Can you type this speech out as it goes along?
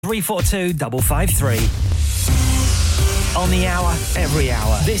342 553. On the hour, every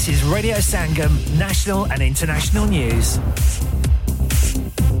hour. This is Radio Sangam, national and international news.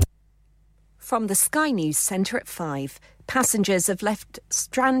 From the Sky News Centre at 5. Passengers have left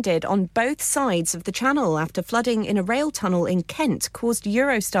stranded on both sides of the channel after flooding in a rail tunnel in Kent caused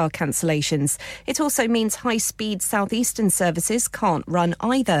Eurostar cancellations. It also means high-speed southeastern services can't run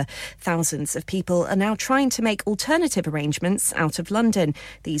either. Thousands of people are now trying to make alternative arrangements out of London.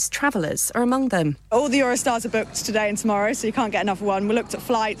 These travellers are among them. All the Eurostars are booked today and tomorrow, so you can't get another one. We looked at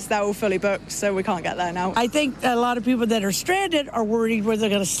flights, they're all fully booked, so we can't get there now. I think a lot of people that are stranded are worried where they're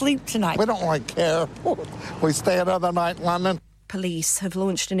going to sleep tonight. We don't really care. We stay another night in London. Police have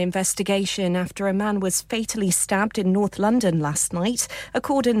launched an investigation after a man was fatally stabbed in North London last night. A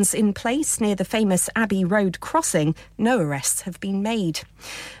cordon's in place near the famous Abbey Road crossing. No arrests have been made.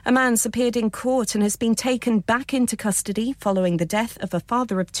 A man's appeared in court and has been taken back into custody following the death of a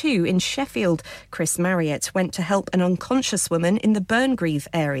father of two in Sheffield. Chris Marriott went to help an unconscious woman in the Burngreave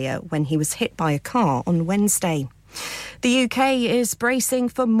area when he was hit by a car on Wednesday. The UK is bracing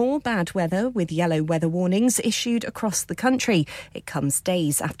for more bad weather with yellow weather warnings issued across the country. It comes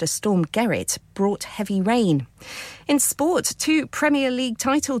days after Storm Gerrit brought heavy rain. In sport, 2 Premier League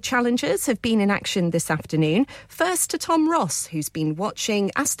title challengers have been in action this afternoon. First to Tom Ross, who's been watching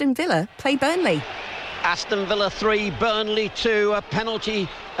Aston Villa play Burnley. Aston Villa 3, Burnley 2, a penalty,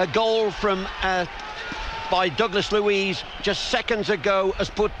 a goal from by Douglas Luiz just seconds ago has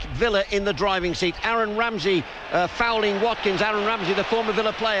put Villa in the driving seat. Aaron Ramsey fouling Watkins. Aaron Ramsey, the former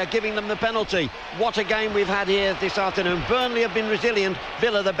Villa player, giving them the penalty. What a game we've had here this afternoon. Burnley have been resilient,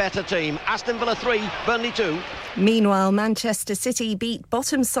 Villa the better team. Aston Villa 3, Burnley 2. Meanwhile, Manchester City beat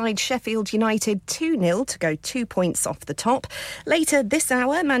bottom side Sheffield United 2-0 to go 2 points off the top. Later this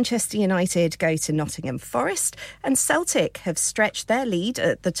hour, Manchester United go to Nottingham Forest and Celtic have stretched their lead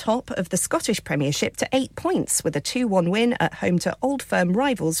at the top of the Scottish Premiership to 8 points with a 2-1 win at home to Old Firm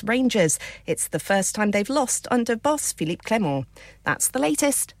rivals Rangers. It's the first time they've lost under boss Philippe Clement. That's the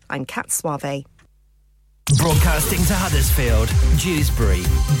latest. I'm Kat Suave. Broadcasting to Huddersfield, Dewsbury,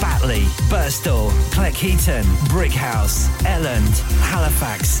 Batley, Birstall, Cleckheaton, Brickhouse, Elland,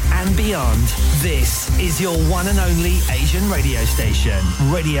 Halifax and beyond. This is your one and only Asian radio station.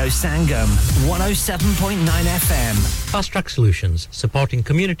 Radio Sangam, 107.9 FM. Fast Track Solutions, supporting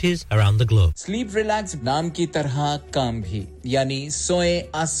communities around the globe. Sleep Relax नाम की तरह काम भी, यानी सोए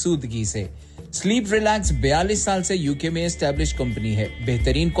आसूदगी से. Sleep relax 42 साल से यूके में एस्टैब्लिश कंपनी है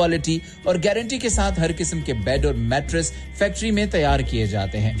बेहतरीन क्वालिटी और गारंटी के साथ हर किस्म के बेड और मैट्रेस फैक्ट्री में तैयार किए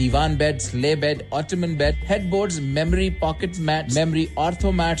जाते हैं दीवान bed slay bed ottoman bed headboards memory pocket mat memory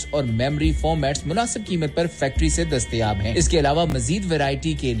ortho mats और मेमोरी फोम मैट्स मुनासिब कीमत पर फैक्ट्री से दस्तयाब हैं इसके अलावा मजीद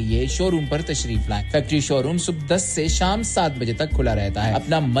वैरायटी के लिए शोरूम पर तशरीफ लाएं फैक्ट्री शोरूम सुबह 10 से शाम 7 बजे तक खुला रहता है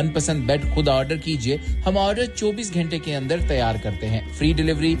अपना मनपसंद बेड खुद ऑर्डर कीजिए हम ऑर्डर 24 घंटे के अंदर तैयार करते हैं free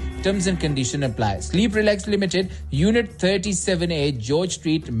delivery terms and condition apply. Sleep Relax Limited, Unit 37A, George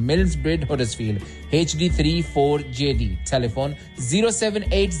Street, Millsbridge, Huddersfield, HD34JD. Telephone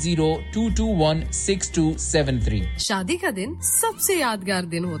 07802216273. शादी का दिन सबसे यादगार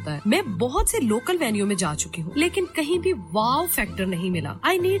दिन होता है मैं बहुत से लोकल वेन्यू में जा चुकी हूँ लेकिन कहीं भी वाव फैक्टर नहीं मिला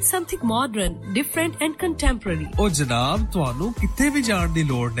I need something modern, different and contemporary. ओ जनाब ਤੁਹਾਨੂੰ ਕਿੱਥੇ ਵੀ ਜਾਣ ਦੀ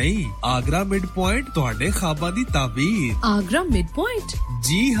ਲੋੜ ਨਹੀਂ ਆਗਰਾ ਮਿਡ ਪੁਆਇੰਟ ਤੁਹਾਡੇ ਖਾਬਾਂ ਦੀ ਤਾਬੀਰ आगरा मिड पॉइंट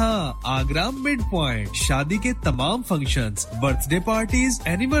जी हां आगरा मिड पॉइंट शादी के तमाम functions birthday parties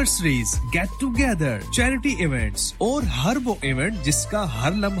anniversaries get together charity events और हर वो इवेंट जिसका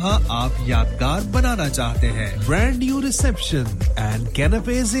हर लम्हा आप यादगार बनाना चाहते हैं ब्रांड न्यू रिसेप्शन एंड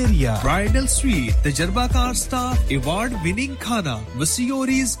कैनपेज एरिया ब्राइडल स्वीट तजर्बाकार स्टाफ अवार्ड विनिंग खाना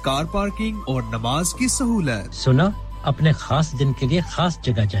वसीओरीज कार पार्किंग और नमाज की सहूलत सुना अपने खास दिन के लिए खास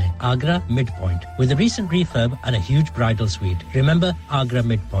जगह जाएं Agra Midpoint with a recent refurb and a huge bridal suite remember Agra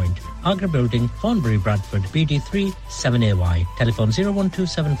Midpoint Agra Building Thornbury Bradford BD3 7AY telephone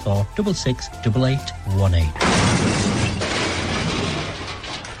 01274 668818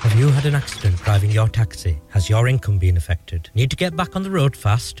 Have you had an accident driving your taxi? Has your income been affected? Need to get back on the road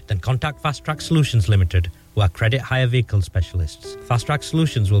fast? Then contact Fast Track Solutions Limited, who are credit hire vehicle specialists. Fast Track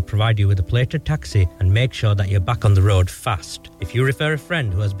Solutions will provide you with a plated taxi and make sure that you're back on the road fast. If you refer a friend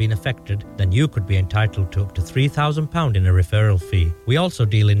who has been affected, then you could be entitled to up to £3,000 in a referral fee. We also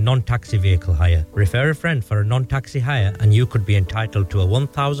deal in non-taxi vehicle hire. Refer a friend for a non-taxi hire and you could be entitled to a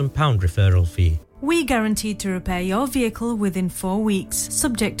 £1,000 referral fee. We guarantee to repair your vehicle within 4 weeks,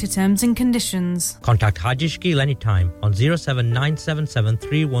 subject to terms and conditions. Contact Haji Shkil anytime on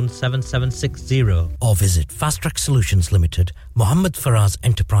 07977317760 or visit Fast Track Solutions Limited, Mohammed Faraz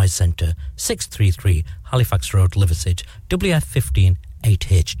Enterprise Centre, 633 Halifax Road, Liversedge, WF15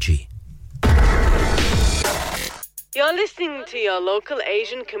 8HG. You're listening to your local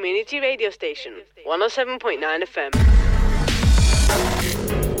Asian community radio station, 107.9 FM.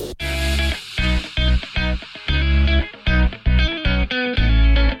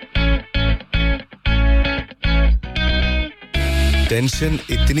 Tension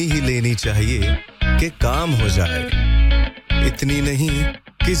इतनी ही लेनी चाहिए कि काम हो जाए इतनी नहीं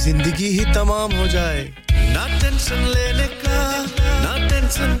कि जिंदगी ही तमाम हो जाए ना टेंशन लेने का ना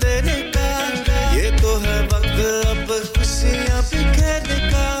टेंशन देने का ये तो है वक्त अब खुशियां बिखेरने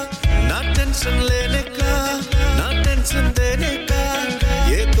का ना टेंशन लेने का ना टेंशन देने का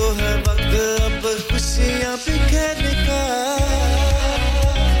ये तो है वक्त अब खुशियां बिखेरने का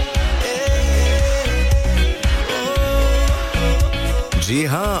जी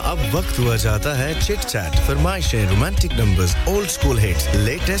हां अब वक्त हुआ जाता है chit chat फरमाइशें romantic numbers old school hits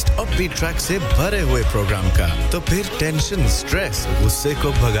latest upbeat track से भरे हुए प्रोग्राम का तो फिर टेंशन स्ट्रेस गुस्से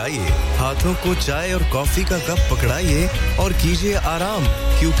को भगाइए हाथों को चाय और कॉफी का कप पकड़ाइए और कीजिए आराम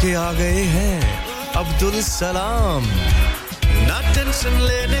क्योंकि आ गए हैं अब्दुल सलाम ना टेंशन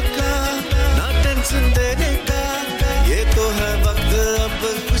लेने का ना टेंशन देने का ये तो है वक्त अब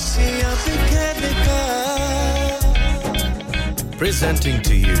खुशियां बिखेरने का Presenting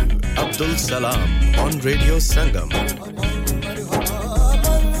to you Abdul Salam on Radio Sangam.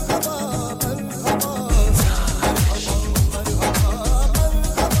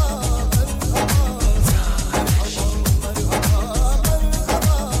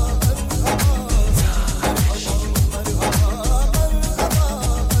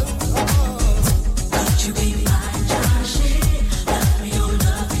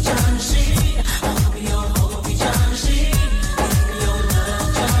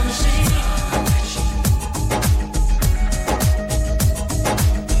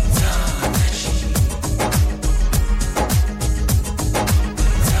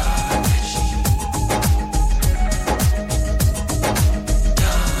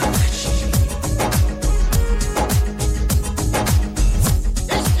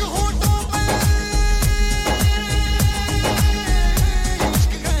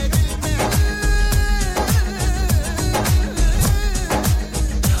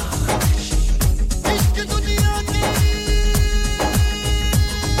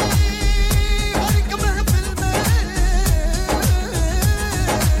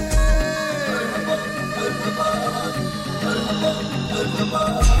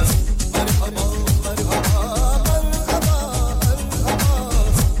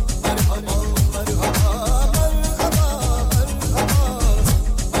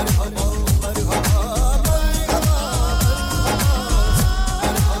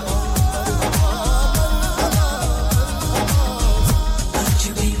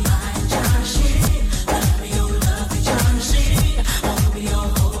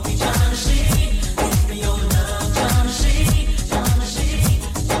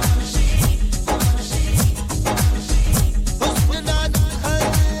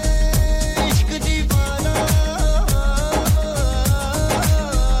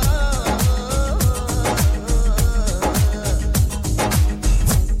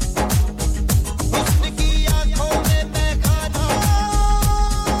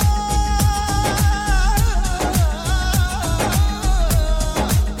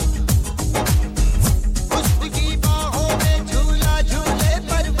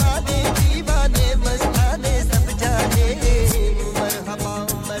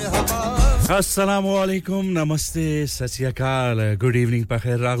 अस्सलामु अलैकुम नमस्ते सत श्री अकाल गुड इवनिंग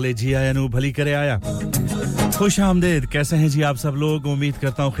पखेर रागले जी आया नु भली करे आया खुश आमदीद कैसे हैं जी आप सब लोग उम्मीद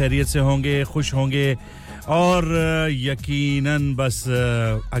करता हूं खैरियत से होंगे खुश होंगे और यकीनन बस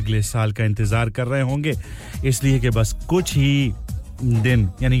अगले साल का इंतजार कर रहे होंगे इसलिए कि बस कुछ ही दिन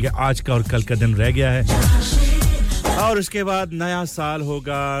यानी कि आज का और कल का दिन रह गया है और उसके बाद नया साल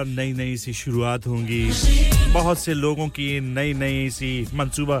होगा नई सी शुरुआत होंगी बहुत से लोगों की नई सी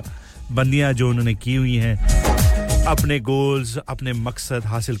मंसूबा बंदियां जो उन्होंने की हुई हैं अपने गोल्स अपने मकसद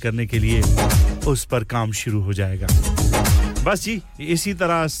हासिल करने के लिए उस पर काम शुरू हो जाएगा बस जी इसी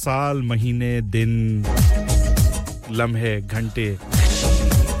तरह साल महीने दिन लम्हे घंटे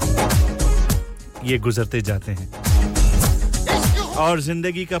ये गुजरते जाते हैं और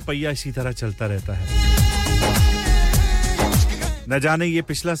जिंदगी का पहिया इसी तरह चलता रहता है न जाने ये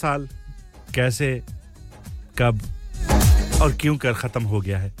पिछला साल कैसे कब और क्यों कर खत्म हो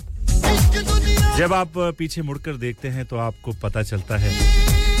गया है जब आप पीछे मुड़कर देखते हैं तो आपको पता चलता है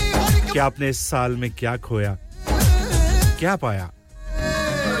कि आपने इस साल में क्या खोया क्या पाया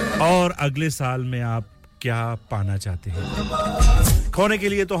और अगले साल में आप क्या पाना चाहते हैं खोने के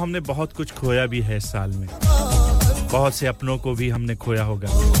लिए तो हमने बहुत कुछ खोया भी है इस साल में बहुत से अपनों को भी हमने खोया होगा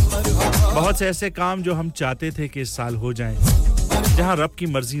बहुत से ऐसे काम जो हम चाहते थे कि इस साल हो जाएं जहां रब की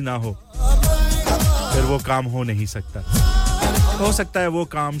मर्जी ना हो फिर वो काम हो नहीं सकता हो सकता है वो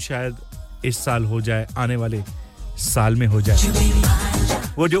काम शायद इस साल हो जाए आने वाले साल में हो जाए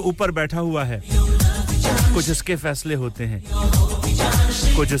वो जो ऊपर बैठा हुआ है कुछ उसके फैसले होते हैं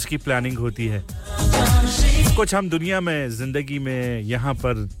कुछ उसकी प्लानिंग होती है कुछ हम दुनिया में जिंदगी में यहां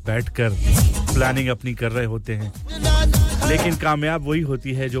पर बैठकर प्लानिंग अपनी कर रहे होते हैं लेकिन कामयाब वही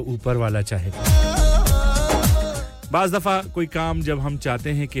होती है जो ऊपर वाला चाहे बाज़ दफा कोई काम जब हम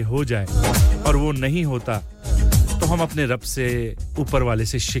चाहते हैं कि हो जाए और वो नहीं होता तो हम अपने रब से ऊपर वाले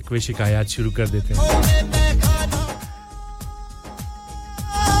से शिकवे शिकायत शुरू कर देते हैं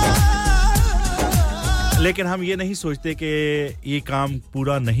लेकिन हम ये नहीं सोचते कि ये काम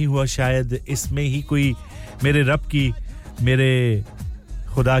पूरा नहीं हुआ शायद इसमें ही कोई मेरे रब की मेरे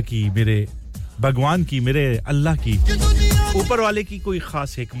खुदा की मेरे भगवान की मेरे अल्लाह की ऊपर वाले की कोई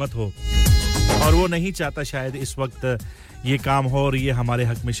खास हिकमत हो और वो नहीं चाहता शायद इस वक्त ये काम हो और ये हमारे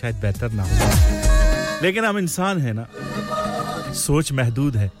हक में शायद बेहतर ना हो लेकिन हम इंसान हैं ना सोच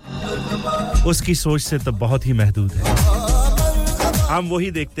महदूद है उसकी सोच से तो बहुत ही महदूद है हम वही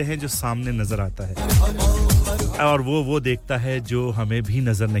देखते हैं जो सामने नजर आता है और वो देखता है जो हमें भी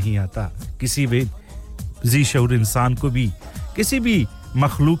नजर नहीं आता किसी भी जी शऊर इंसान को भी किसी भी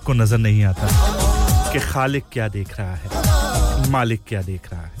मखलूक को नजर नहीं आता कि खालिक क्या देख रहा है मालिक क्या देख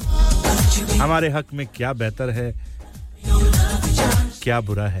रहा है हमारे हक में क्या बेहतर है क्या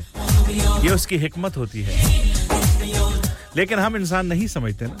बुरा है ये उसकी हिकमत होती है लेकिन हम इंसान नहीं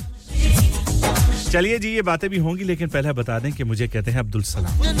समझते ना चलिए जी ये बातें भी होंगी लेकिन पहले बता दें कि मुझे कहते हैं अब्दुल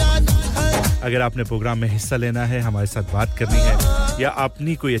सलाम अगर आपने प्रोग्राम में हिस्सा लेना है हमारे साथ बात करनी है या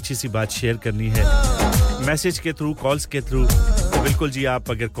अपनी कोई अच्छी सी बात शेयर करनी है मैसेज के थ्रू कॉल्स के थ्रू तो बिल्कुल जी आप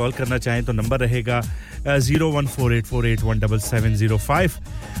अगर कॉल करना चाहें तो नंबर रहेगा 01484817705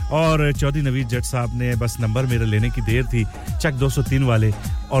 और चौधरी नवीद जट साहब ने बस नंबर मेरा लेने की देर थी चक 203 वाले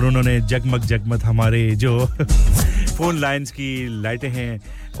और उन्होंने जगमग हमारे जो फोन लाइंस की लाइटें हैं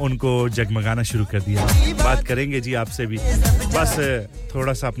उनको जगमगाना शुरू कर दिया बात करेंगे जी आपसे भी बस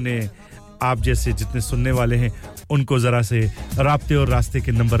थोड़ा सा अपने आप जैसे जितने सुनने वाले हैं उनको जरा से राब्ते और रास्ते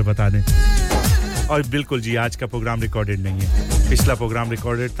के नंबर बता दें और बिल्कुल जी आज का प्रोग्राम रिकॉर्डेड नहीं है पिछला प्रोग्राम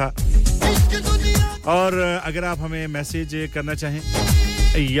रिकॉर्डेड था और अगर आप हमें मैसेज करना चाहें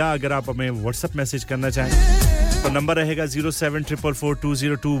या अगर आप हमें व्हाट्सएप मैसेज करना चाहें तो नंबर रहेगा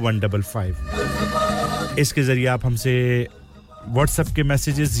 07444202155 इसके जरिए आप हमसे व्हाट्सएप के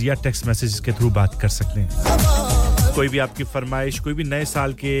मैसेजेस या टेक्स्ट मैसेजेस के थ्रू बात कर सकते हैं कोई भी आपकी फरमाइश कोई भी नए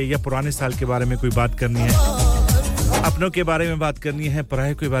साल के या पुराने साल के बारे में कोई बात करनी है अपनों के बारे में बात करनी है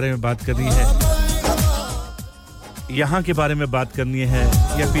पराये के बारे में बात करनी है यहाँ के बारे में बात करनी है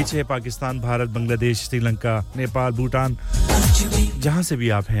या पीछे पाकिस्तान भारत बांग्लादेश श्रीलंका नेपाल भूटान जहां से भी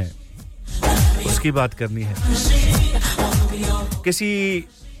आप हैं उसकी बात करनी है किसी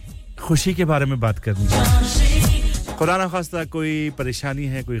खुशी के बारे में बात करनी है खुदा ना खास्ता कोई परेशानी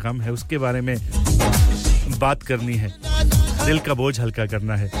है कोई गम है उसके बारे में बात करनी है दिल का बोझ हल्का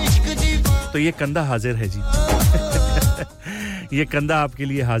करना है तो ये कंधा हाजिर है जी ये कंधा आपके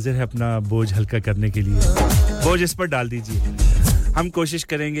लिए हाजिर है अपना बोझ हल्का करने के लिए बोझ इस पर डाल दीजिए हम कोशिश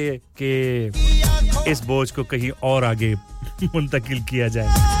करेंगे कि इस बोझ को कहीं और आगे मुंतकिल किया जाए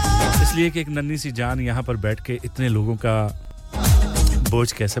इसलिए कि एक नन्ही सी जान यहाँ पर बैठ के इतने लोगों का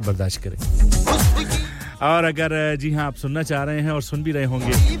बोझ कैसे बर्दाश्त करे और अगर जी हां आप सुनना चाह रहे हैं और सुन भी रहे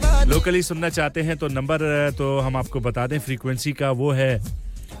होंगे लोकली सुनना चाहते हैं तो नंबर तो हम आपको बता दें फ्रीक्वेंसी का वो है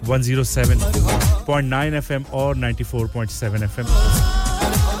 107.9 FM और 94.7 FM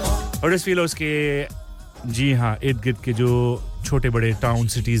और इस फील उसके जी हां इर्द-गिर्द के जो छोटे बड़े टाउन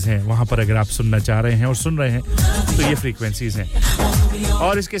सिटीज हैं वहां पर अगर आप सुनना चाह रहे हैं और सुन रहे हैं तो ये फ्रीक्वेंसीज हैं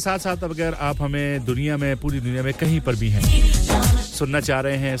और इसके साथ-साथ अगर आप हमें दुनिया में पूरी दुनिया में कहीं पर भी हैं सुनना चाह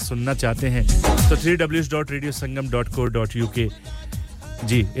रहे हैं सुनना चाहते हैं तो www.radiosangam.co.uk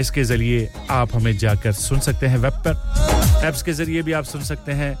जी इसके जरिए आप हमें जाकर सुन सकते हैं वेब पर ऐप्स के जरिए भी आप सुन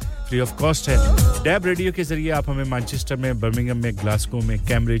सकते हैं फ्री ऑफ कॉस्ट है डैब रेडियो के जरिए आप हमें मैनचेस्टर में बर्मिंघम में ग्लासगो में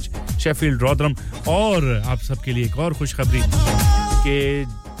कैम्ब्रिज शेफील्ड रॉदरम और आप सबके लिए एक और खुशखबरी कि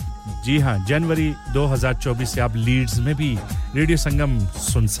जी हां जनवरी 2024 से आप लीड्स में भी रेडियो संगम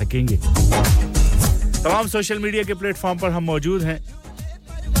सुन सकेंगे तमाम सोशल मीडिया के प्लेटफॉर्म पर हम मौजूद हैं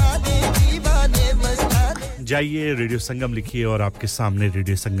जाइए रेडियो संगम लिखिए और आपके सामने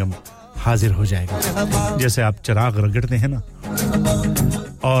रेडियो संगम हाजिर हो जाएगा जैसे आप चिराग रगड़ते हैं ना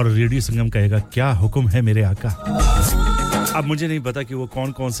और रेडियो संगम कहेगा क्या हुक्म है मेरे आका अब मुझे नहीं पता कि वो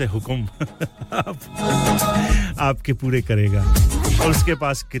कौन-कौन से हुक्म आपके पूरे करेगा और उसके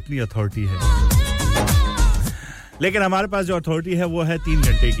पास कितनी अथॉरिटी है लेकिन हमारे पास जो अथॉरिटी है वो है 3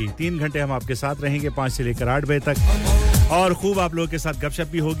 घंटे की 3 घंटे हम आपके साथ रहेंगे 5 से लेकर 8 बजे तक और खूब आप लोगों के साथ गपशप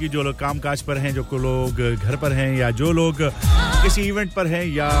भी होगी जो लोग कामकाज पर हैं जो लोग घर पर हैं या जो लोग किसी इवेंट पर हैं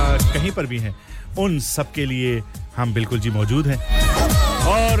या कहीं पर भी हैं उन सब के लिए हम बिल्कुल जी मौजूद हैं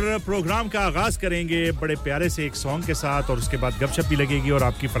और प्रोग्राम का आगाज करेंगे बड़े प्यारे से एक सॉन्ग के साथ और उसके बाद गपशप भी लगेगी और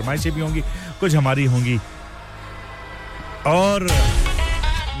आपकी फरमाइशें भी होंगी कुछ हमारी होंगी और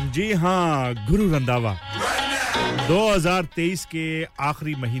जी हां गुरु रंधावा 2023 के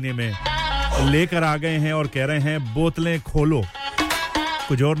आखिरी महीने में लेकर आ गए हैं और कह रहे हैं बोतलें खोलो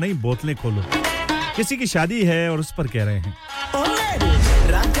कुछ और नहीं बोतलें खोलो किसी की शादी है और उस पर कह रहे हैं ओ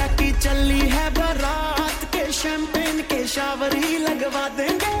मेरे राजा की चली है बारात के शैंपेन के शावर ही लगवा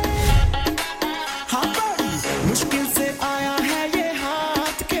देंगे हां बड़ी मुश्किल से आया है ये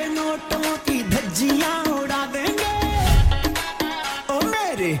हाथ के नोटों की धज्जियां उड़ा देंगे ओ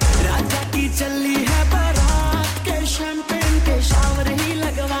मेरे राजा की चली है बारात के शैंपेन के शावर ही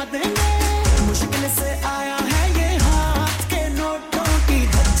लगवा देंगे मुश्किल से आया है ये हाथ के नोटों की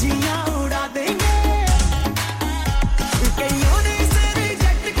धज्जियां उड़ा देंगे कईयों ने इसे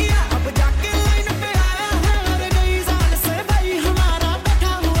रिजेक्ट किया अब जाके लाइन पे आया है हर गई साल से भाई हमारा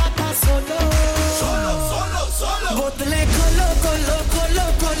बैठा हुआ था सोलो सोलो सोलो सोलो बोतलें खोलो खोलो खोलो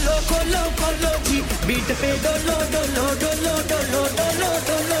खोलो खोलो खोलो जी बीट पे Dolo Dolo Dolo Dolo Dolo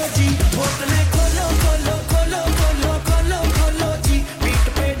Dolo जी बोतलें खोलो खोलो खोलो खोलो खोलो खोलो जी बीट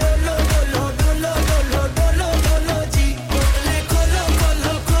पे Dolo Dolo Dolo Dolo Dolo Dolo जी बोतलें खोलो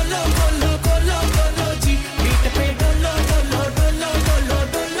खोलो खोलो खोलो खोलो खोलो जी बीट पे Dolo Dolo Dolo Dolo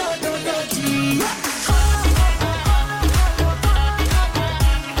Dolo Dolo जी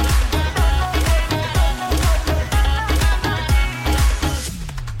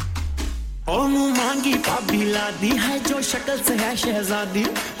ओ मुंह मांगी भाभी लादी है जो शक्ल से है शहजादी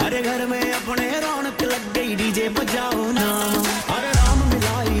हर घर में अपने रौनक लग गई डीजे बजाओ ना हर राम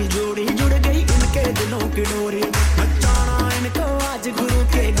मिलाई जोड़ी जुड़ गई इनके दिलों की डोरी बचाना इनको आज गुरु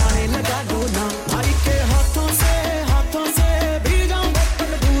के गाने लगा दो ना भाई के हाथों से भी जाऊं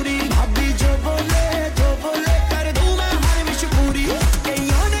बचपन पूरी भाभी जो बोले कर दूं मैं हर विश पूरी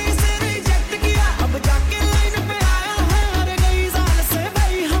कईयों ने इसे रिजेक्ट किया अब जाके लाइन पे आया है हर गई साल से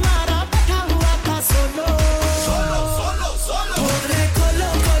भाई हमारा बैठा हुआ था सोलो सोलो सोलो सोलो बोले खोलो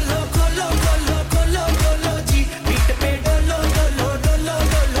खोलो खोलो खोलो खोलो खोलो जी बीट पे Dolo Dolo Dolo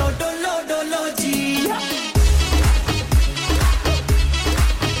Dolo Dolo Dolo जी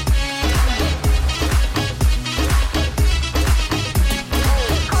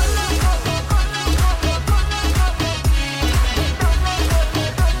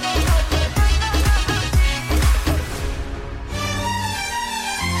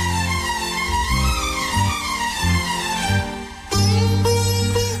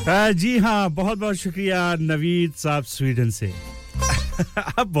जी हाँ बहुत-बहुत शुक्रिया नवीद साहब स्वीडन से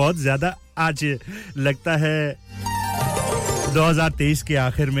अब बहुत ज्यादा आज लगता है 2023 के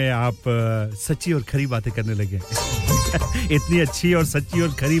आखिर में आप सच्ची और खरी बातें करने लगे इतनी अच्छी और सच्ची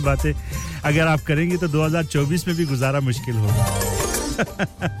और खरी बातें अगर आप करेंगे तो 2024 में भी गुजारा मुश्किल होगा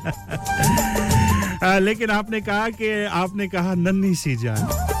लेकिन आपने कहा नन्ही सी जान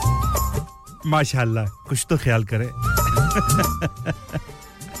माशाल्लाह कुछ तो ख्याल करें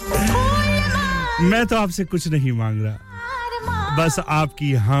मैं तो आपसे कुछ नहीं मांग रहा बस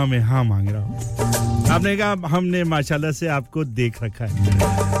आपकी हां में हां मांग रहा हूं आपने कहा हमने माशाल्लाह से आपको देख रखा है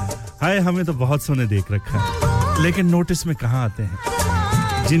हाय हमें तो बहुत सोने देख रखा है लेकिन नोटिस में कहां आते हैं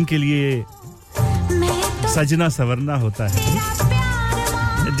जिनके लिए सजना सवरना होता है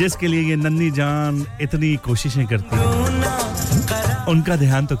जिसके लिए ये नन्ही जान इतनी कोशिशें करती है उनका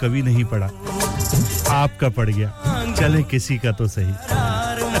ध्यान तो कभी नहीं पड़ा आपका पड़ गया चले किसी का तो सही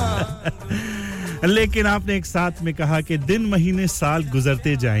लेकिन आपने एक साथ में कहा कि दिन महीने साल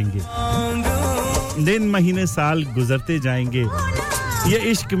गुजरते जाएंगे ये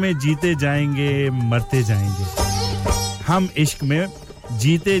इश्क में जीते जाएंगे मरते जाएंगे हम इश्क में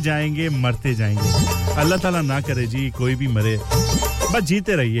जीते जाएंगे मरते जाएंगे अल्लाह ताला ना करे जी कोई भी मरे बस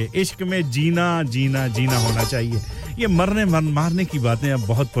जीते रहिए इश्क में जीना होना चाहिए ये मारने की बातें अब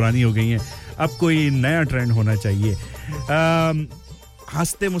बहुत पुरानी हो गई हैं अब कोई नया ट्रेंड होना चाहिए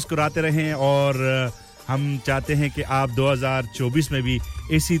हंसते मुस्कुराते रहें और हम चाहते हैं कि आप 2024 में भी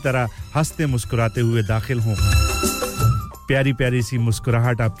इसी तरह हंसते मुस्कुराते हुए दाखिल हों प्यारी सी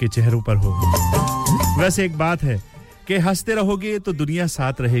मुस्कुराहट आपके चेहरों पर हो वैसे एक बात है कि हंसते रहोगे तो दुनिया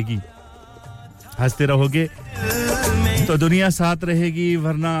साथ रहेगी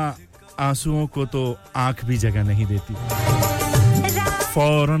वरना आंसुओं को तो आंख भी जगह नहीं देती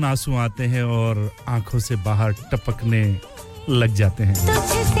फौरन आंसू आते हैं और आंखों से बाहर टपकने लग जाते हैं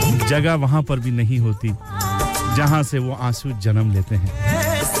जगह वहां पर भी नहीं होती जहां से वो आंसू जन्म लेते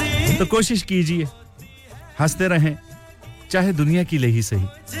हैं तो कोशिश कीजिए हंसते रहें चाहे दुनिया की ले ही सही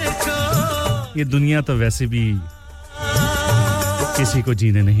ये दुनिया तो वैसे भी किसी को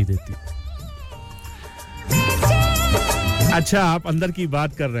जीने नहीं देती अच्छा आप अंदर की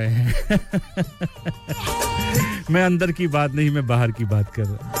बात कर रहे हैं मैं अंदर की बात नहीं मैं बाहर की बात कर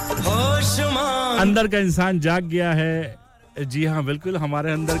रहा हूं अंदर का इंसान जाग गया है जी हां बिल्कुल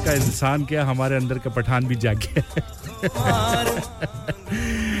हमारे अंदर का इंसान क्या हमारे अंदर का पठान भी जाग गया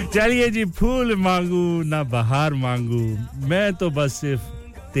चलिए जी फूल मांगू ना बहार मांगू मैं तो बस सिर्फ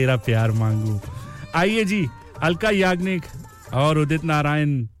तेरा प्यार मांगू आइए जी अलका याग्निक और उदित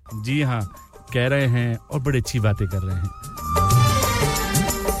नारायण जी हां कह रहे हैं और बड़ी अच्छी बातें कर रहे हैं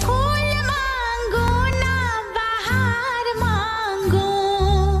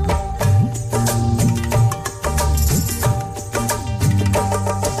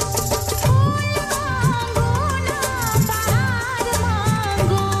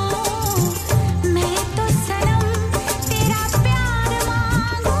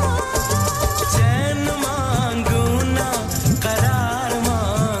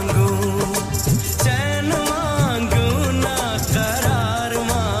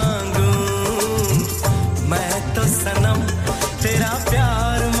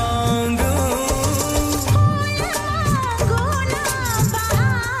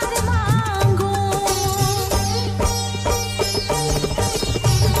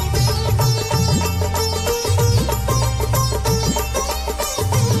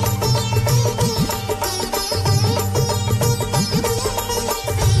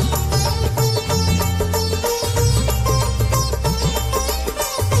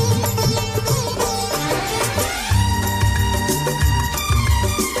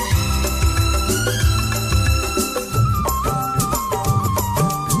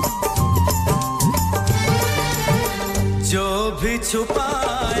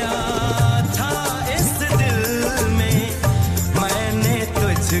छुपाया था इस दिल में मैंने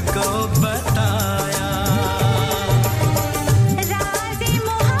तुझको बताया राज़े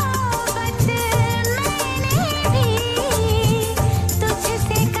मोहब्बत मैंने भी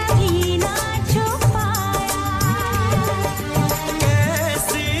तुझसे कभी ना छुपाया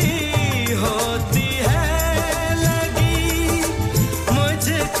कैसी होती है लगी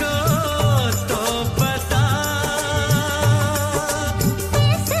मुझको तो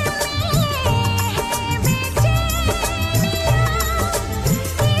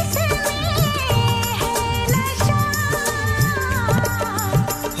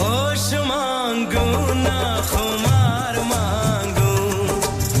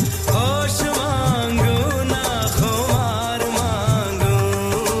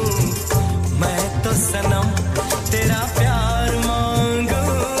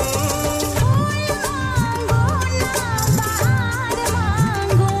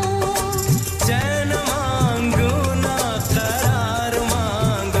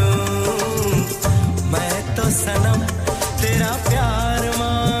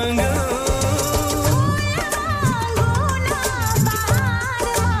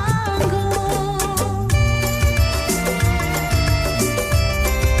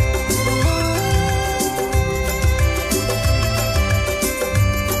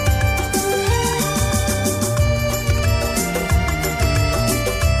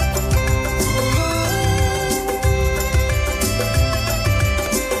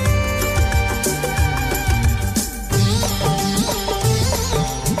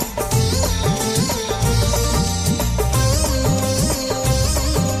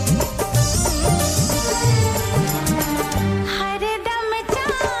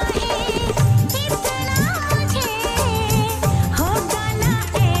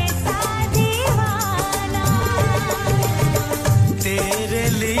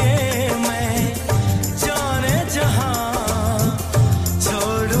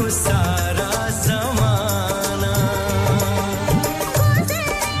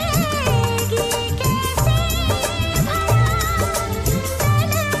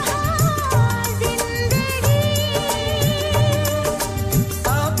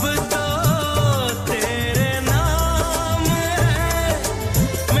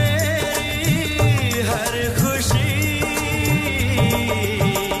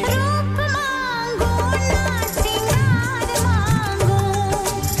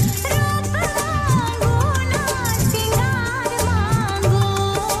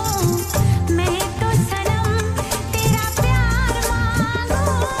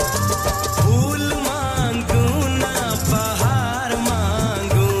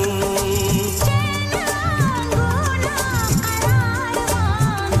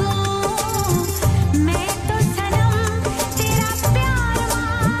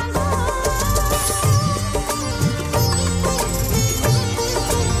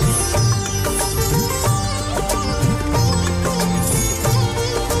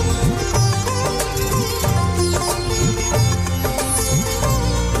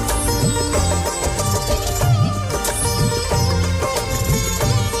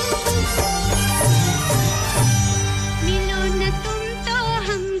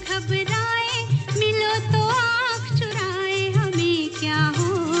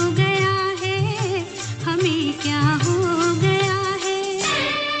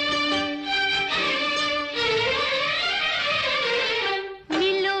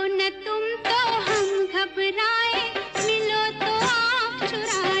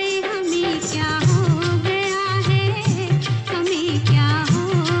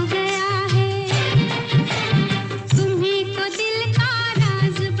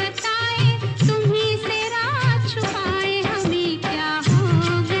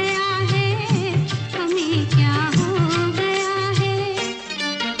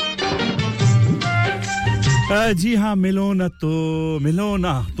जी हाँ मिलो ना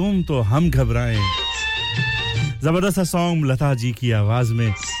तुम तो हम घबराएं जबरदस्त सॉन्ग लता जी की आवाज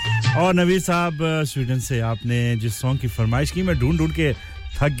में और नवीद साहब स्वीडन से आपने जिस सॉन्ग की फरमाइश की मैं ढूंढ के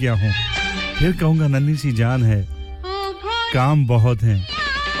थक गया हूं फिर कहूंगा नन्ही सी जान है काम बहुत हैं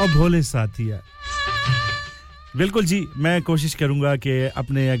और भोले साथिया बिल्कुल जी मैं कोशिश करूंगा कि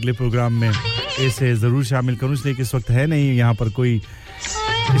अपने अगले प्रोग्राम में इसे जरूर शामिल करूं इसलिए कि इस वक्त है नहीं यहां पर कोई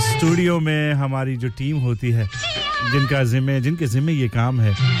स्टूडियो में हमारी जो टीम होती है जिनके जिम्मे ये काम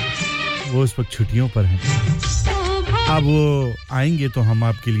है वो उस वक्त छुट्टियों पर हैं अब वो आएंगे तो हम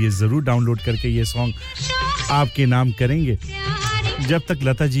आपके लिए जरूर डाउनलोड करके ये सॉन्ग आपके नाम करेंगे जब तक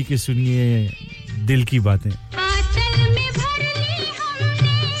लता जी के सुनिए दिल की बातें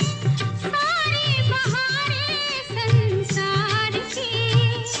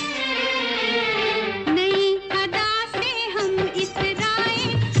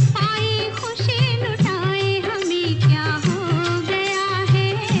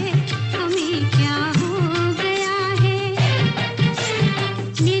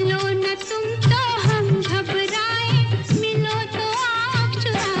मिलो तो आँख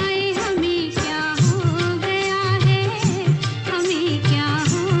चुराए हमें क्या हो गया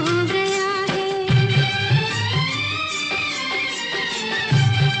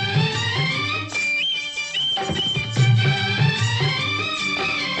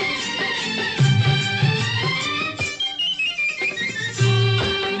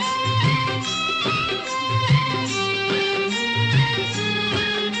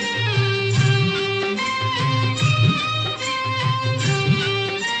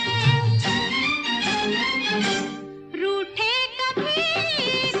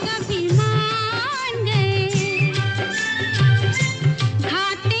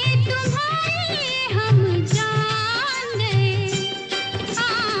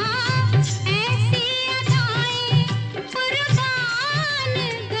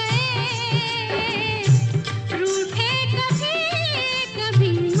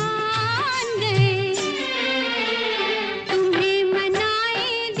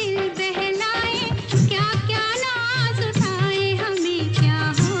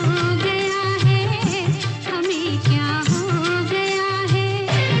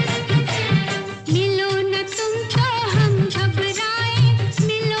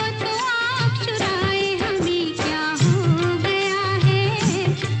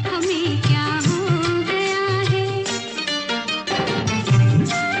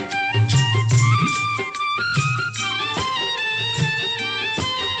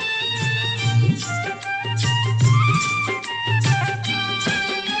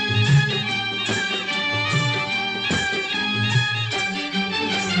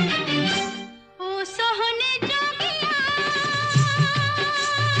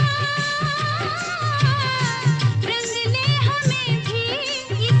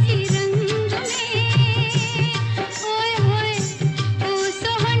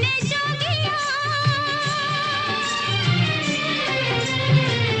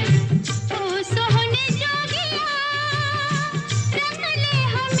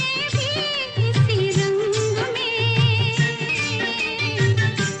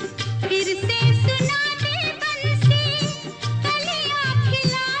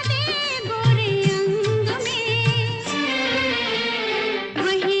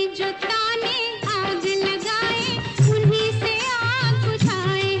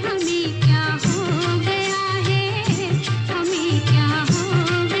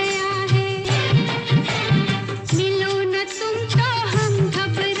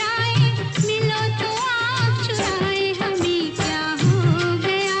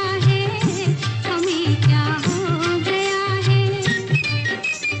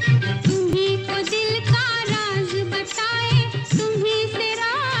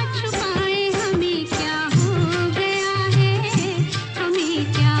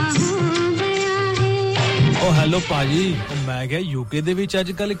हेलो पाजी मैं क्या यूके ਦੇ ਵਿੱਚ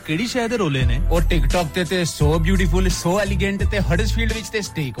ਅੱਜਕੱਲ ਕਿਹੜੀ ਸ਼ੈ ਦੇ ਰੋਲੇ ਨੇ ਉਹ ਟਿਕਟੌਕ ਤੇ ਸੋ ਬਿਊਟੀਫੁਲ ਸੋ ਐਲੀਗੈਂਟ ਤੇ ਹਡਸਫੀਲਡ ਵਿੱਚ ਤੇ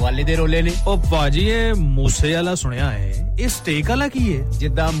ਸਟੇਕ ਵਾਲੇ ਦੇ ਰੋਲੇ ਨੇ ਉਹ ਪਾਜੀ ਇਹ ਮੂਸੇ ਵਾਲਾ ਸੁਣਿਆ ਹੈ ਇਹ ਸਟੇਕ ਵਾਲਾ ਕੀ ਹੈ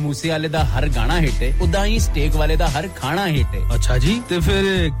ਜਿੱਦਾਂ ਮੂਸੇ ਵਾਲੇ ਦਾ ਹਰ ਗਾਣਾ ਹਿੱਟ ਹੈ ਉਦਾਂ ਹੀ ਸਟੇਕ ਵਾਲੇ ਦਾ ਹਰ ਖਾਣਾ ਹਿੱਟ ਹੈ ਅੱਛਾ ਜੀ ਤੇ ਫਿਰ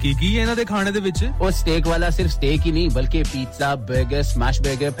ਕੀ ਕੀ ਹੈ ਇਹਨਾਂ ਦੇ ਖਾਣੇ ਦੇ ਵਿੱਚ ਉਹ ਸਟੇਕ ਵਾਲਾ ਸਿਰਫ ਸਟੇਕ ਹੀ ਨਹੀਂ ਬਲਕਿ ਪੀਜ਼ਾ 버ਗਰ ਸਮੈਸ਼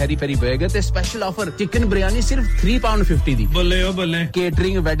버ਗਰ ਫੈਰੀ ਫੈਰੀ 버ਗਰ ਤੇ ਸਪੈਸ਼ਲ ਆਫਰ ਚਿਕਨ ਬਿਰਿਆਨੀ ਸਿਰਫ £3.50 ਦੀ ਬੱਲੇ ਉਹ ਬੱਲੇ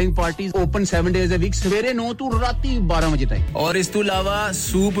catering wedding parties open 7 days a week ਸਵੇਰੇ 9 ਤੋਂ ਰਾਤੀ 12 ਵਜੇ ਤੱਕ ਔਰ ਇਸ ਤੋਂ ਇਲਾਵਾ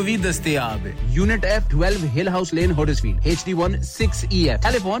ਸੂਪ ਵੀ ਦਸਤਿਆਬ ਹੈ ਯੂਨਿਟ F12 ਹਿਲ house lane Huddersfield HD1 6EF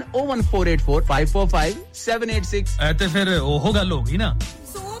telephone 01484545786 ਐ ਤੇ ਫਿਰ ਉਹ ਗੱਲ ਹੋ ਗਈ ਨਾ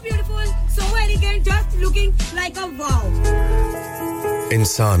so beautiful so elegant just looking like a wow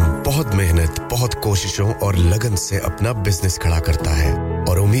इंसान बहुत मेहनत बहुत कोशिशों और लगन से अपना बिजनेस खड़ा करता है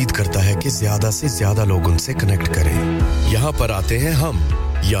और उम्मीद करता है कि ज्यादा से ज्यादा लोग उनसे कनेक्ट करें यहाँ पर आते हैं हम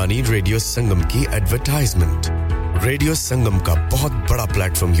यानी रेडियो संगम की एडवर्टाइजमेंट रेडियो संगम का बहुत बड़ा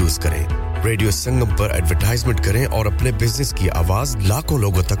प्लेटफॉर्म यूज करें रेडियो संगम पर एडवर्टाइजमेंट करें और अपने बिजनेस की आवाज लाखों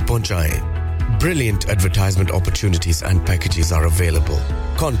लोगों तक पहुंचाएं Brilliant advertisement opportunities and packages are available.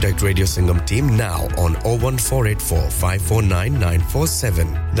 Contact Radio Singham team now on 01484 549 947.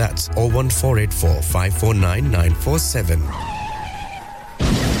 That's 01484 549 947.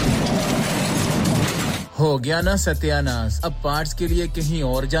 हो गया ना सत्यानाश अब पार्ट्स के लिए कहीं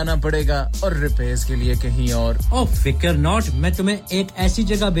और जाना पड़ेगा और रिपेयर्स के लिए कहीं और ओ फिकर नॉट मैं तुम्हें एक ऐसी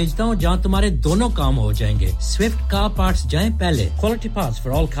जगह भेजता हूं जहां तुम्हारे दोनों काम हो जाएंगे स्विफ्ट कार पार्ट्स जाएं पहले quality parts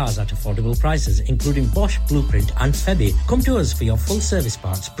for all cars at affordable prices including Bosch Blueprint and Febby come to us for your full service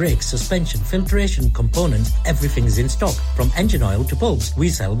parts brakes suspension filtration components everything is in stock from engine oil to bulbs we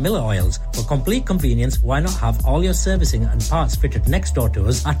sell Miller oils for complete convenience why not have all your servicing and parts fitted next door to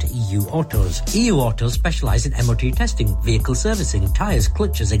us at EU Autos specialize in MOT testing, vehicle servicing, tyres,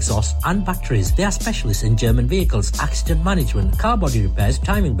 clutches, exhaust and batteries. They are specialists in German vehicles, accident management, car body repairs,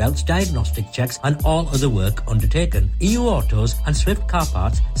 timing belts, diagnostic checks and all other work undertaken. EU Autos and Swift Car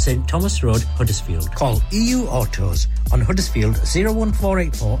Parts, St Thomas Road, Huddersfield. Call EU Autos on Huddersfield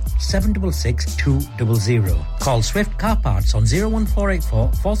 01484 766 200. Call Swift Car Parts on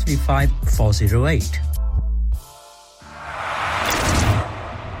 01484 435 408.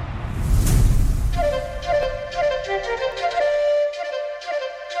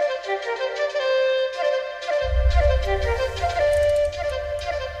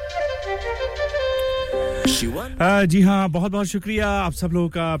 जी हाँ बहुत-बहुत शुक्रिया आप सब लोगों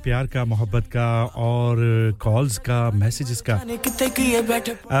का प्यार का मोहब्बत का और कॉल्स का मैसेजेस का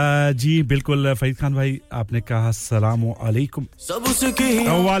जी बिल्कुल फरीद खान भाई आपने कहा सलाम अलैकुम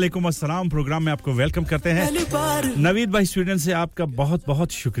वालेकुम अस्सलाम प्रोग्राम में आपको वेलकम करते हैं नवीद भाई स्वीडन से आपका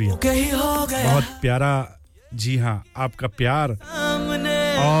बहुत-बहुत शुक्रिया बहुत प्यारा जी हाँ आपका प्यार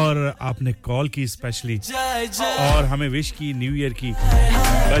और आपने कॉल की स्पेशली और हमें विश की न्यू ईयर की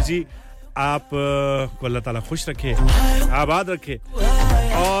बस जी आप को अल्लाह ताला खुश रखे आबाद रखे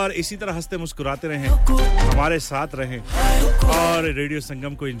और इसी तरह हंसते मुस्कुराते रहें हमारे साथ रहें और रेडियो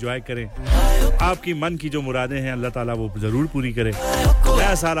संगम को एंजॉय करें आपकी मन की जो मुरादें हैं अल्लाह ताला वो जरूर पूरी करे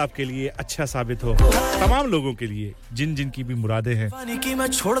नया साल आपके लिए अच्छा साबित हो तमाम लोगों के लिए जिन जिन की भी मुरादें हैं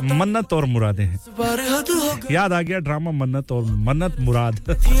मन्नत और मुरादें हैं याद आ गया ड्रामा मन्नत और मन्नत मुराद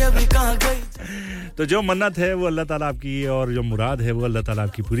तो जो मन्नत है वो अल्लाह ताला आपकी और जो मुराद है वो अल्लाह ताला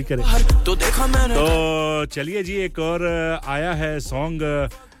आपकी पूरी करे तो चलिए जी एक और आया है सॉन्ग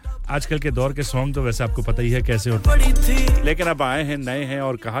आजकल के दौर के सॉन्ग तो वैसे आपको पता ही है कैसे होते हैं लेकिन अब आए हैं नए हैं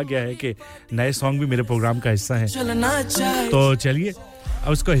और कहा गया है कि नए सॉन्ग भी मेरे प्रोग्राम का हिस्सा हैं तो चलिए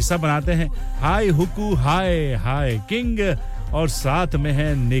अब उसको हिस्सा बनाते हैं हाय हुकू हाय हाय किंग और साथ में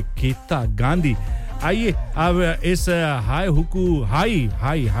है निकिता गांधी आइए अब इस हाय हुकू हाय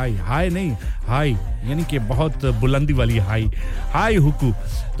हाय हाय हाय नहीं हाय यानी कि बहुत बुलंदी वाली हाय हाय हुकू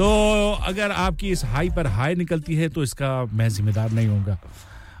तो अगर आपकी इस हाय पर हाय निकलती है तो इसका मैं जिम्मेदार नहीं होऊंगा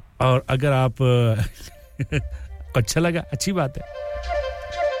और अगर आप अच्छा लगा अच्छी बात है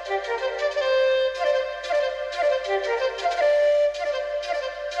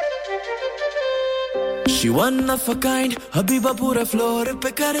She one of a kind Habiba पूरे फ्लोर पे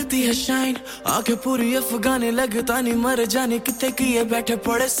करती है शाइन आंखें पूरी अफगाने लगता नहीं मर जाने कितने किए बैठे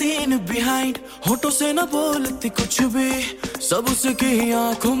पड़े सीन बिहाइंड होठों से ना बोलती कुछ भी सब उसकी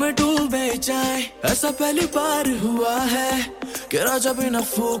आंखों में डूबे जाए ऐसा पहली बार हुआ है कि राजा बिना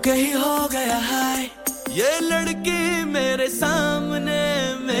फूके ही हो गया है ये लड़की मेरे सामने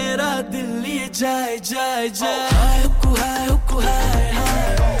मेरा दिल लिए जाए जाए जाए हाय हुक्कू हाय हुक्कू हाय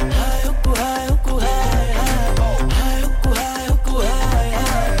हाय हुक्कू हाय हुक्कू हाय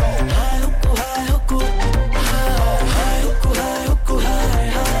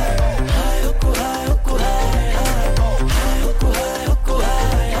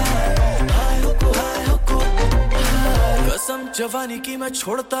जवानी की मैं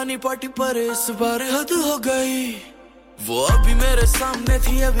छोड़ता नहीं पार्टी पर इस बार हद हो गई वो अभी मेरे सामने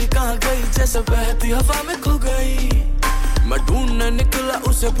थी अभी कहां गई जैसे बहती हवा में खो गई मैं ढूंढने निकला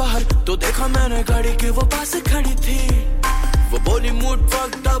उसे बाहर तो देखा मैंने गाड़ी की वो पास खड़ी थी वो बोली मूड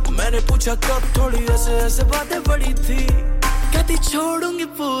फक्ड अप मैंने पूछा कब थोड़ी ऐसे ऐसे बातें पड़ी थी कहती छोड़ूंगी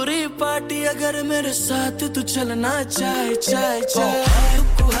पूरी पार्टी अगर मेरे साथ तू चलना चाहे चाहे चाहे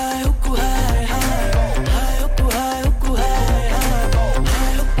हुक्कू हाय हुक्कू हाय हाय हुक्कू हाय हुक्कू हाय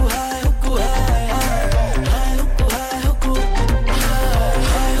हाय हुक्कू हाय हुक्कू हाय हाय हुक्कू हाय हुक्कू हाय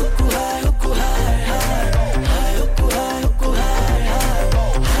हुक्कू हाय हुक्कू हाय हाय हुक्कू हाय हुक्कू हाय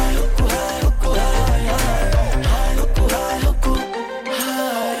हाय हुक्कू हाय हुक्कू हाय हाय हुक्कू हाय हुक्कू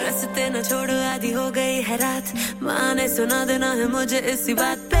रास्ते न छोड़ो आधी हो गई है रात माँ ने सुना देना है मुझे इसी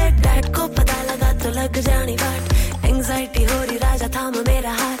बात पे डैड को पता लगा तो लग जानी बात एंजाइटी हो रही राजा थाम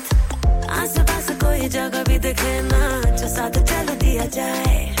मेरा हाथ आस पास कोई जगह भी दिखे ना जो साथ चल दिया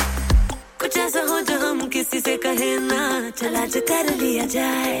जाए कुछ ऐसा हो जो हम किसी से कहे ना चला जो कर लिया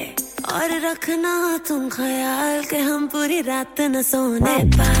जाए और रखना तुम ख्याल के हम पूरी रात न सोने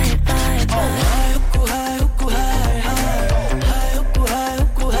पाए पाए पाए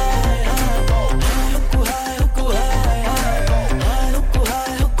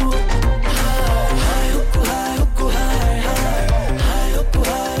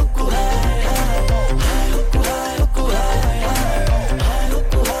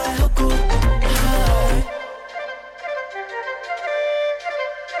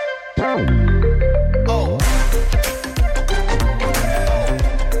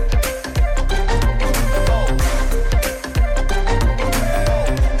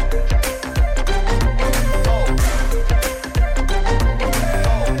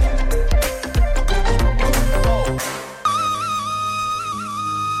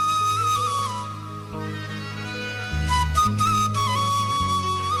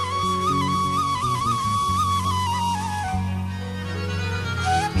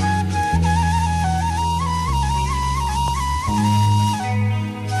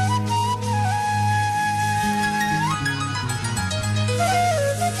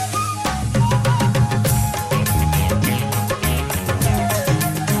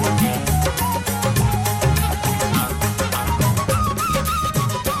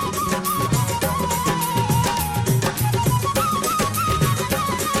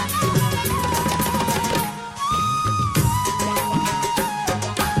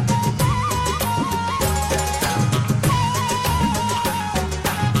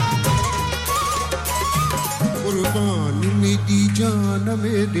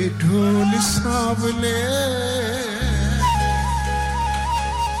मेरे ढोल सावले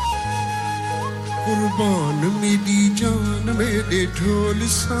कुर्बान मेरी जान मेरे ढोल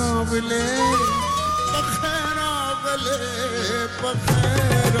सावले पखैरा गले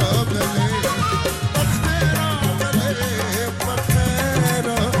पखैरा गले पखैरा गले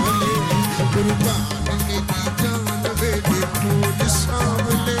पखैरा गले कुर्बान मेरी जान मेरे ढोल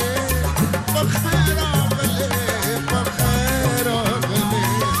सावले पखैरा गले पखैरा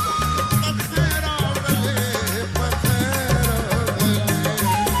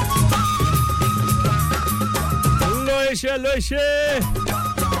लोशे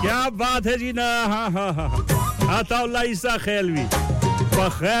क्या बात है जी ना हाँ हाँ हाँ अताउल्ला ईसा खैलवी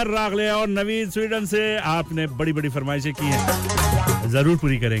बखैर रागले और नवीद स्वीडन से आपने बड़ी बड़ी फरमाइशें की हैं जरूर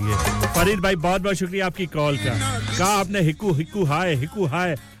पूरी करेंगे फरीद भाई बहुत बहुत शुक्रिया आपकी कॉल का कहा आपने हिकू हिकू हाय हिकू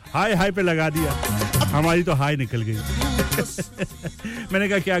हाय हाय हाय पे लगा दिया हमारी तो हाय निकल गई मैंने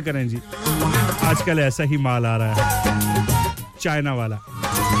कहा क्या करें जी आजकल ऐसा ही माल आ रहा है चाइना वाला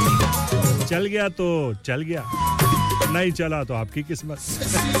चल गया तो चल गया नहीं चला तो आपकी किस्मत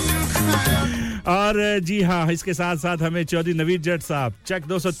और जी हाँ इसके साथ साथ हमें चौधरी नवीद जट साहब चेक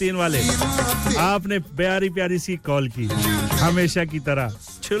 203 वाले आपने प्यारी प्यारी सी कॉल की हमेशा की तरह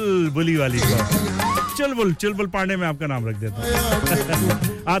चुलबुली वाली कॉल चुलबुल पांडे में आपका नाम रख देता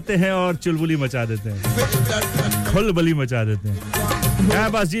हूं आते हैं और चुलबुली मचा देते हैं खुलबली मचा देते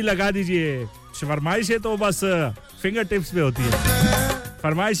हैं बस जी लगा दीजिए फरमाइश है तो बस फिंगर टिप्स पे होती है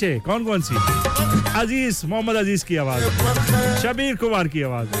फरमाइश है कौन कौन सी अजीज मोहम्मद अजीज की आवाज शबीर कुमार की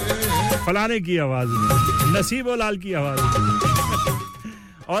आवाज फलाने की आवाज नसीबो लाल की आवाज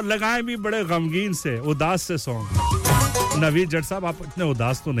और लगाएं भी बड़े गमगीन से उदास से सॉन्ग नवीद जट साहब आप इतने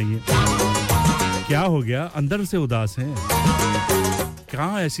उदास तो नहीं है क्या हो गया अंदर से उदास हैं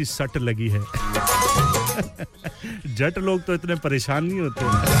कहां ऐसी सट लगी है जट लोग तो इतने परेशान नहीं होते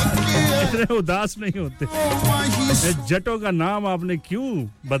इतने उदास नहीं होते जटों का नाम आपने क्यों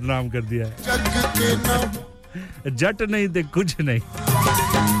बदनाम कर दिया है जट नहीं थे कुछ नहीं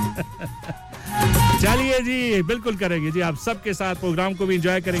चलिए जी बिल्कुल करेंगे जी आप सबके साथ प्रोग्राम को भी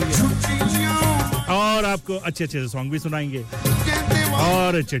एंजॉय करेंगे और आपको अच्छे-अच्छे सॉन्ग भी सुनाएंगे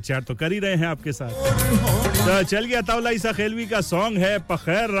और चिट-चैट तो कर ही रहे हैं आपके साथ तो चलिए अताउल्ला ईसा खेलवी का सॉन्ग है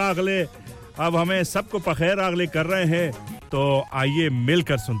पखैर रागले अब हमें सबको पखैर रागले कर रहे हैं तो आइए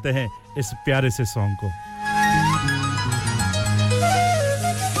मिलकर सुनते हैं इस प्यारे से सॉन्ग को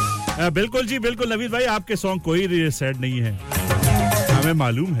बिल्कुल जी बिल्कुल नवीद भाई आपके सॉन्ग कोई सैड नहीं है हमें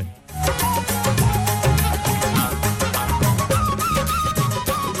मालूम है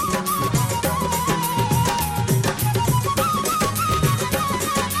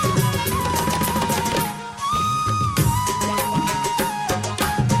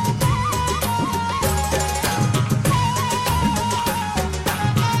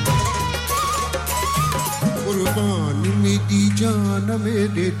जान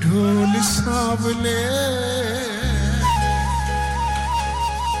मेरे ढोल सावले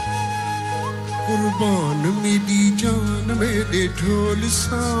कुर्बान मेरी जान मेरे ढोल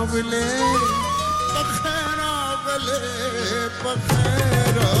सावले पखैरा गले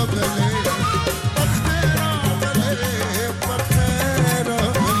पखैरा गले पखैरा गले पखैरा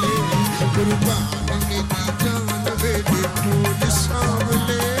गले कुर्बान मेरी जान मेरे ढोल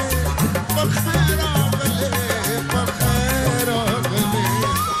सावले पखैरा गले पखैरा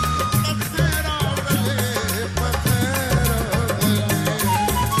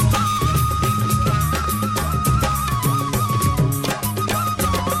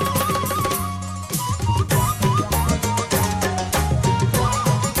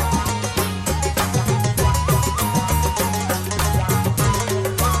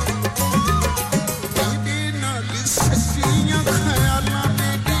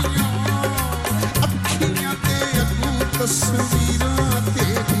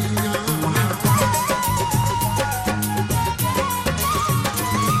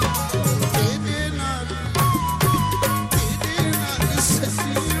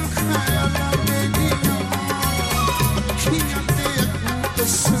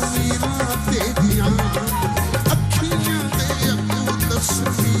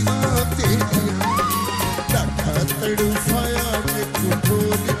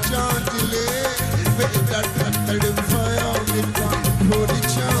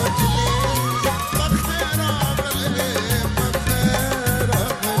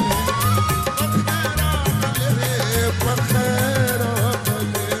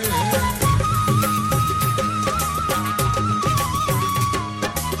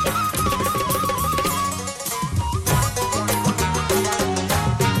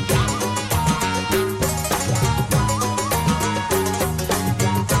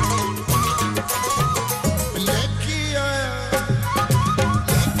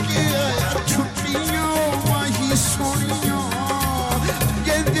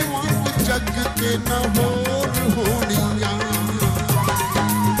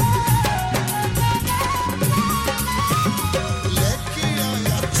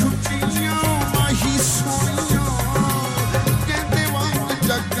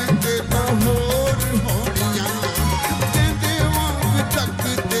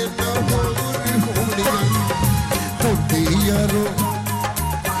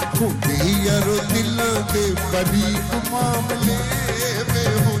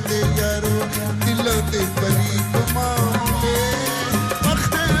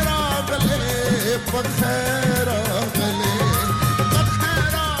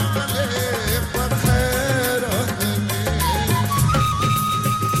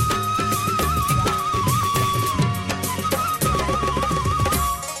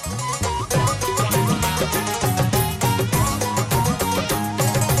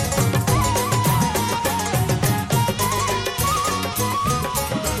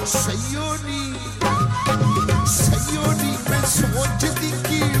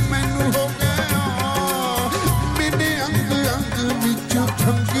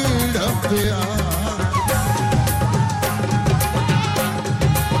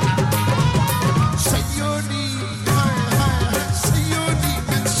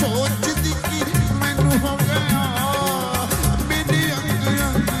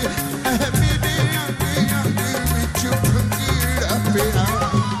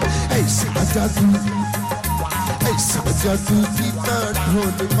जादू गीता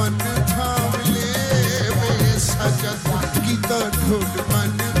ढोल मन भावले मेरा जादू गीता ढोल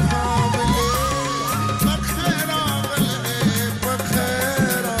मन भावले पखैरा गले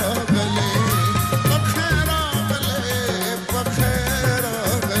पखैरा गले पखैरा गले पखैरा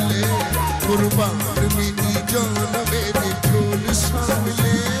गले कुर्बान मेरी जान मेरे ढोल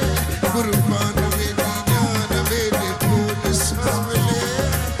सावले कुर्बान मेरी जान मेरे ढोल सावले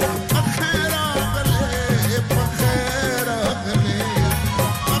पखैरा गले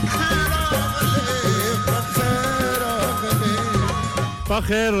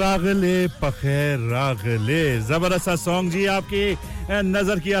पखेर रागले जबरदस्त सा सॉन्ग जी आपकी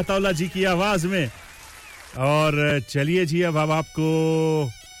नजर की अतौला जी की आवाज में और चलिए जी अब आपको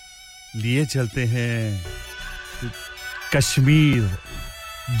लिए चलते हैं कश्मीर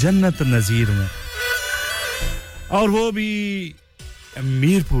जन्नत नजीर में और वो भी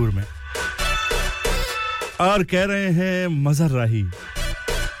मीरपुर में और कह रहे हैं मजर रही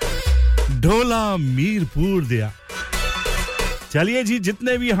ढोला मीरपुर दिया चलिए जी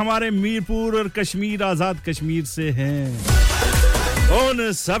जितने भी हमारे मीरपुर और कश्मीर आजाद कश्मीर से हैं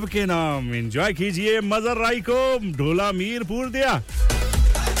उन सब के नाम एंजॉय कीजिए मजर राई को ढोला मीरपुर दिया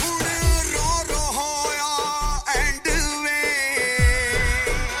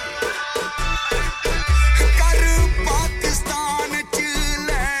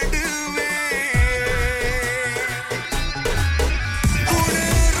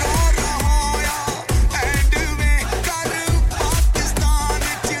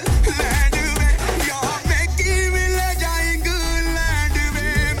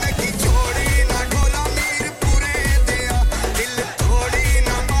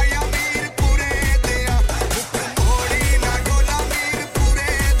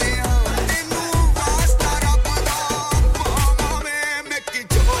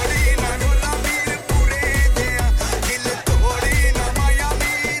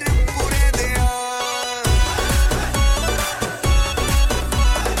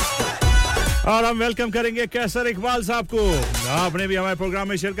और हम वेलकम करेंगे कैसर इकबाल साहब को आपने भी हमारे प्रोग्राम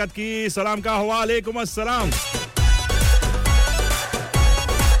में शिरकत की सलाम का वालेकुम अस्सलाम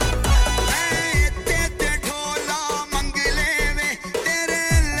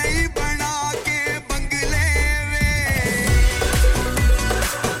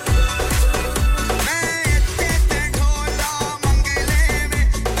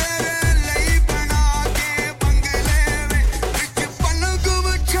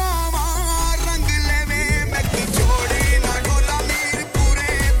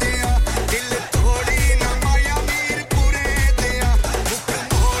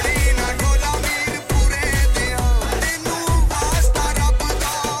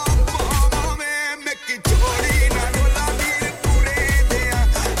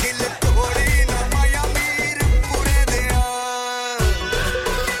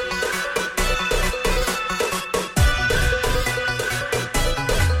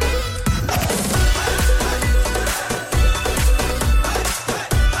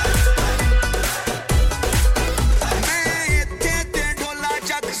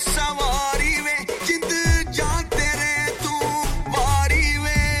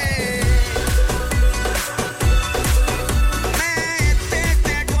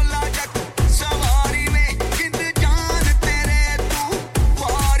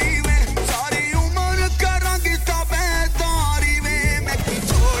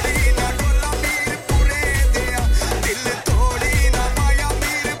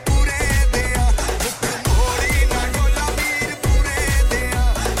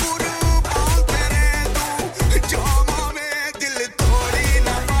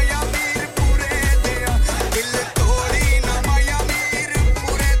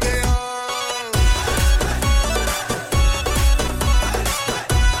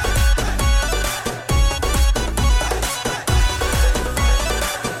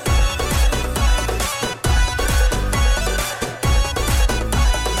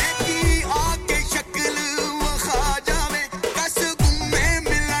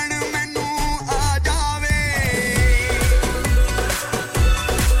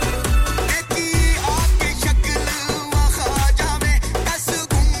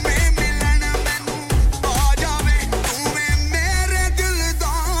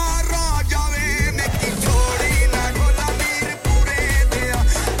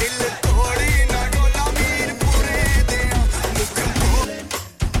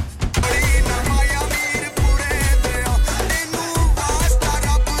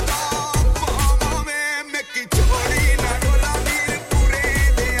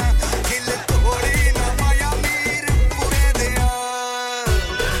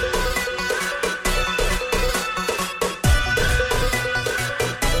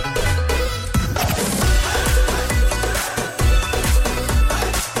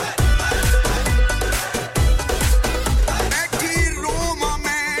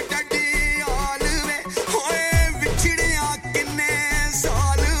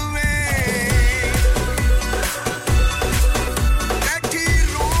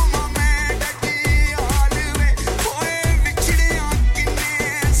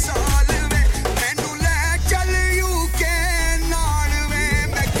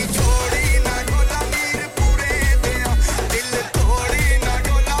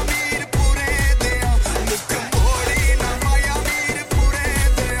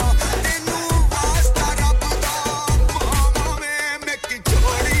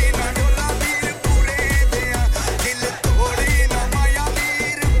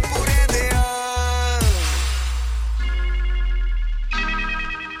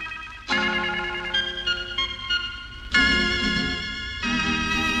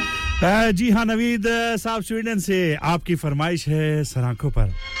जी हां नवीद साहब स्वीडन से आपकी फरमाइश है सराखों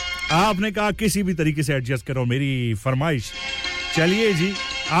पर आपने कहा किसी भी तरीके से एडजस्ट करो मेरी फरमाइश चलिए जी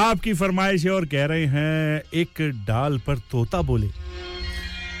आपकी फरमाइश है और कह रहे हैं एक डाल पर तोता बोले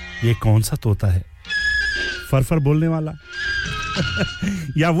ये कौन सा तोता है फरफर बोलने वाला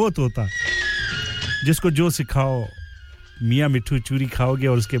या वो तोता जिसको जो सिखाओ मियां मिठू चूरी खाओगे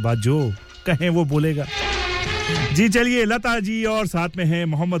और उसके बाद जो कहें वो बोलेगा जी चलिए लता जी और साथ में हैं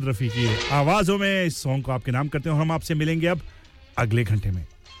मोहम्मद रफी की आवाजों में इस सॉन्ग को आपके नाम करते हैं और हम आपसे मिलेंगे अब अगले घंटे में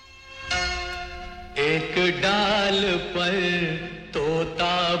एक डाल पर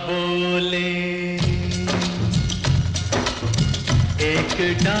तोता बोले एक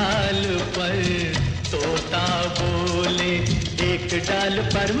डाल पर तोता बोले एक डाल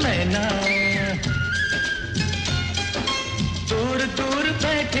पर मैना दूर दूर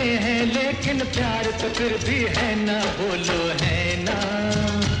बैठे हैं लेकिन प्यार तो फिर भी है ना बोलो है ना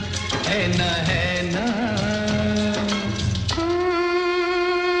है ना है ना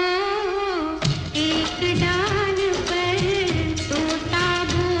एक डाल पर तोता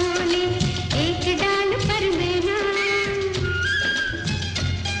बोले एक डाल पर मैना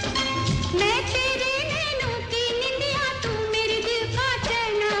मैं तेरे नैनों की निंदिया तू मेरे दिल का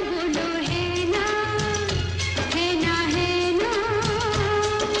चैना बोलो है ना है ना है ना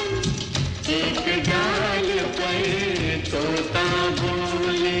एक डाल पर तोता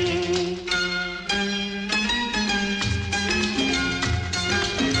बोले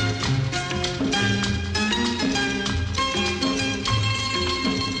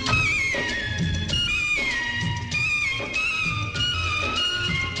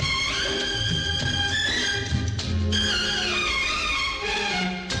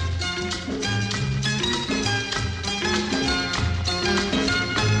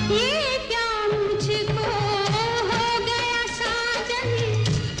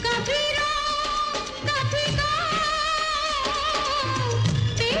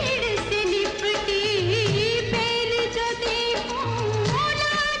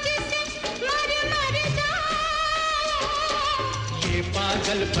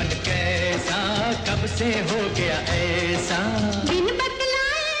पागलपन कैसा कब से हो गया ऐसा बिन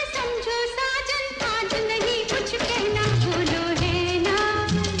बतलाए समझो साजन आज नहीं कुछ कहना बोलो है ना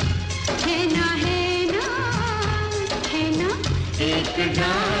है ना है ना है ना एक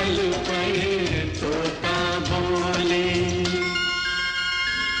डाल पर तोता बोले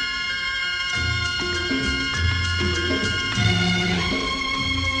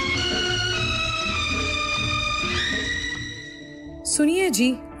सुनिए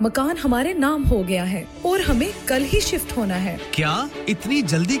जी मकान हमारे नाम हो गया है और हमें कल ही शिफ्ट होना है क्या इतनी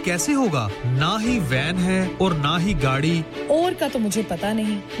जल्दी कैसे होगा ना ही वैन है और ना ही गाड़ी और का तो मुझे पता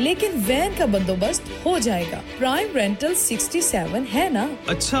नहीं लेकिन वैन का बंदोबस्त हो जाएगा प्राइम रेंटल 67 है ना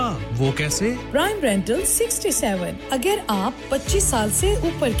अच्छा वो कैसे प्राइम रेंटल 67 अगर आप 25 साल से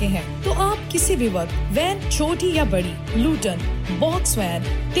ऊपर के हैं तो आप किसी भी वक्त वैन छोटी या बड़ी Luton box van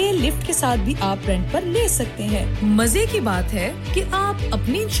tail lift के साथ भी आप रेंट पर ले सकते हैं मजे की बात है कि आप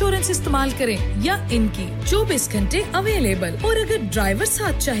अपनी इंश्योरेंस इस्तेमाल करें या इनकी 24 घंटे अवेलेबल और अगर ड्राइवर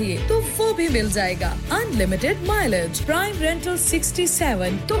साथ चाहिए तो वो भी मिल जाएगा अनलिमिटेड माइलेज प्राइम रेंटल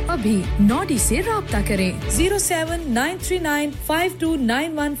 67 तो अभी नॉडी से राब्ता करें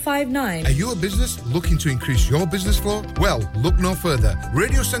 07939529159 Are you a business looking to increase your business flow? Well, look no further.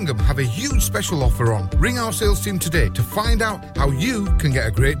 Radio Sangam have a huge special offer on. Ring our sales team today to find out how you can get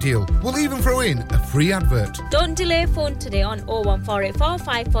a great deal. We'll even throw in a free advert. Don't delay phone today on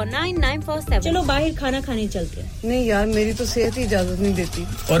 01484 549 947. चलो बाहर खाना खाने चलते हैं नहीं यार मेरी तो सेहत ही इजाजत नहीं देती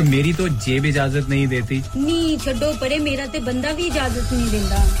और मेरी तो जेब इजाजत नहीं देती नहीं छोड़ो परे मेरा ते बंदा भी इजाजत नहीं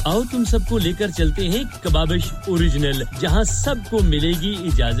देता आओ तुम सबको लेकर चलते हैं कबाबिश ओरिजिनल जहां सबको मिलेगी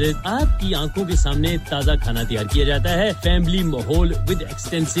इजाजत आपकी आंखों के सामने ताजा खाना तैयार किया जाता है फैमिली माहौल with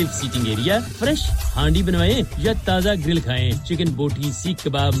extensive seating area fresh handi बनवाएं या ताजा ग्रिल खाएं chicken boti seekh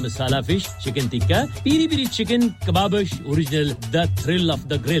kebab masala fish chicken tikka peri peri chicken Kebabish original the thrill of the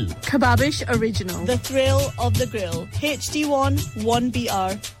grill Kebabish Original, the thrill of the grill. HD1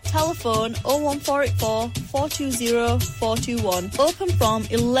 1BR. Telephone 01484 420 421. Open from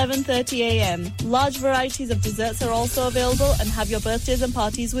 11:30 a.m. Large varieties of desserts are also available and have your birthdays and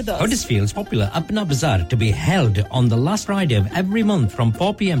parties with us. Huddersfield's popular Apna Bazaar to be held on the last Friday of every month from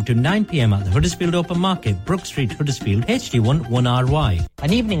 4 p.m. to 9 p.m. at the Huddersfield Open Market, Brook Street, Huddersfield, HD1 1RY.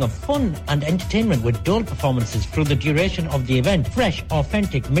 An evening of fun and entertainment with dual performances through the duration of the event. Fresh,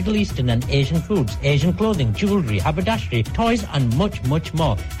 authentic Middle Eastern and Asian foods, Asian clothing, jewellery, haberdashery, toys and much, much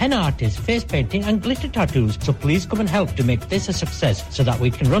more. Henna artists, face painting and glitter tattoos. So please come and help to make this a success so that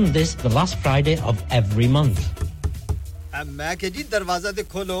we can run this the last Friday of every month. मैं के जी दरवाजा दे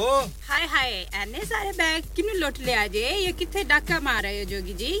खोलो हाय हाय एने सारे bag किनु लुट ले आजे ये किथे डाका मार रहे हो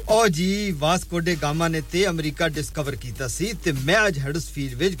जोगी जी ओ जी वास्को डे गामा ने ते अमेरिका डिस्कवर कीता सी ते मैं आज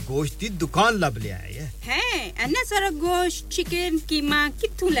हडर्सफील्ड विच गोश्त दी दुकान लब ले आया है एने सारा गोश्त चिकन कीमा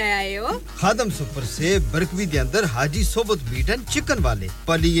किथु ले आए हो खादम सुपर से बरकवी दे अंदर हाजी सोबत मीट एंड चिकन वाले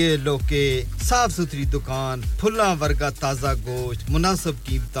पलिए लोके साफ सुथरी दुकान फुल्ला वर्गा ताजा गोश्त मुनासिब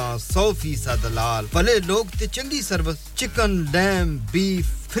कीमतां 100% दलाल भले लोग ते चंगी service chicken lamb beef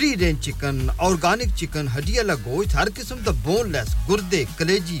free range chicken organic chicken हड्डी वाला गोश्त हर किस्म दा बोनलेस गुर्दे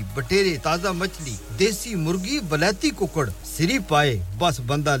कलेजी बटेरे ताजा मछली देसी मुर्गी बलाती कुकड़ सिरी पाए बस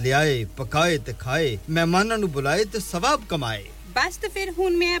बंदा ले आए पकाए ते खाए मेहमानां नु बुलाए ते सवाब कमाए बस तो फिर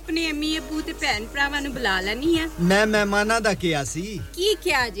हुन मैं अपने अम्मी अब्बू ते भैन भरावां नु बुला लनी है मैं मेहमानां दा किया सी की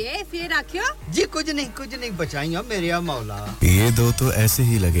क्या जे फिर आखियो जी कुछ नहीं बचाइयो मेरे मौला ये दो तो ऐसे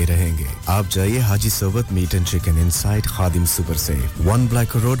ही लगे रहेंगे आप जाइए Haji Sobat meat and chicken inside Khadim super से 1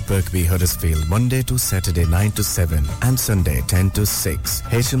 Black Road Birkby Huddersfield Monday to Saturday 9 to 7 and Sunday 10 to 6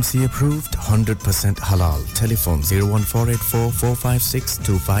 HMC approved 100% halal telephone 01484 456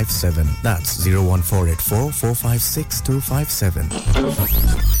 257 that's 01484 456 257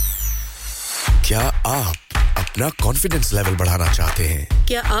 क्या आप अपना कॉन्फिडेंस लेवल बढ़ाना चाहते हैं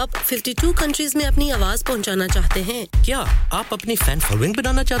क्या आप 52 कंट्रीज में अपनी आवाज पहुंचाना चाहते हैं क्या आप अपनी फैन फॉलोइंग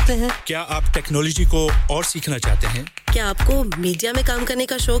बनाना चाहते हैं क्या आप टेक्नोलॉजी को और सीखना चाहते हैं क्या आपको मीडिया में काम करने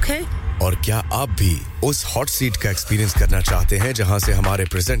का शौक है और क्या आप भी उस हॉट सीट का एक्सपीरियंस करना चाहते हैं जहां से हमारे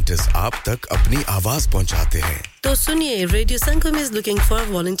प्रेजेंटर्स आप तक अपनी आवाज पहुंचाते हैं तो सुनिए radio Sangam is looking for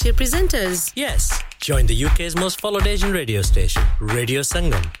volunteer presenters yes join the UK's most followed Asian radio station Radio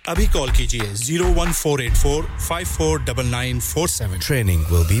Sangam अभी कॉल कीजिए 01484 549947 training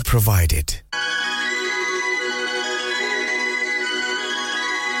will be provided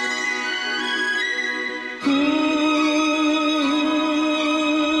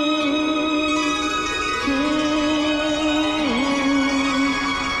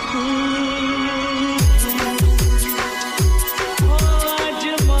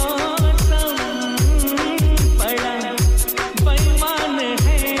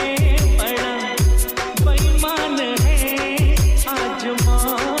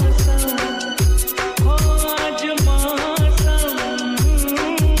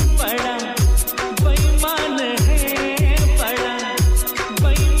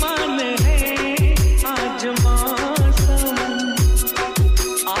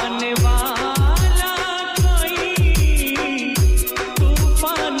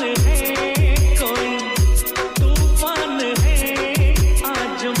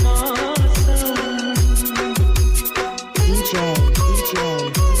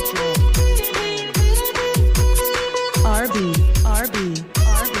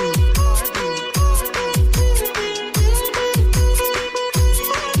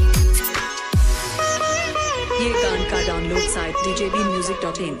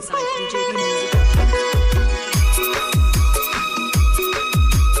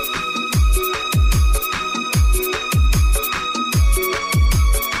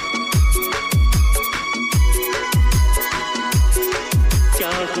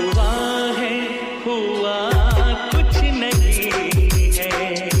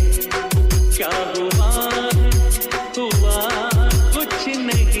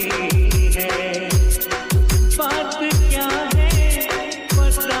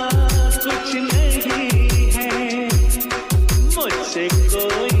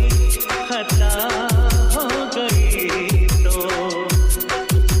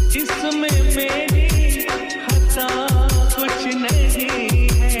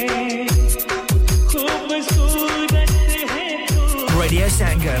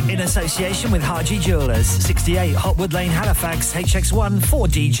HX1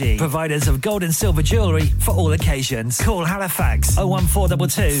 4DG, providers of gold and silver jewellery for all occasions. Call Halifax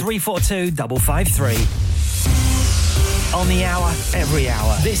 01422 342 553. On the hour, every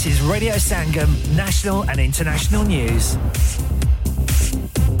hour. This is Radio Sangam, national and international news.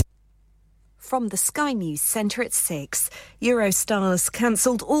 From the Sky News Centre at 6, Eurostars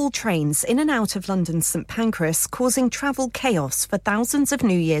cancelled all trains in and out of London's St Pancras, causing travel chaos for thousands of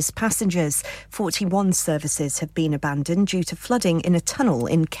New Year's passengers. 41 services have been abandoned due to flooding in a tunnel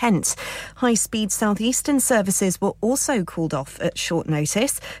in Kent. High-speed southeastern services were also called off at short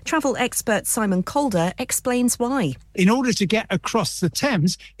notice. Travel expert Simon Calder explains why. In order to get across the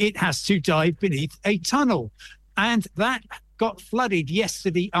Thames, it has to dive beneath a tunnel. And that got flooded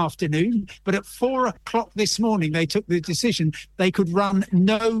yesterday afternoon, but at 4 o'clock this morning they took the decision they could run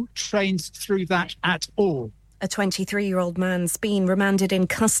no trains through that at all. A 23-year-old man's been remanded in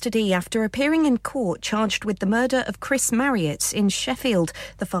custody after appearing in court charged with the murder of Chris Marriott in Sheffield.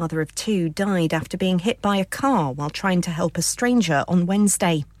 The father of two died after being hit by a car while trying to help a stranger on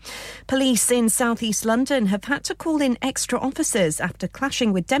Wednesday. Police in southeast London have had to call in extra officers after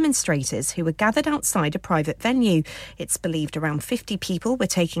clashing with demonstrators who were gathered outside a private venue. It's believed around 50 people were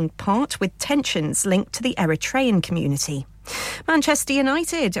taking part, with tensions linked to the Eritrean community. Manchester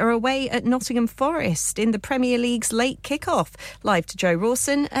United are away at Nottingham Forest in the Premier League's late kick-off. Live to Joe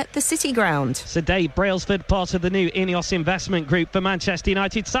Rawson at the City Ground. So Dave Brailsford, part of the new Ineos investment group for Manchester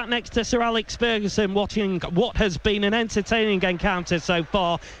United, sat next to Sir Alex Ferguson watching what has been an entertaining encounter so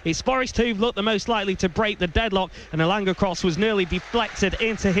far. It's Forest who've looked the most likely to break the deadlock, and a Langer cross was nearly deflected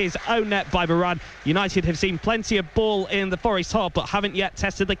into his own net by Varane. United have seen plenty of ball in the Forest half but haven't yet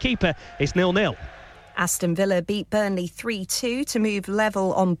tested the keeper. It's 0-0. Aston Villa beat Burnley 3-2 to move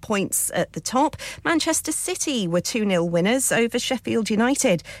level on points at the top. Manchester City were 2-0 winners over Sheffield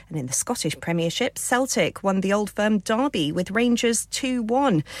United. And in the Scottish Premiership, Celtic won the Old Firm derby with Rangers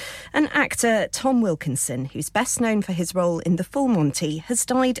 2-1. And actor Tom Wilkinson, who's best known for his role in The Full Monty, has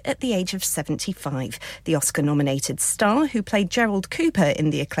died at the age of 75. The Oscar-nominated star, who played Gerald Cooper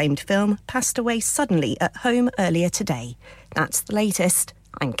in the acclaimed film, passed away suddenly at home earlier today. That's the latest.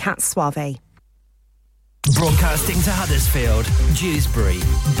 I'm Kat Suave. Broadcasting to Huddersfield, Dewsbury,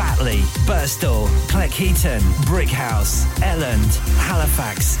 Batley, Birstall, Cleckheaton, Brickhouse, Elland,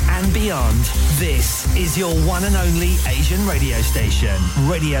 Halifax and beyond. This is your one and only Asian radio station.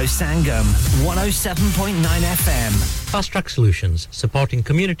 Radio Sangam, 107.9 FM. Fast Track Solutions, supporting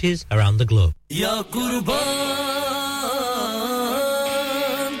communities around the globe. Ya Qurban,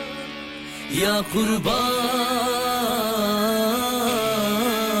 Ya Qurban.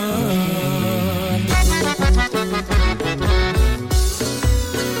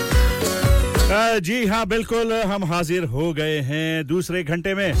 जी हाँ बिल्कुल हम हाजिर हो गए हैं दूसरे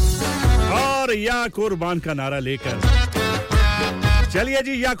घंटे में और या कुर्बान का नारा लेकर चलिए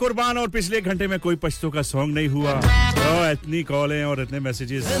जी या कुर्बान और पिछले घंटे में कोई पश्तो का सॉन्ग नहीं हुआ तो इतनी कॉलें और इतने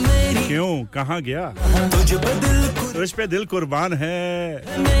मैसेजेस क्यों कहां गया तुझ पे दिल कुर्बान है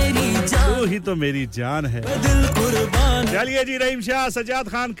तू ही तो मेरी जान है चलिए जी रहीम शाह सजाद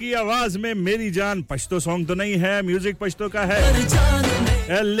खान की आवाज में मेरी जान पश्तो सॉन्ग तो नहीं है म्यूजिक पश्तो का है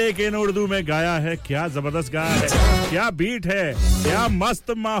लेकिन उर्दू में गाया है क्या जबरदस्त गाया है क्या बीट है क्या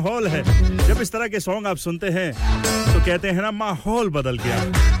मस्त माहौल है जब इस तरह के सॉन्ग आप सुनते हैं तो कहते हैं ना माहौल बदल गया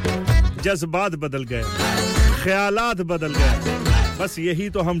जज्बात बदल गए ख्यालात बदल गए बस यही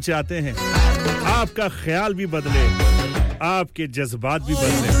तो हम चाहते हैं आपका ख्याल भी बदले आपके जज्बात भी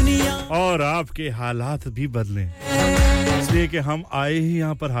बदले और आपके हालात भी बदलें इसलिए कि हम आए ही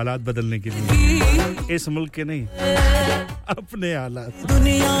यहाँ पर हालात बदलने के लिए इस मुल्क के नहीं अपने हालात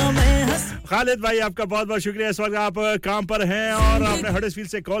खालिद भाई आपका बहुत-बहुत शुक्रिया इस वक्त आप काम पर हैं और आपने हडर्सफील्ड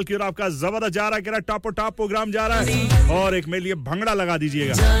से कॉल की और आपका जबरदस्त जा रहा है कि टॉप प्रोग्राम जा रहा है और एक मेरे लिए भंगड़ा लगा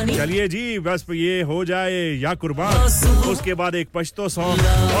दीजिएगा चलिए जी बस ये हो जाए या कुर्बान उसके बाद एक पश्तो सॉन्ग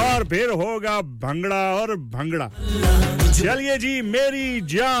और फिर होगा भंगड़ा और भंगड़ा चलिए जी मेरी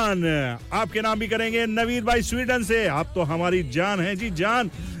जान आपके नाम भी करेंगे नवीद भाई स्वीडन से आप तो हमारी जान हैं जी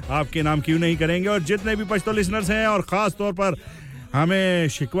जान आपके नाम क्यों नहीं करेंगे और जितने भी पश्तो लिसनर्स हैं और खास तौर पर हमें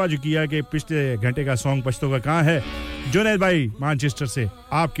शिकवा जो किया कि पिछले घंटे का सॉन्ग पश्तो का कहां है जुनैद भाई मैनचेस्टर से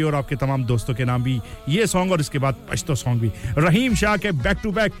आपके और आपके तमाम दोस्तों के नाम भी ये सॉन्ग और इसके बाद पश्तो सॉन्ग भी रहीम शाह के बैक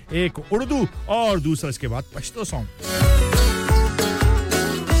टू बैक एक उर्दू और दूसरा इसके बाद पश्तो सॉन्ग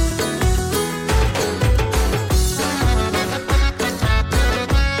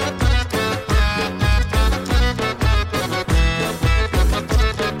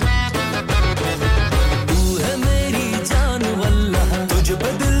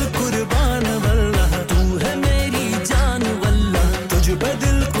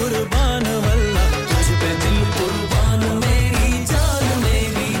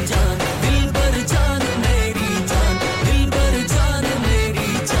दिल पर जान मेरी जान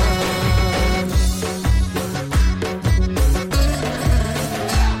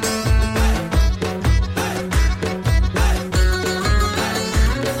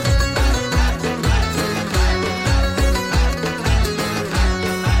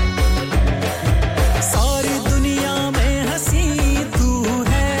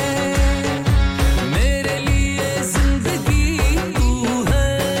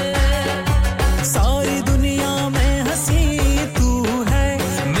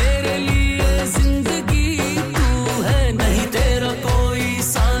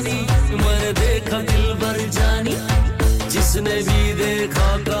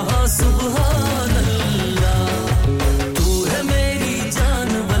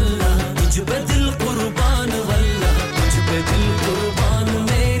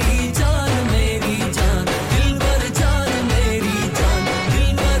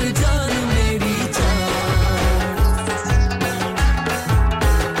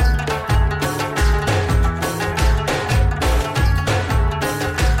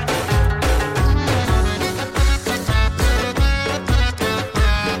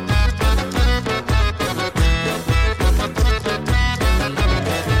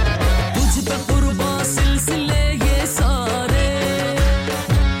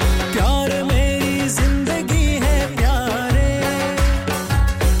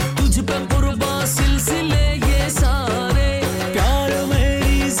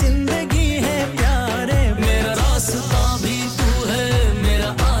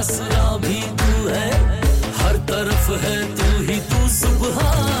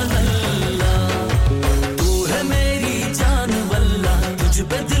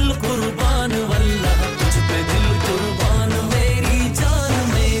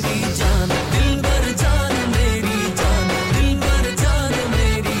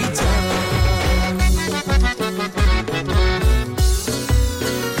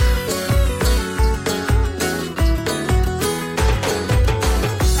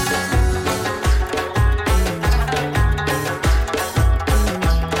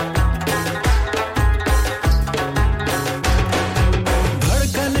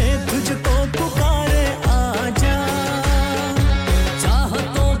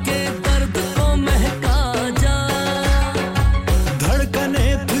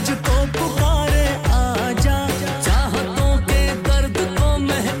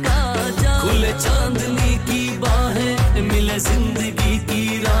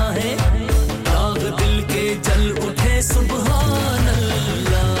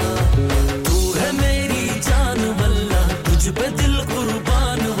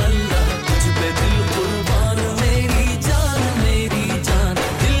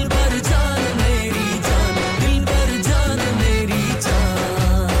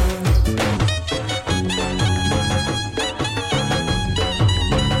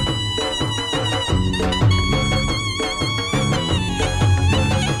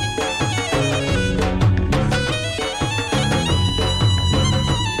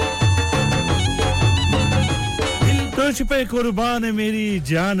पे कुर्बान मेरी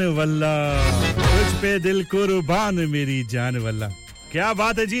जान वल्ला तुझ पे दिल कुर्बान मेरी जान वल्ला क्या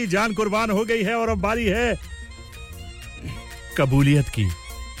बात है जी जान कुर्बान हो गई है और अब बारी है कबूलियत की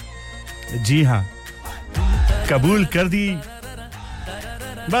जी हां कबूल कर दी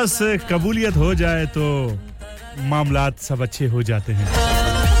बस कबूलियत हो जाए तो मामलात सब अच्छे हो जाते हैं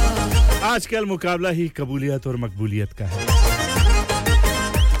आजकल मुकाबला ही कबूलियत और मकबूलियत का है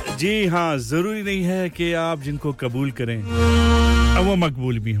जी हां जरूरी नहीं है कि आप जिनको कबूल करें अब वो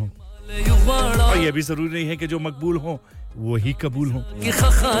मकबूल भी हों और ये भी जरूरी नहीं है कि जो मकबूल हों वो ही कबूल हों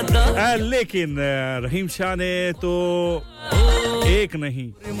लेकिन रहीम शाह ने तो एक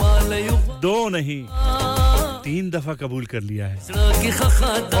नहीं दो नहीं 3 दफा कबूल कर लिया है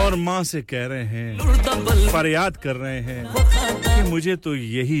और मां से कह रहे हैं फरियाद कर रहे हैं कि मुझे तो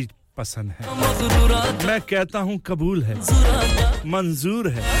यही पसंद है मैं कहता हूं कबूल है मंजूर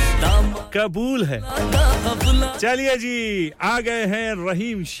है कबूल है चलिए जी आ गए हैं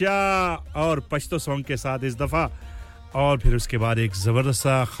रहीम शाह और पश्तो सॉन्ग के साथ इस दफा और फिर उसके बाद एक जबरदस्त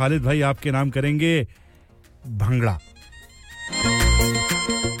सा खालिद भाई आपके नाम करेंगे भंगड़ा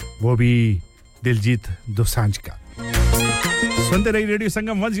वो भी दिलजीत दोसांझ का सुनते रहिए रेडियो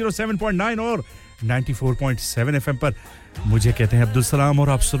संगम 107.9 और 94.7 एफएम पर मुझे कहते हैं अब्दुल सलाम और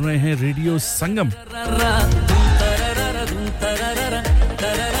आप सुन रहे हैं रेडियो संगम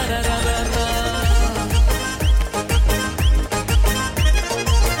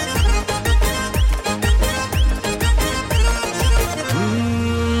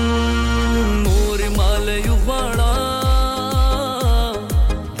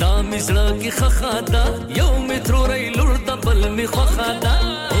की खखादा यौम थ्रोरै लुरदा बल में खखादा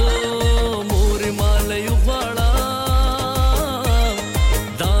ओ मोर माल युवाड़ा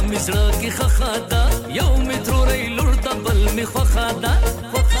दामिसड़ा की खखादा यौम थ्रोरै लुरदा बल में खखादा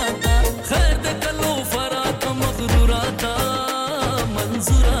खखादा खैर दे कलो फरात मगरूराता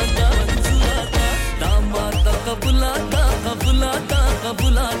मंजूराता मंजूराता दामात कबुलाता कबुलाता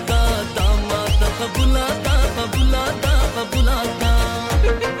कबुलाता दामात कबुलाता कबुलाता कबुलाता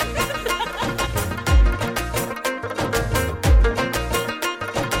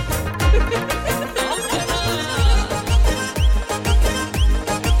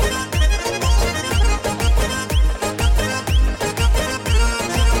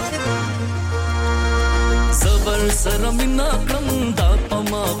सरमिना कंदा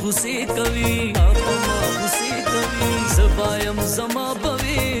पमा हुसे कवि जबायम जमा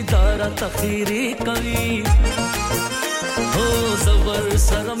बवे दारा तखीरे कवि हो जबर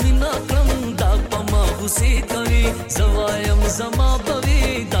सरमिना कंदा पमा हुसे कवि जबायम जमा बवे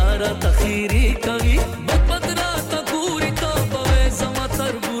दारा तखीरे कवि बदरा तगूरी ता बवे जमा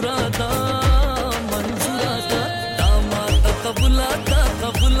तरबुरादा मंजूरादा दामात कबुलाता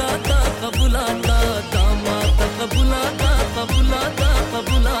कबुलाता कबुलाता दामात कबुलाता कबुलाता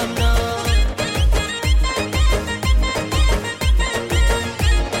कबुलाता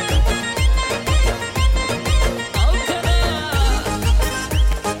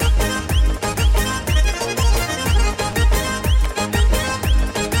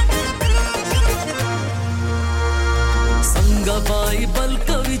संगबाई बल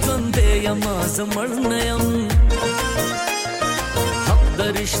कवि द्वंदे यमाज मर्णयम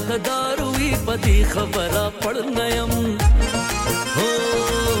रिश्तेदारुई पति खबरा पढ़नयम हो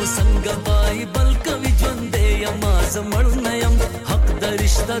संगबाई बल कवि द्वंदे यमाज मर्णयम हक द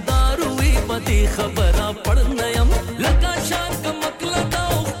रिश्तेदारुई पति खबरा पढ़नयम लगा शाक मकलता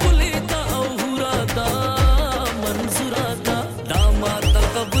कुलिता औहुराता मंजूराता दामात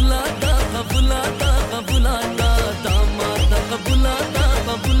कबुलाता कबुलाता कबुलाता दामात कबुलाता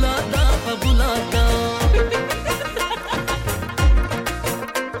कबुलाता कबुलाता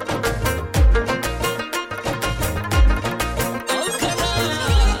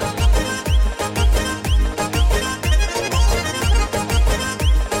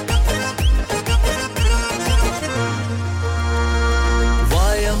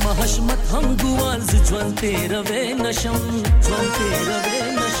हम गुआल ज्वलते रवे नशम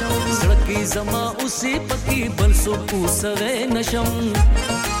सड़की जमा उसी पकी बरसों पूसवे नशम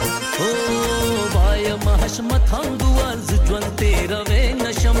ओ वाय महशमत हम गुआल ज्वलते रवे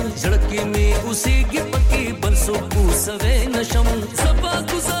नशम सड़की में उसी की पकी बरसों पूसवे नशम सबा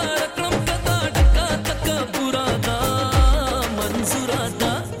गुजार क्रम कदा ढका तक बुरादा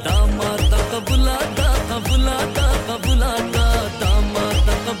मंजूरादा दामात कबुलाता कबुलाता कबुलाता दामात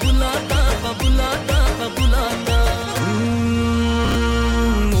कबुलाता कबुलाता कबुलाता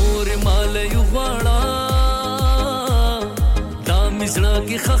मोर माल युवाड़ा दामिसड़ा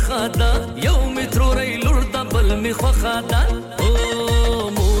की खखादा यौम थ्रोरै लुरदा बल में खखादा ओ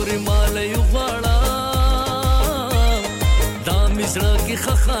मोर माल युवाड़ा زړه کې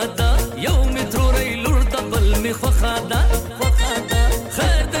خخاده یو مترو ری لور د بل می خخاده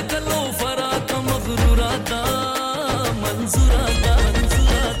خیر د کلو فراق مغرورادا منزورادا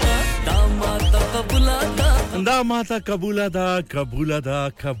दामाता कबूलादा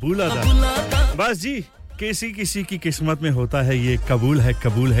बस जी किसी की किस्मत में होता है ये कबूल है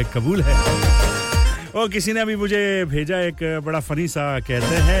और किसी ने अभी मुझे भेजा एक बड़ा फनी सा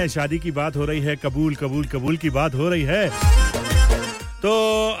कहते हैं शादी की बात हो रही है कबूल की बात हो रही है तो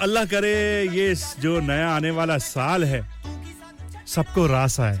अल्लाह करे ये जो नया आने वाला साल है सबको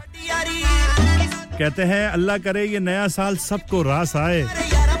रास आए कहते हैं अल्लाह करे ये नया साल सबको रास आए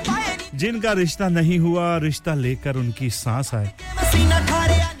जिनका रिश्ता नहीं हुआ रिश्ता लेकर उनकी सांस आए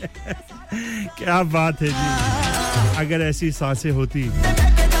क्या बात है जी अगर ऐसी सांसें होती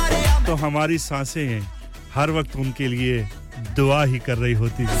तो हमारी सांसें हर वक्त उनके लिए दुआ ही कर रही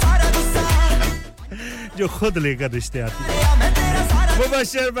होती जो खुद लेकर रिश्ते आती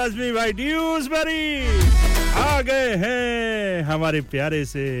मुबश्शिर बज़मी भाई ड्यूसबरी आ गए हैं हमारे प्यारे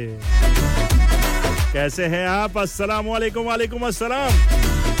से कैसे हैं आप अस्सलाम वालेकुम वालेकुम अस्सलाम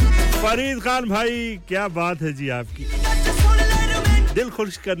फरीद खान भाई क्या बात है जी आपकी दिल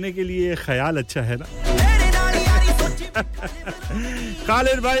खुश करने के लिए ख्याल अच्छा है ना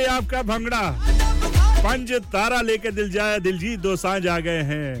खालिद भाई आपका भंगड़ा पंज तारा लेके दिल जाए दिलजीत दो सांझ आ गए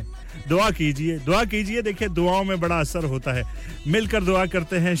हैं दुआ कीजिए देखिए दुआओं में बड़ा असर होता है मिलकर दुआ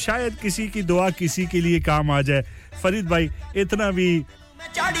करते हैं शायद किसी की दुआ किसी के लिए काम आ जाए फरीद भाई इतना भी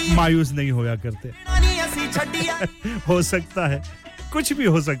मायूस नहीं होया करते हो सकता है कुछ भी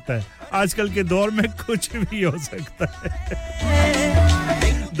हो सकता है आजकल के दौर में कुछ भी हो सकता है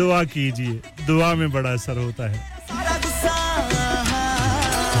दुआ कीजिए दुआ में बड़ा असर होता है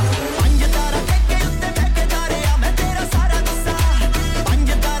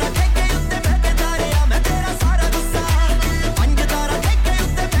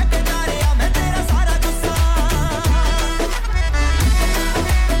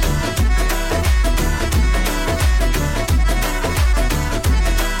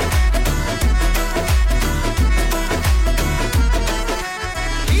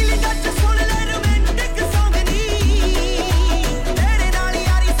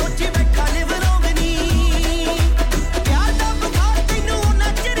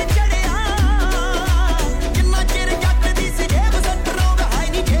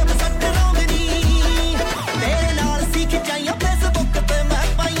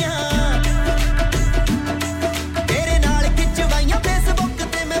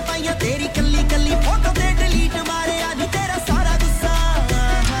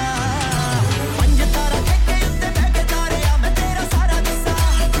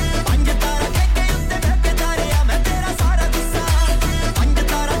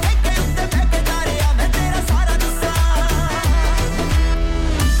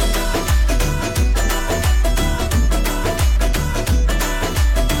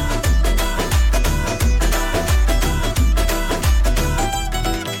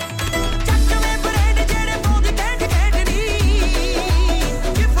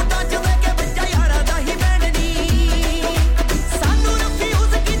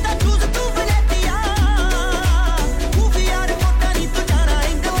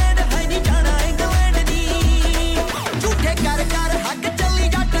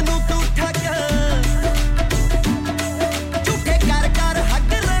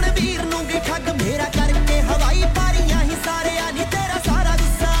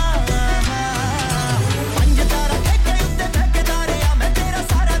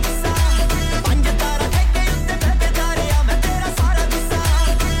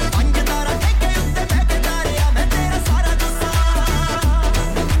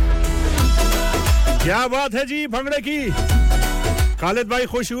क्या बात है जी भंगड़े की खालिद भाई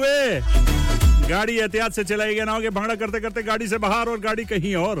खुश हुए गाड़ी एहतियात से चलाएगा ना हो कि भंगड़ा करते करते गाड़ी से बाहर और गाड़ी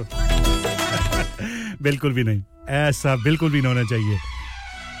कहीं और बिल्कुल भी नहीं ऐसा बिल्कुल भी नहीं होना चाहिए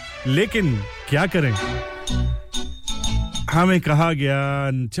लेकिन क्या करें हमें कहा गया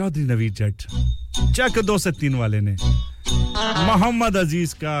चौधरी नवीद जट चक 2 से 3 वाले ने मोहम्मद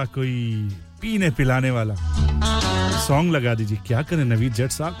अजीज का कोई पीने पिलाने वाला सॉन्ग लगा दीजिए क्या करें नवीद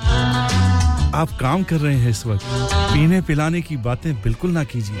जट साहब आप काम कर रहे हैं इस वक्त पीने पिलाने की बातें बिल्कुल ना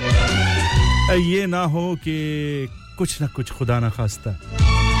कीजिए ये ना हो कि कुछ ना कुछ खुदा ना खास्ता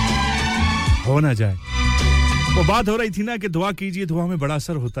हो ना जाए वो बात हो रही थी ना कि दुआ कीजिए दुआ में बड़ा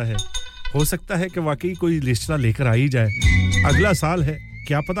असर होता है हो सकता है कि वाकई कोई रिश्ता लेकर आ ही जाए अगला साल है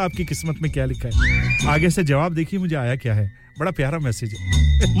क्या पता आपकी किस्मत में क्या लिखा है आगे से जवाब देखिए मुझे आया क्या है बड़ा प्यारा मैसेज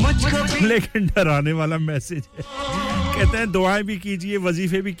है लेकिन डराने वाला मैसेज है कहते हैं दुआएं भी कीजिए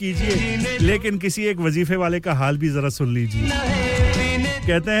वजीफे भी कीजिए लेकिन किसी एक वजीफे वाले का हाल भी जरा सुन लीजिए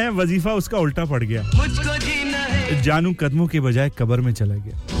कहते हैं वजीफा उसका उल्टा पड़ गया मुझको जीना है जानू कदमों के बजाय कब्र में चला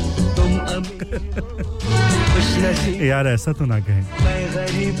गया तुम अब यार ऐसा तो ना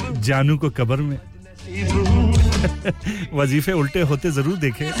कहें जानू को कब्र में वजीफे उल्टे होते जरूर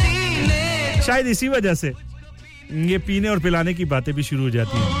देखे शायद इसी वजह से ये पीने और पिलाने की बातें भी शुरू हो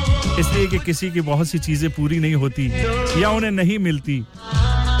जाती हैं इसलिए कि किसी की बहुत सी चीजें पूरी नहीं होती या उन्हें नहीं मिलती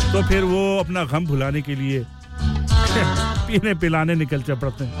तो फिर वो अपना गम भुलाने के लिए पीने पिलाने निकल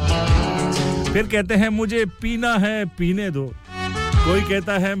पड़ते हैं फिर कहते हैं मुझे पीना है पीने दो कोई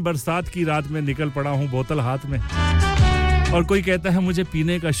कहता है बरसात की रात में निकल पड़ा हूं बोतल हाथ में और कोई कहता है मुझे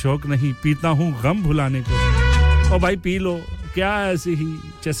पीने का शौक नहीं पीता हूं गम भुलाने को और भाई पी लो क्या ऐसे ही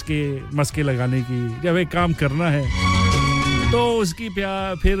चस्के मस्के लगाने की जब एक काम करना है तो उसकी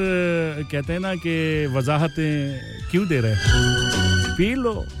फिर कहते हैं ना कि वजाहतें क्यों दे रहे पी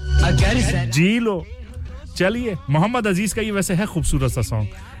लो जी लो चलिए मोहम्मद अजीज का ये वैसे है खूबसूरत सा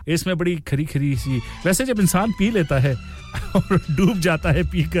सॉन्ग इसमें बड़ी खरी खरी सी वैसे जब इंसान पी लेता है और डूब जाता है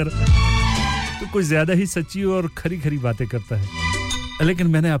पीकर तो कुछ ज्यादा ही सच्ची और खरी खरी बातें करता है लेकिन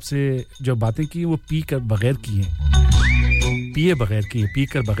मैंने आपसे जो बातें की वो पी कर बगैर की हैं पिए बगैर की पी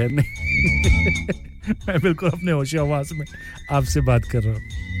कर बगैर नहीं मैं बिल्कुल अपने होश आवाज में आपसे बात कर रहा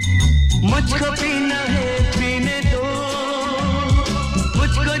हूं मुझको पीना है पीने दो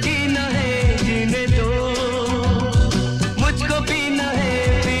मुझको जीना है जीने दो मुझको पीना है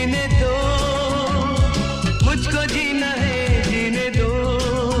पीने दो मुझको जीना है जीने दो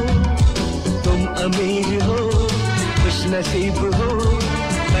तुम अमीर हो खुश नसीब हो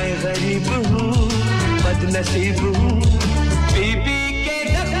मैं गरीब हूं बदनसीब हूं बीबी के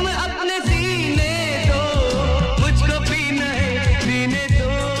जख्म अपने सीने दो मुझको पीना है पीने दो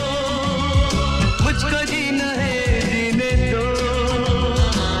मुझको जीना है जीने दो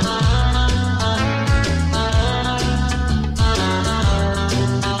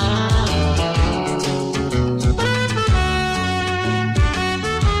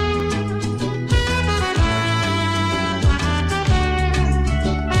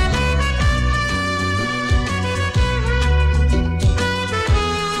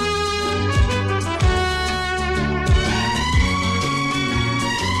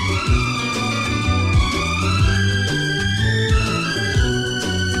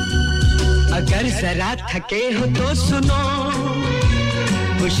अगर जरा थके हो तो सुनो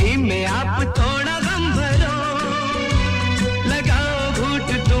खुशी में आप थोड़ा गम भरो लगाओ घूंट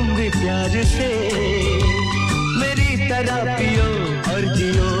तुम भी प्यार से मेरी तरह पियो और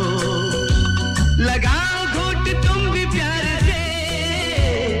जियो लगाओ घूंट तुम भी प्यार से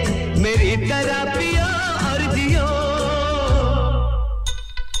मेरी तरह पियो और जियो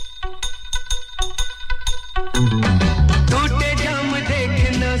टूटे जाम देख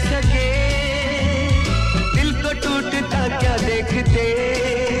न सके टूटता क्या देखते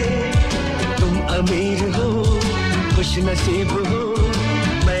तुम अमीर हो खुश नसीब हो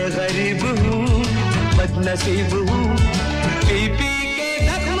मैं गरीब हूँ बदनसीब हूँ पी पी के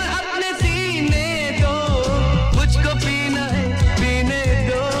जख्म अपने सीने दो मुझको पीना है पीने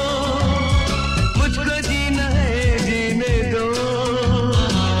दो मुझको जीना है जीने दो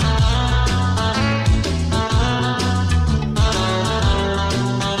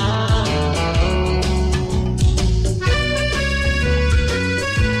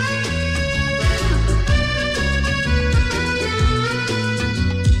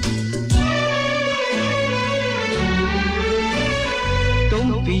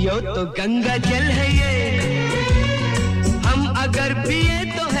पियो तो गंगा जल है ये हम अगर पिए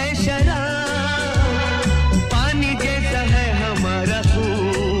तो है शराब पानी जैसा है हमारा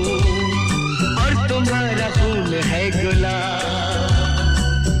खून और तुम्हारा खून है गुलाब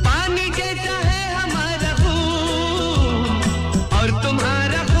पानी जैसा है हमारा खून और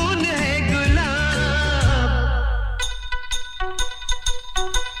तुम्हारा खून है गुलाब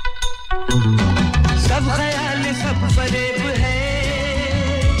सब ख्याल सब फरेब है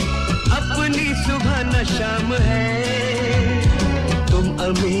अपनी सुबह न शाम है तुम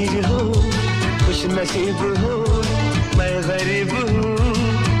अमीर हो खुश नसीब हो मैं गरीब हूँ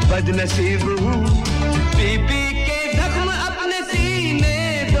बदनसीब हूँ पी पी के जख्म अपने सीने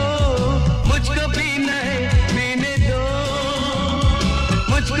दो मुझको पीना है पीने दो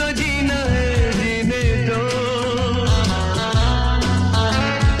मुझको जीना है जीने दो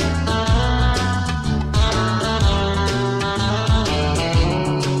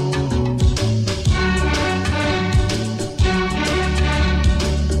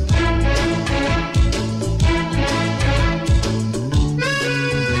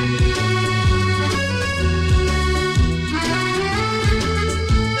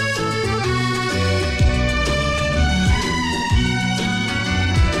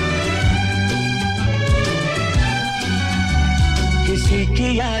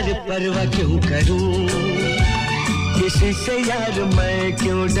परवाह क्यों करूं किसी से यार मैं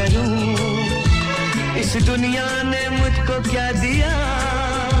क्यों डरूं इस दुनिया ने मुझको क्या दिया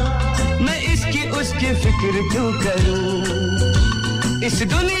मैं इसकी उसकी फिक्र क्यों करूं इस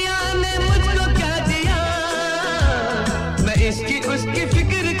दुनिया ने मुझको क्या दिया मैं इसकी उसकी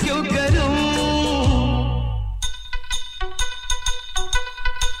फिक्र क्यों करूं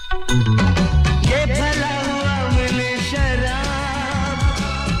ये भला हुआ मिले शराब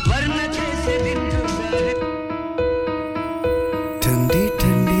वरना कैसे दिन गुजारे ठंडी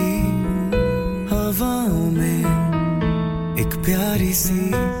ठंडी हवाओं में एक प्यारी सी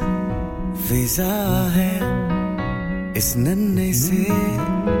फिजा है इस नन्हे से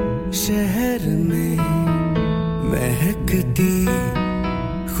शहर में महकती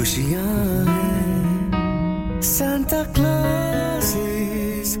खुशियां हैं Santa Claus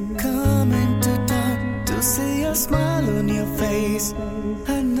is coming to town to see a smile on your face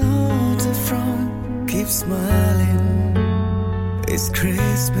I know the front keeps smiling It's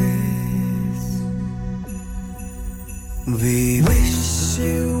Christmas We wish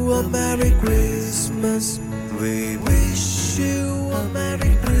you a Merry Christmas We wish you a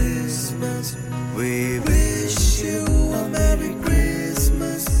Merry Christmas We wish you a Merry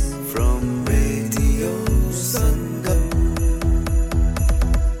Christmas from Radio Sangam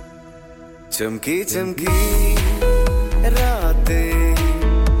चमकी चमकी रातें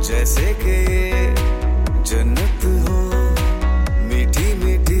जैसे कि जन्नत हो मीठी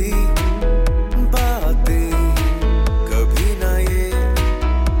मीठी बातें कभी ना ये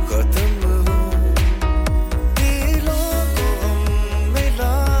खत्म हो दिलों को हम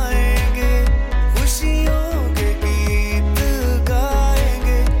मिलाएंगे खुशियों के गीत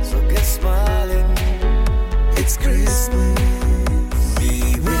गाएंगे So get smiling It's Christmas We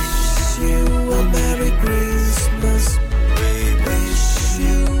wish you a Merry Christmas We wish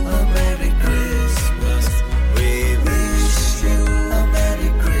you a Merry Christmas We wish you a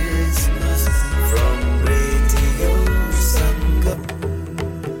Merry Christmas from Radio Sangam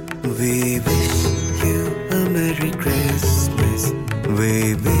We wish you a Merry Christmas We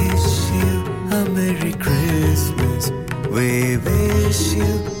wish you a Merry Christmas We wish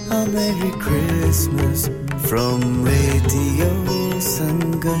you a Merry Christmas from Radio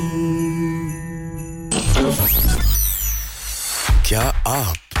Sangam क्या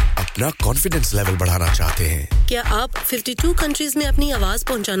आप अपना confidence level बढ़ाना चाहते हैं क्या आप 52 countries में अपनी आवाज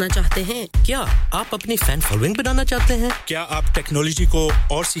पहुंचाना चाहते हैं क्या आप अपनी फैन फॉलोइंग बनाना चाहते हैं क्या आप टेक्नोलॉजी को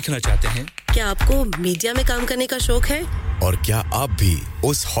और सीखना चाहते हैं क्या आपको मीडिया में काम करने का शौक है और क्या आप भी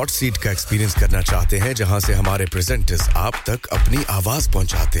उस हॉट सीट का एक्सपीरियंस करना चाहते हैं जहां से हमारे प्रेजेंटर्स आप तक अपनी आवाज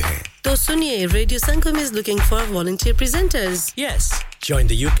पहुंचाते हैं तो सुनिए radio Sangam is looking for volunteer presenters Yes Join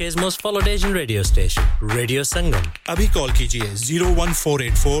the UK's most followed Asian radio station Radio Sangam अभी कॉल कीजिए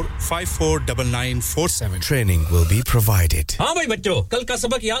 01484549947 Training will be provided हाँ भाई बच्चों कल का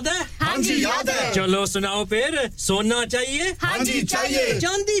सबक याद है हाँ जी याद है चलो सुनाओ फिर सोना चाहिए हाँ जी चाहिए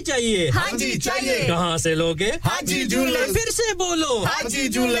चांदी चाहिए हाँ जी चाहिए कहाँ से लोगे हाजी जूलर्स फिर से बोलो हाजी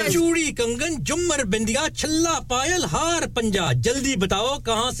जूलर्स चूड़ी कंगन झुमर बिंदिया छल्ला पायल हार पंजा जल्दी बताओ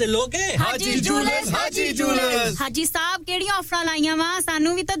कहाँ से लोगे हाजी जूलर्स हाजी साहब केड़ी ऑफर लाईया वा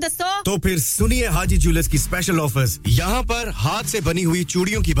सानू भी तो दसो तो फिर सुनिए हाजी जूलर्स की स्पेशल ऑफर्स यहाँ पर हाथ से बनी हुई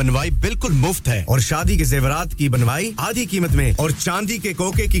चूड़ियों की बनवाई बिल्कुल मुफ्त है और शादी के जेवरात की बनवाई आधी कीमत में और चांदी के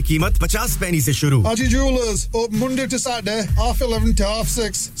कोके की कीमत 50 पैसे से शुरू Haji Jewellers open Monday to Saturday 11:30 to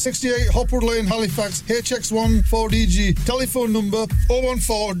 6:30 68 Hopwood Lane Halifax HX1 4DG telephone number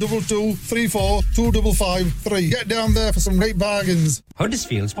 01422342553 get down there for some great bargains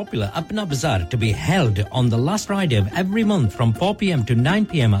Huddersfield's popular Apna Bazaar to be held on the last Friday of every month from 4 p.m. to 9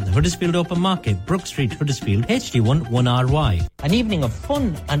 p.m. at the Huddersfield Open Market, Brook Street, Huddersfield, HD1 1RY. An evening of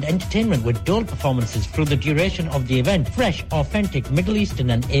fun and entertainment with dual performances through the duration of the event. Fresh, authentic Middle Eastern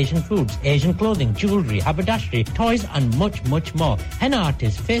and Asian foods, Asian clothing, jewellery, haberdashery, toys and much, much more. Henna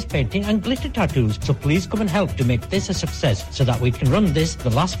artists, face painting and glitter tattoos. So please come and help to make this a success so that we can run this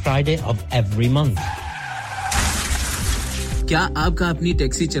the last Friday of every month. क्या आपका अपनी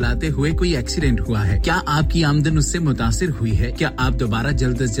taxi चलाते हुए कोई accident हुआ है क्या आपकी आमदन उससे मुतासिर हुई है क्या आप दोबारा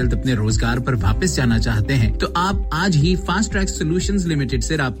जल्द से जल्द अपने रोजगार पर वापस जाना चाहते हैं तो आप आज ही फास्ट ट्रैक सॉल्यूशंस लिमिटेड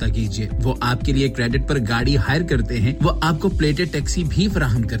से राब्ता कीजिए वो आपके लिए क्रेडिट पर गाड़ी हायर करते हैं वो आपको प्लेटेड टैक्सी भी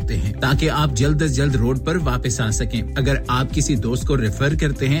फराहम करते हैं ताकि आप जल्द से जल्द रोड पर वापस आ सकें अगर आप किसी दोस्त को रेफर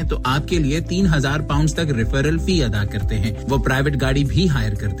करते हैं तो आपके लिए 3000 पाउंड तक रेफरल फी अदा करते हैं वो प्राइवेट गाड़ी भी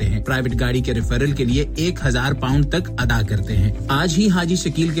हायर करते हैं प्राइवेट गाड़ी के रेफरल के लिए 1000 पाउंड तक अदा करते हैं हैं आज ही हाजी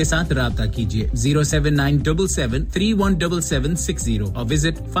शकील के साथ राब्ता कीजिए 07977317760 और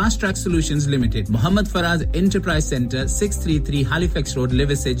visit fast track solutions limited Mohammad Faraz enterprise centre 633 Halifax road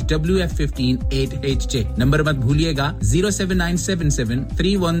Liversedge WF15 8HJ number मत भूलिएगा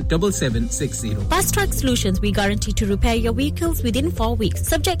 07977317760 Fast Track Solutions, we guarantee to repair your vehicles within 4 weeks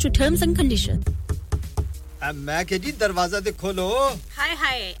subject to terms and conditions. मैं के जी दरवाजा दे खोलो हाय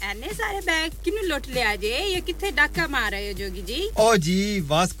हाय एने सारे बैग किनु लुट ले आजे ये किथे डाका मार रहे हो जोगी जी ओ जी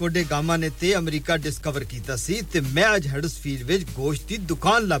वास्को डे गामा ने ते अमेरिका डिस्कवर कीता सी ते मैं आज हडर्सफील्ड विच गोश्त दी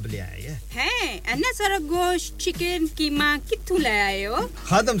दुकान लब ले आया है एने सारा गोश्त चिकन कीमा किथु ले आए हो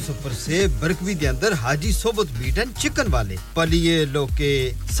खादम सुपर से बरकवी दे अंदर हाजी सोबत मीट एंड चिकन वाले पलिए लोके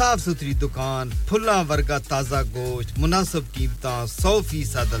साफ सुथरी दुकान फुल्ला वर्गा ताजा गोश्त मुनासिब कीमतां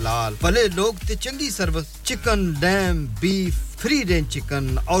 100% दलाल भले लोग ते चंगी service chicken lamb beef free range chicken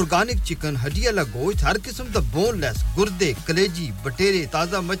organic chicken हड्डी वाला गोश्त हर किस्म दा बोनलेस गुर्दे कलेजी बटेरे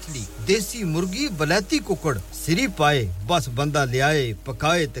ताजा मछली देसी मुर्गी बलाती कुकड़ सिरी पाए बस बंदा ले आए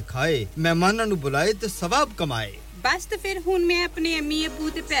पकाए ते खाए मेहमानां नु बुलाए ते सवाब कमाए बस तो फिर हुन मैं अपने अम्मी अब्बू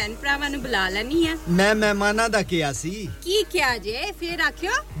ते भैन भरावां नु बुला लनी है मैं मेहमानां दा किया सी की क्या जे फिर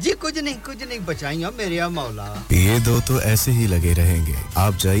आखियो जी कुछ नहीं बचाइयो मेरे मौला ये दो तो ऐसे ही लगे रहेंगे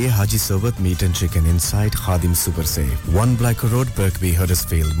आप जाइए Haji Sobat meat and chicken inside Khadim super से 1 Black Road Birkby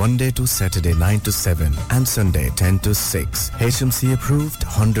Huddersfield Monday to Saturday 9 to 7 and Sunday 10 to 6 HMC approved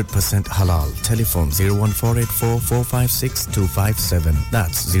 100% halal telephone 01484456257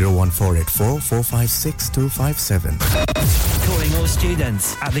 that's 01484456257 Calling all students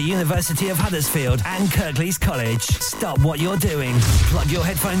at the University of Huddersfield and Kirklees College. Stop what you're doing. Plug your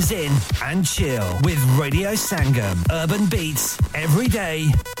headphones in and chill with Radio Sangam. Urban beats every day,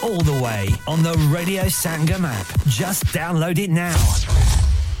 all the way on the Radio Sangam app. Just download it now.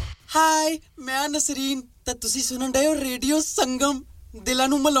 Hi, मैं नसरीन ते तुसी सुनन दे हो radio संगम दिलां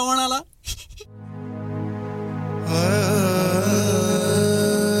नु मलाउण वाला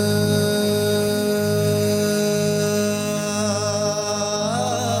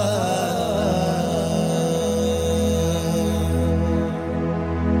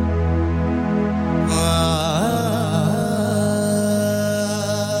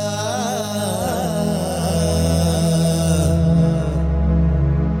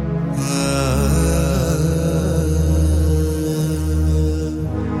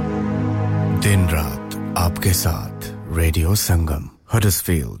के साथ रेडियो संगम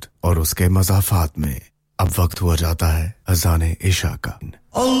हडर्सफील्ड और उसके मज़ाफ़ात में अब वक्त हुआ जाता है अज़ान इशा का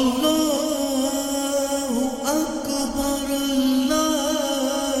अल्लाहु अकबर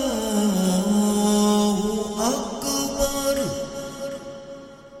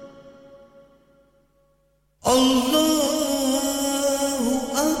अल्लाहु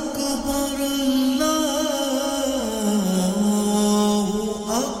अकबर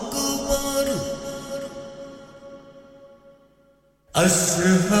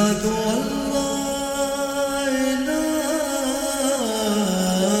أشهد أن لا إله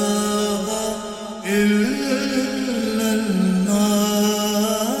إلا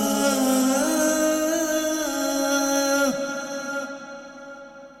الله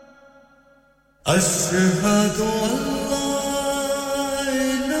أشهد أن لا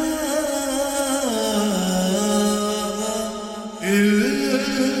إله إلا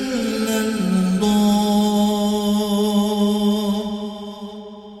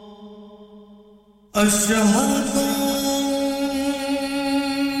أشهد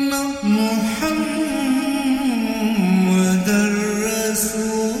أن محمدًا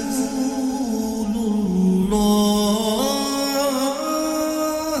رسول الله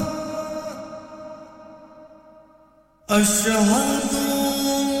أشهد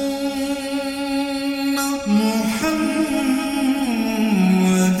أن محمدًا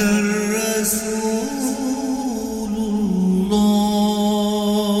رسول الله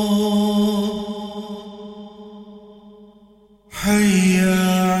حي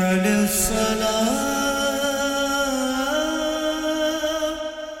على الصلاة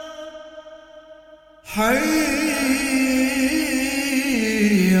حي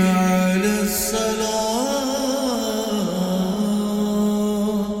على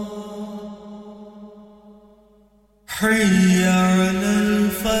الصلاة حي على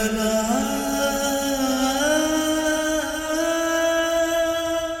الفلاح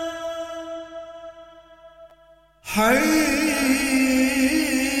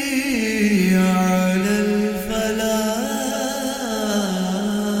حي على الفلاح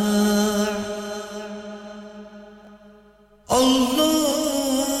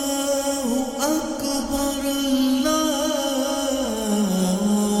الله أكبر الله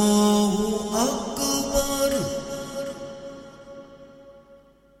أكبر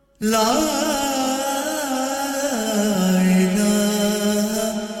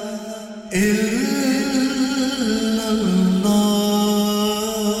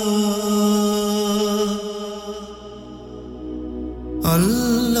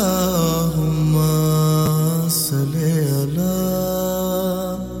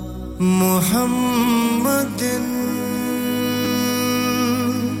मुहम्मदिन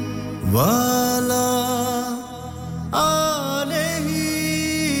वाला आलेही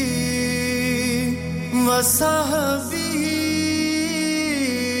वसहबिही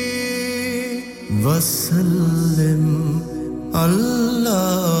वसल्लिम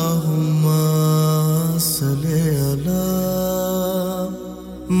अल्लाहुम्मा सल्ली अला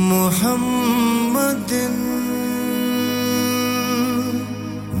मुहम्मदिन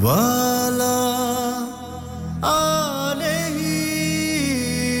वाला आलेही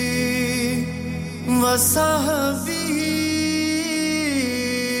वसहबिही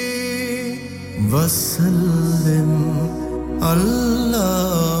वसल्लिम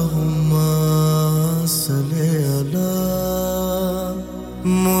अल्लाहुम्मा सल्ली अला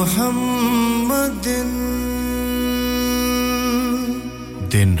मुहम्मदिन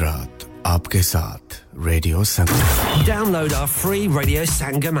दिन रात आपके साथ Radio Sangam. Download our free Radio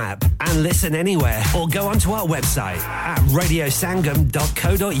Sangam app and listen anywhere or go onto our website at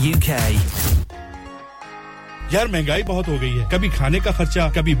radiosangam.co.uk. यार महंगाई बहुत हो गई है कभी खाने का खर्चा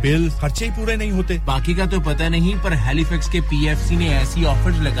कभी बिल खर्चे ही पूरे नहीं होते बाकी का तो पता नहीं पर हैलिफैक्स के पीएफसी ने ऐसी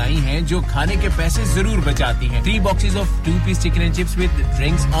ऑफर्स लगाई हैं जो खाने के पैसे जरूर बचाती हैं 3 boxes of 2-piece chicken and chips with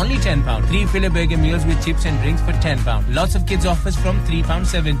drinks only £10 3 filet burger meals with chips and drinks for £10 lots of kids offers from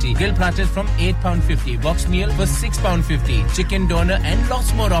 £3.70 grill platters from £8.50 box meal for £6.50 chicken doner and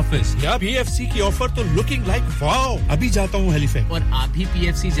lots more offers यार PFC की offer तो looking like wow अभी जाता हूं Halifax और आप भी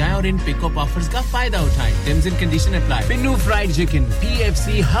PFC जाएं और इन पिकअप ऑफर्स का फायदा उठाएं terms and condition apply. Pinu Fried Chicken,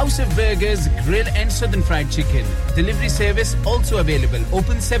 PFC, House of Burgers, Grill and Southern Fried Chicken. Delivery service also available.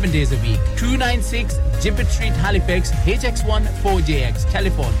 Open 7 days a week. 296 Gibbet Street, Halifax, HX1 4JX.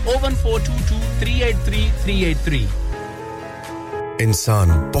 Telephone 01422 383 383. इंसान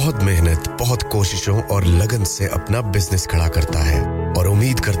बहुत मेहनत, बहुत कोशिशों और लगन से अपना बिजनेस खड़ा करता है और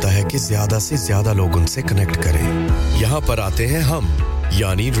उम्मीद करता है कि ज्यादा से ज्यादा लोग उनसे कनेक्ट करें। यहाँ पर आते हैं हम,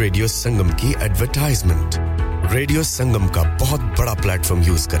 यानी रेडियो संगम की एडवर्टाइजमेंट। रेडियो संगम का बहुत बड़ा प्लेटफॉर्म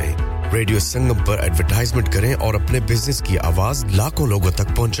यूज करें रेडियो संगम पर एडवर्टाइजमेंट करें और अपने बिजनेस की आवाज लाखों लोगों तक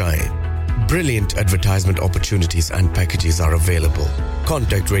पहुंचाएं Brilliant advertisement opportunities and packages are available.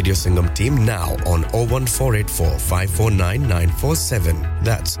 Contact Radio Sangam team now on 01484 549 947.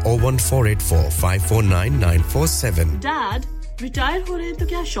 That's 01484 549 947. Dad, retire हो रहे हैं तो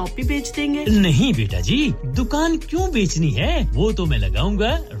क्या शॉप भी बेच देंगे? नहीं बेटा जी, दुकान क्यों बेचनी है? वो तो मैं लगाऊंगा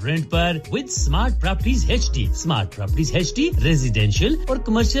रेंट पर with smart properties HD. Smart properties HD residential और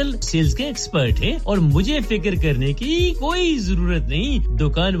कमर्शियल सेल्स के एक्सपर्ट हैं और मुझे फिक्र करने की कोई जरूरत नहीं।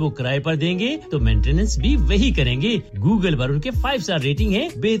 दुकान वो किराए पर देंगे तो मेंटेनेंस भी वही करेंगे। गूगल पर उनके 5 स्टार रेटिंग है,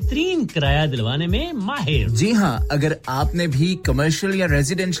 बेहतरीन किराया दिलवाने में माहिर। जी हां, अगर आपने भी कमर्शियल या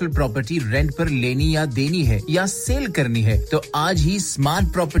रेजिडेंशियल प्रॉपर्टी रेंट पर लेनी या देनी है या सेल करनी है तो आज ही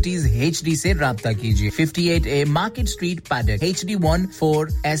स्मार्ट प्रॉपर्टीज एचडी से राब्ता कीजिए 58A market street paddock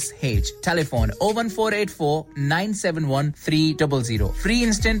HD14SH telephone 01484971300 free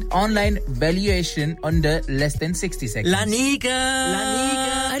instant online valuation under less than 60 seconds Lanika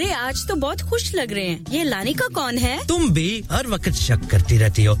अरे आज तो बहुत खुश लग रहे हैं ये लानिका कौन है तुम भी हर वक्त शक करती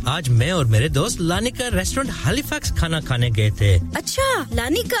रहती हो आज मैं और मेरे दोस्त लानिका रेस्टोरेंट हैलिफैक्स खाना खाने गए थे अच्छा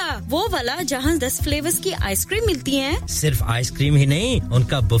लानिका वो वाला जहां 10 फ्लेवर्स की आइसक्रीम मिलती है सिर्फ आइसक्रीम ही नहीं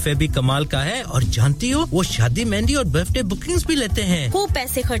उनका बुफे भी कमाल का है और जानती हो वो शादी मेहंदी और बर्थडे बुकिंग्स भी लेते हैं खूब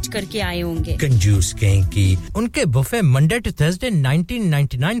पैसे खर्च करके आए होंगे कंजूस कहीं की उनके buffet Monday to Thursday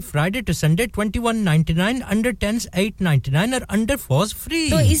 1999 Friday to Sunday 2199 under 10s 899 और अंडर 4s फ्री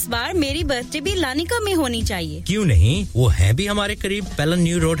तो इस बार मेरी बर्थडे भी लानिका में होनी चाहिए क्यों नहीं वो है भी हमारे करीब पेलन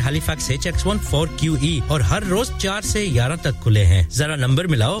new road Halifax HX1 4QE और हर रोज 4 से 11 तक खुले हैं जरा नंबर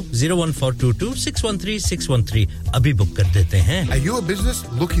मिलाओ 01422 613 613 अभी बुक कर देते हैं Are you a business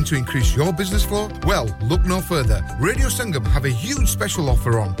looking to increase your business flow? Well, look no further. Radio Sangam have a huge special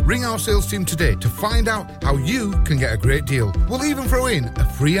offer on. Ring our sales team today to find out how you can get a great deal. We'll even throw in a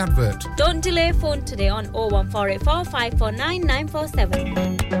free advert. Don't delay, phone today on 01484 549 947.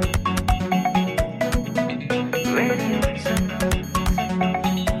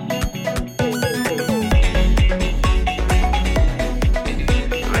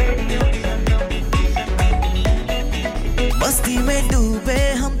 मस्ती में डूबे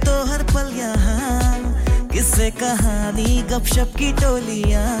हम तो हर पल यहाँ किस्से कहानी गपशप की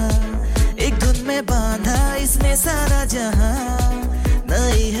टोलियाँ एक धुन में बांधा इसने सारा जहां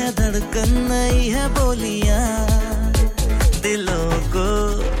नई है धड़कन नई है बोलियां दिलों को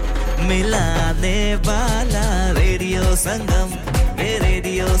मिलाने वाला रेडियो संगम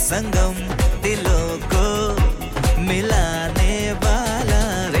दिलों को मिलाने वाला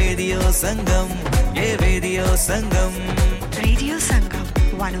रेडियो संगम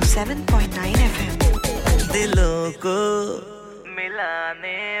 107.9 107.9 FM. दिलों को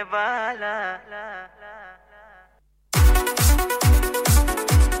मिलाने वाला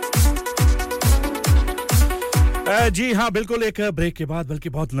जी हाँ बिल्कुल एक ब्रेक के बाद बल्कि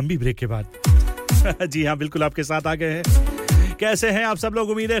बहुत लंबी ब्रेक के बाद जी हाँ बिल्कुल आपके साथ आ गए हैं कैसे हैं आप सब लोग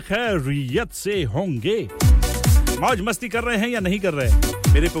उम्मीद है खैरियत से होंगे मौज मस्ती कर रहे हैं या नहीं कर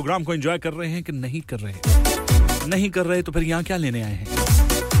रहे मेरे प्रोग्राम को एंजॉय कर रहे हैं कि नहीं कर रहे तो फिर यहाँ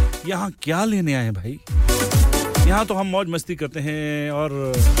क्या लेने आए हैं भाई यहाँ तो हम मौज मस्ती करते हैं और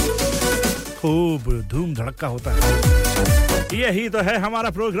खूब धूम धड़का होता है यही तो है हमारा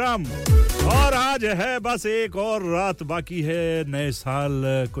प्रोग्राम और आज है बस एक और रात बाकी है नए साल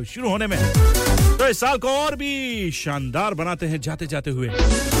को शुरू होने में तो इस साल को और भी शानदार बनाते हैं जाते हुए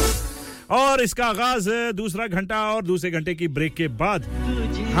और इसका आगाज दूसरा घंटा और दूसरे घंटे की ब्रेक के बाद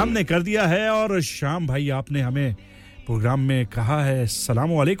हमने कर दिया है और शाम भाई आपने हमें प्रोग्राम में कहा है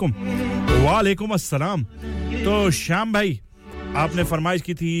अस्सलाम वालेकुम वालेकुम अस्सलाम तो शाम भाई आपने फरमाइश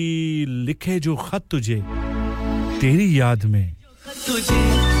की थी लिखे जो खत तुझे तेरी याद में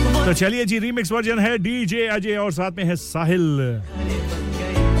तो चलिए जी रीमिक्स वर्जन है डीजे अजय और साथ में है साहिल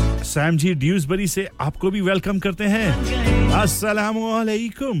सैम जी ड्यूसबरी से आपको भी वेलकम करते हैं अस्सलाम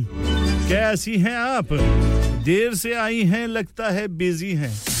वालेकुम कैसी हैं आप देर से आई हैं लगता है बिजी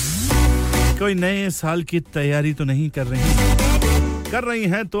हैं कोई नए साल की तैयारी तो नहीं कर रही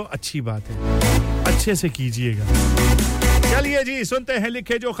हैं तो अच्छी बात है अच्छे से कीजिएगा चलिए जी सुनते हैं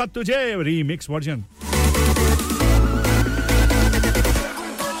लिखे जो खत तुझे रीमिक्स वर्जन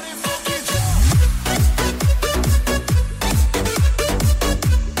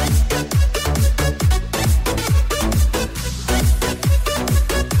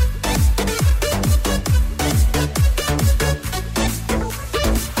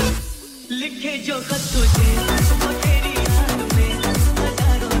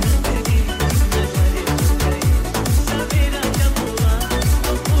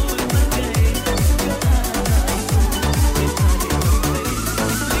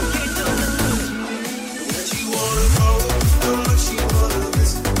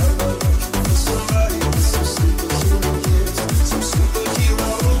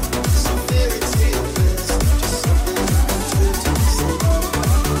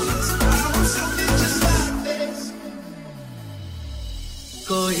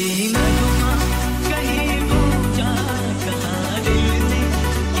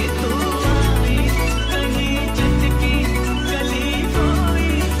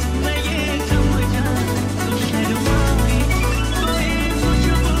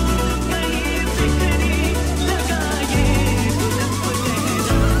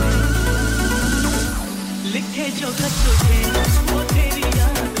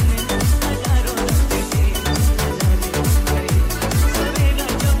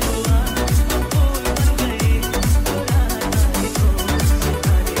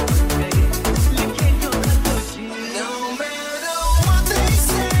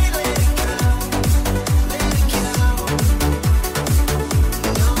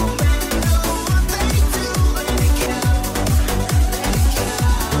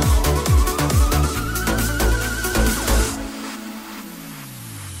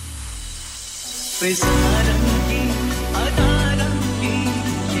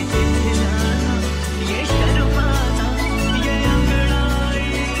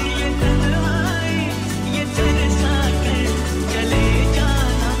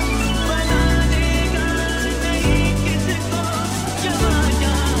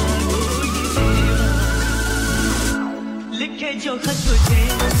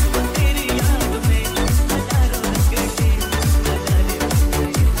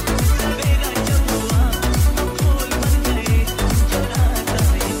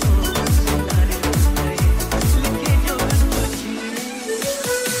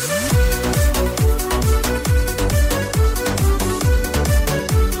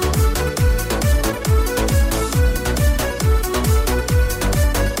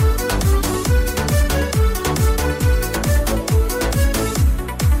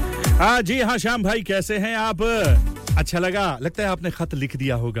जी हाँ श्याम भाई कैसे हैं आप अच्छा लगता है आपने खत लिख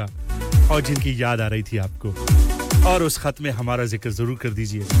दिया होगा और जिनकी याद आ रही थी आपको और उस खत में हमारा जिक्र जरूर कर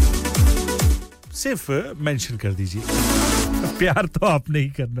दीजिए सिर्फ मेंशन कर दीजिए प्यार तो आपने ही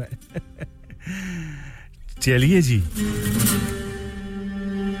करना है चलिए जी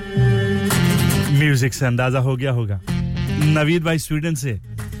म्यूजिक से अंदाजा हो गया होगा नवीद भाई स्वीडन से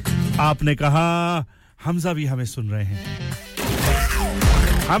आपने कहा हमजा भी हमें सुन रहे हैं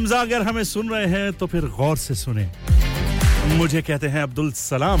हमजा अगर हमें सुन रहे हैं तो फिर गौर से सुने मुझे कहते हैं अब्दुल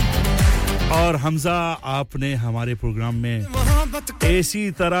सलाम और हमजा आपने हमारे प्रोग्राम में ऐसी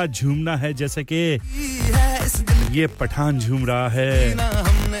तरह झूमना है जैसे कि ये पठान झूम रहा है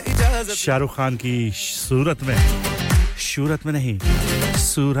शाहरुख खान की सूरत में नहीं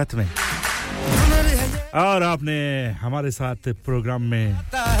सूरत में और आपने हमारे साथ प्रोग्राम में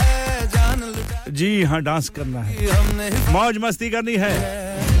जी हां डांस करना है मौज मस्ती करनी है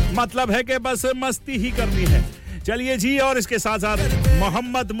मतलब है कि बस मस्ती ही करनी है चलिए जी और इसके साथ-साथ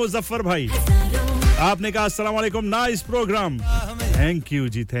मोहम्मद मुजफ्फर भाई आपने कहा अस्सलाम वालेकुम nice program thank you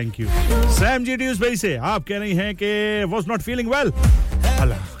ji thank you Sam जी ड्यूस भाई से आप कह रही हैं कि वाज नॉट फीलिंग वेल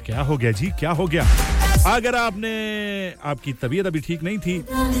अल्लाह क्या हो गया जी क्या हो गया अगर आपकी तबीयत अभी ठीक नहीं थी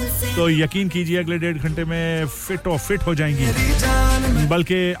तो यकीन कीजिए अगले 1.5 घंटे में फिट हो जाएंगी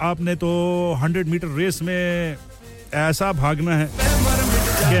बल्कि आपने तो 100 मीटर रेस में ऐसा भागना है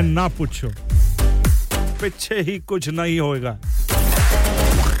कि ना पूछो पीछे ही कुछ नहीं होएगा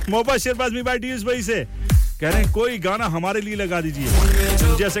मुबशिर बाज़मी भाई ड्यूस भाई से कह रहे हैं कोई गाना हमारे लिए लगा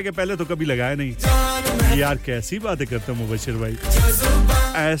दीजिए जैसे कि पहले तो कभी लगाया नहीं यार कैसी बातें करते हो मुबशिर भाई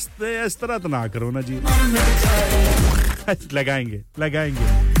इस तरह तो ना करो ना जी लगाएंगे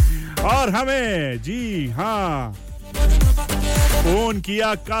और हमें जी हां फोन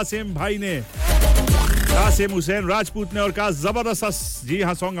किया कासिम भाई ने कासिम हुसैन राजपूत ने और कहा जबरदस्त जी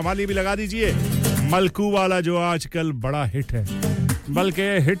हां सॉन्ग हमारे लिए भी लगा दीजिए मलकू वाला जो आजकल बड़ा हिट है बल्कि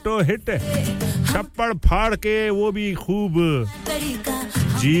हिट है छप्पड़ फाड़ के वो भी खूब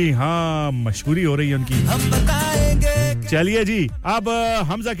जी हां मशहूरी हो रही है उनकी चलिए जी अब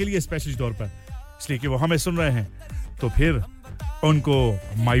हमजा के लिए स्पेशल तौर पर इसलिए कि वो हमें सुन रहे हैं तो फिर उनको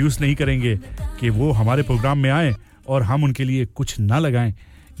मायूस नहीं करेंगे कि वो हमारे प्रोग्राम में आए और हम उनके लिए कुछ ना लगाएं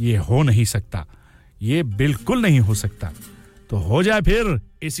ये हो नहीं सकता ये बिल्कुल नहीं हो सकता तो हो जाए फिर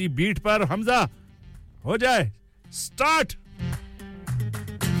इसी बीट पर हमजा हो जाए स्टार्ट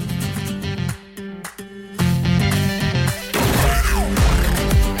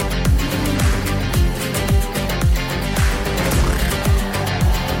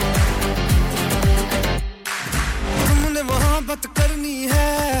मोहब्बत करनी है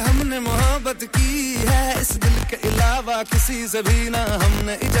हमने मोहब्बत की है इस दिल के अलावा किसी से भी ना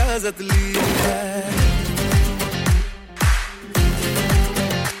हमने इजाजत ली है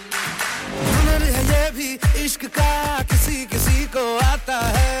हुनर है ये भी इश्क का किसी किसी को आता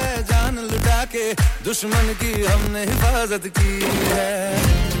है जान लुटा के दुश्मन की हमने हिफाजत की है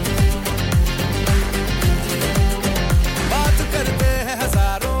बात करते हैं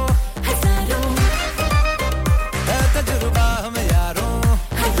हजारों तजुर्बा हमें यारों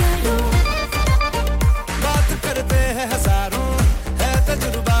बात करते हैं हजारों है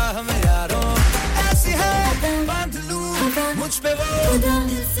तजुर्बा हमें यारों ऐसी है बांध लूं मुझ पे वो दिल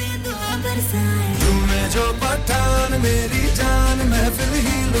से दुआ बरसाए तुम्हें जो पठान मेरी जान महफिल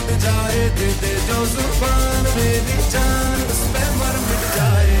ही लुट जाए दे दे जो जुबान मेरी जान उस पे मर मिट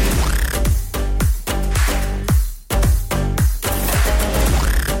जाए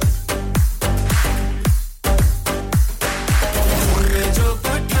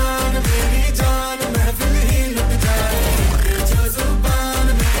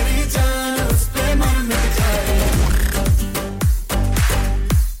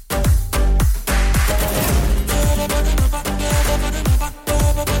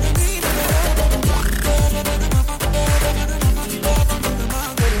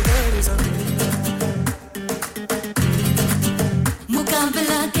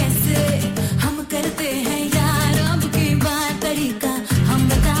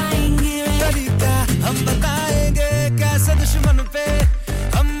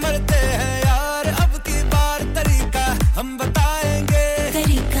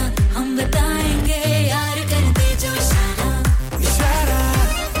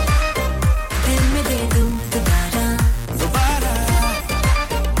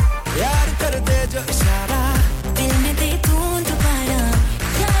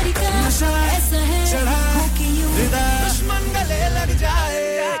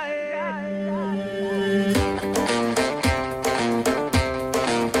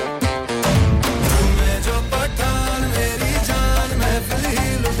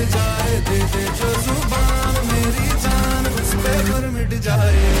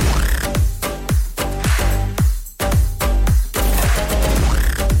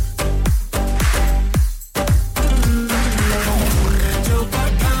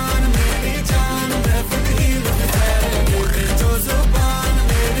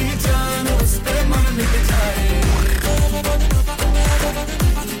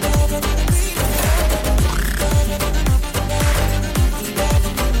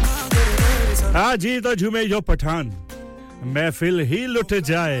जी तो झूमे जो पठान महफिल ही लुट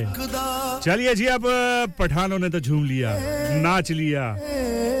जाए चलिए जी अब पठानों ने तो झूम लिया नाच लिया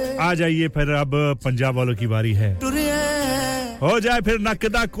आ जाइए फिर अब पंजाब वालों की बारी है हो जाए फिर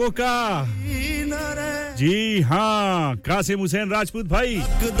नकदा कोका जी हां कासिम हुसैन राजपूत भाई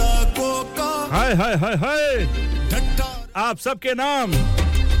नकदा कोका हाय हाय हाय हाय आप सबके नाम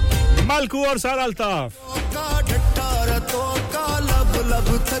मलकू और सारा अल्ताफ का ढट्टार तो का लब लब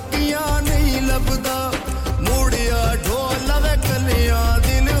थकियां नहीं लबदा मुड़िया ढोल लवे कलियां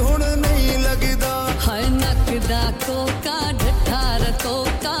दिल हुन नहीं लगदा हाय नकदा कोका ढट्ठार तो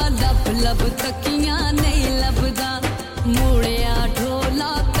का लब लब थकियां नहीं लबदा मुड़िया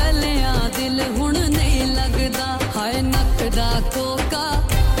ढोला कलियां दिल हुन नहीं लगदा हाय नकदा कोका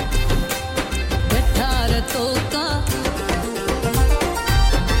ढट्ठार तो का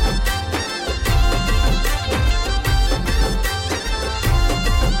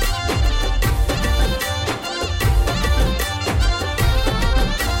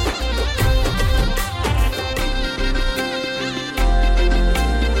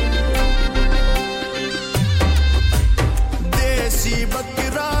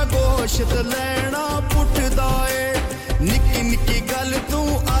गोश्त लेना पुटदा ए निक्की निक्की गल तू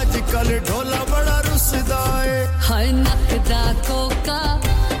आजकल ढोला बड़ा रुसदा ए हाय नकदा कोका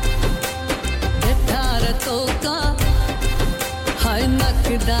ढट्ठार तोका हाय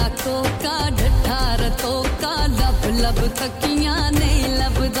नकदा कोका ढट्ठार तोका लब लब थकियां नहीं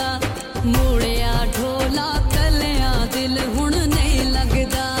लबदा मुड़िया ढोला कलियां दिल हुन नहीं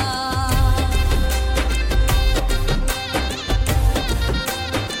लगदा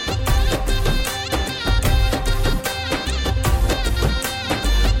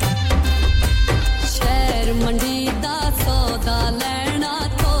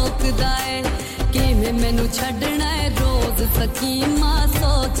मैनू छड़ना है रोज सकीमा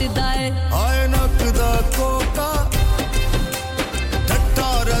सोचदा है हाय नकदा कोका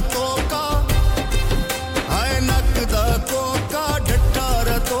ढट्ठार तोका हाय नकदा कोका ढट्ठार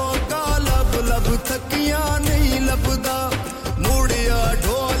तोका लब लब थकियां नहीं लबदा मुड़िया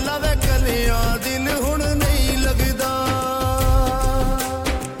ढोल लवे कलियां दिल हुन नहीं लगदा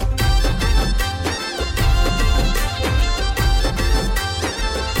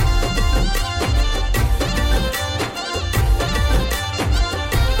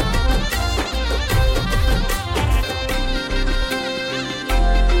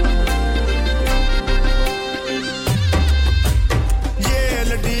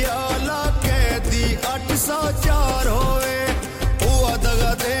चार होवे हुआ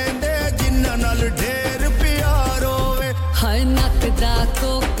दगा देंदे जिन्ना नाल ढेर प्यार होवे हाय नकदा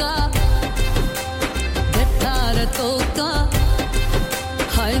कोका ढट्ठार तोका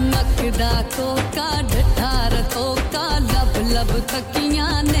हाय नकदा कोका ढट्ठार तोका लब लब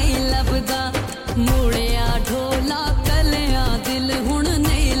थकियां नहीं लबदा मुड़िया ढोला कलियां दिल हुन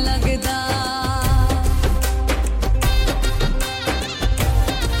नहीं लगदा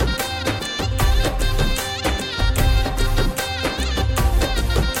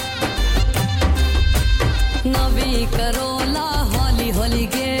नवी करोला हौली हौली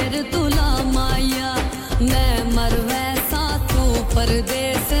गेर तुला माया मैं मर वैसा तू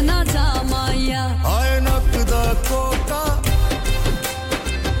परदेस ना जा माया हाय नकदा कोका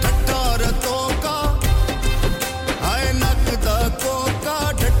ढट्ठार तोका हाय नकदा कोका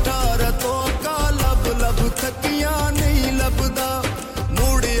ढट्ठार तोका लब लब थकियां नहीं लबदा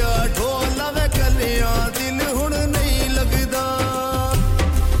मुड़िया ढोल लवे कलियां दिल हुन नहीं लगदा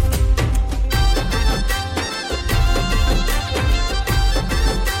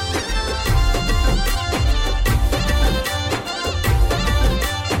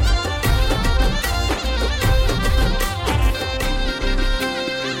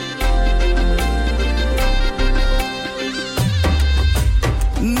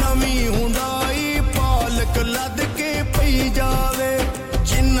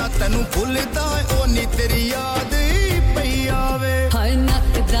तैनू भुलदा ओनी तेरी याद पई आवे हाय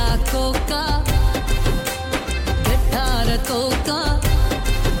नकदा कोका ढट्ठार तोका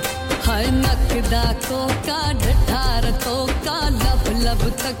हाय नकदा कोका ढट्ठार तोका लब लब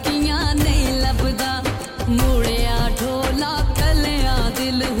थकियां नहीं लबदा मुड़िया ढोला कलियां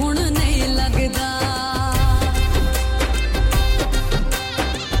दिल हुन नहीं लगदा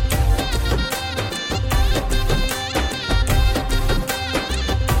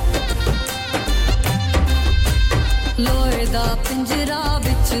लोहे दा पिंजरा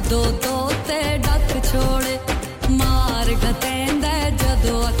विच दो तोते डक छोड़े मार गतेंदा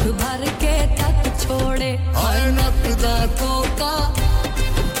जदों अख भर के तक छोड़े हाय नकदा कोका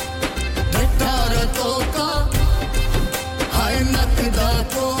ढट्ठार तोका हाय नकदा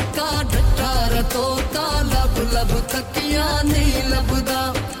कोका ढट्ठार तोका लब लब थकियां नहीं लबदा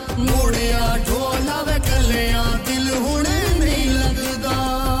मुड़िया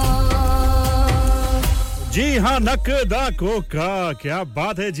जी हां नकदा कोका क्या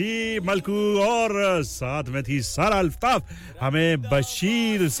बात है जी मलकू और साथ में थी सारा अल्ताफ हमें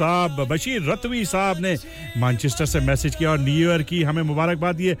बशीर रतवी साहब ने मैनचेस्टर से मैसेज किया और न्यू ईयर की हमें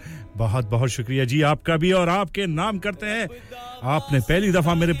मुबारकबाद दिए बहुत-बहुत शुक्रिया जी आपका भी और आपके नाम करते हैं आपने पहली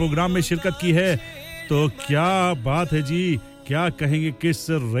दफा मेरे प्रोग्राम में शिरकत की है तो क्या बात है जी क्या कहेंगे किस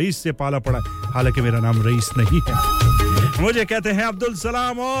रईस से पाला पड़ा हालांकि मेरा नाम रईस नहीं है मुझे कहते हैं अब्दुल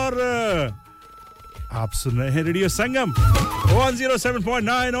सलाम और आप सुन रहे हैं रेडियो संगम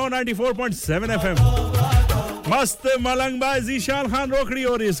 107.9 और 94.7 एफएम मस्त मलंग बाय जीशान खान रोकड़ी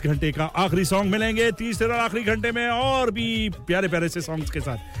और इस घंटे का आखिरी सॉन्ग मिलेंगे तीसरे और आखिरी घंटे में और भी प्यारे-प्यारे से सॉन्ग्स के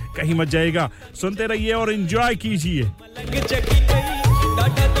साथ कहीं मत जाइएगा सुनते रहिए और एंजॉय कीजिए मलंग चकी गई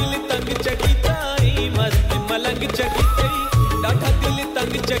डाटा दिल तंग चकी ताई मस्त मलंग चकी गई डाटा दिल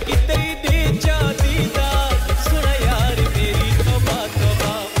तंग चकी तेरी दे जा दीदार सुन यार मेरी तौबा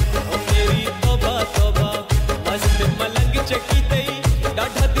तौबा ओ मेरी तौबा तौबा मस्त मलंग चकी गई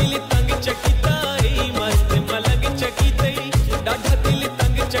डाटा दिल तंग चकी ताई मस्त मलंग चकी गई डाटा दिल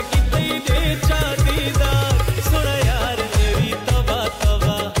तंग चकी तेरी दे जा दीदार सुन यार मेरी तौबा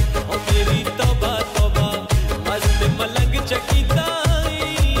तौबा ओ मेरी तौबा तौबा मस्त मलंग चकी ताई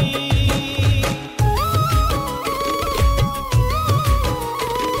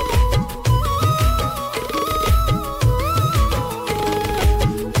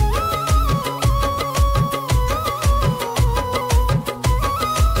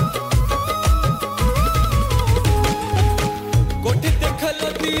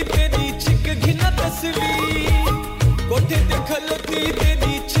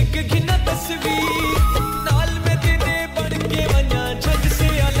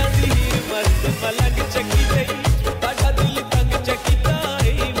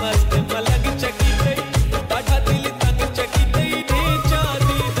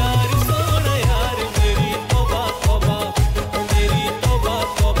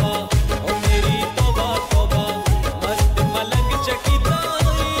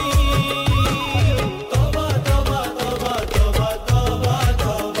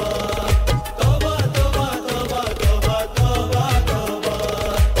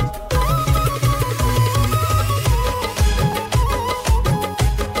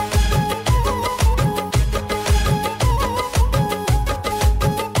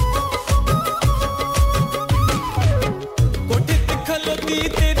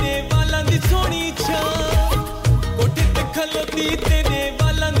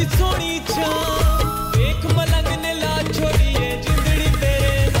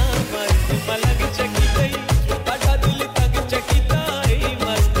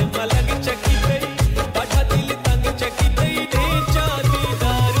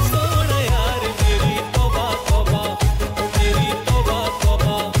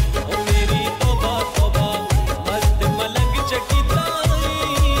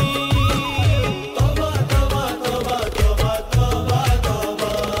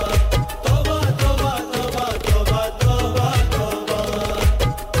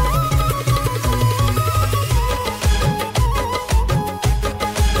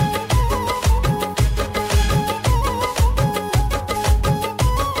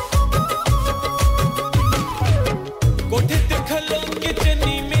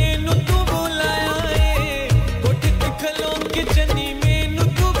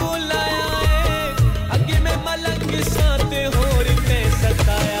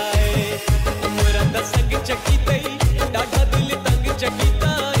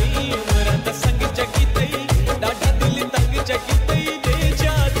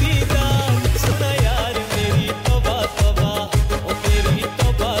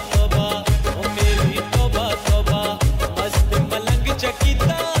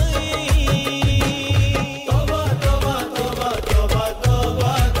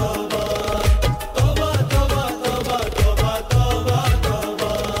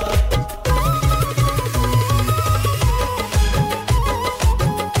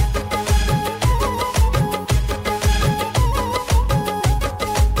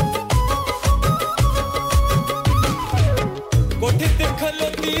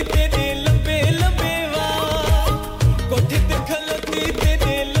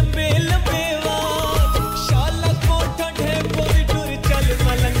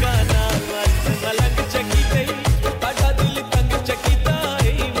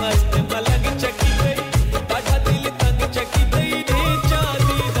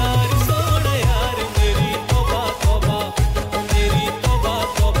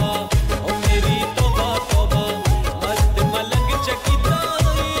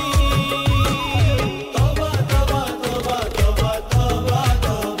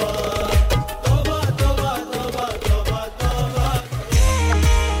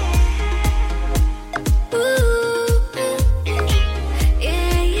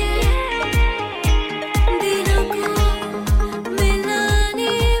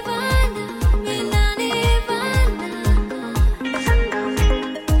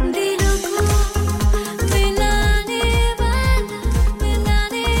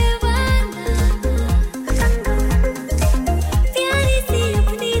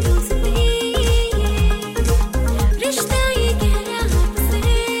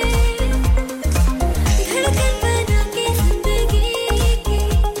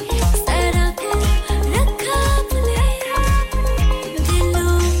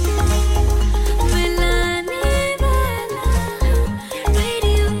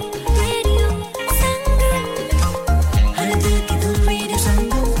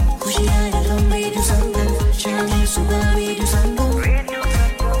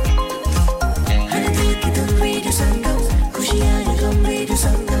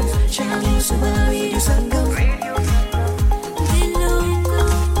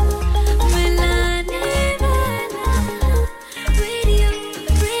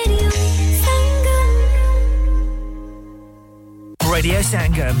Radio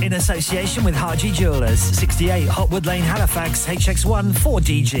Sangam, in association with Haji Jewellers, 68 Hotwood Lane, Halifax, HX1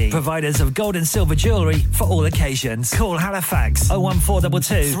 4DG. Providers of gold and silver jewellery for all occasions. Call Halifax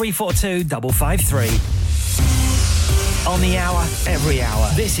 01422 342 553. On the hour, every hour.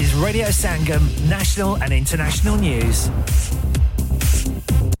 This is Radio Sangam, national and international news.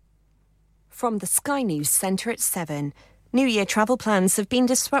 From the Sky News Centre at 7. New Year travel plans have been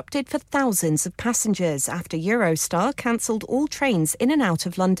disrupted for thousands of passengers after Eurostar cancelled all trains in and out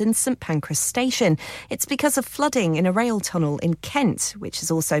of London's St Pancras station. It's because of flooding in a rail tunnel in Kent, which has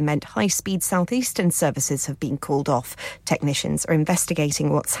also meant high-speed southeastern services have been called off. Technicians are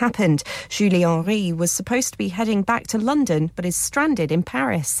investigating what's happened. Julie Henry was supposed to be heading back to London, but is stranded in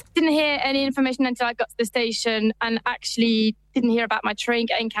Paris. Didn't hear any information until I got to the station, and actually didn't hear about my train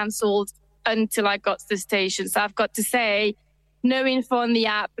getting cancelled until I got to the station. So I've got to say, no info on the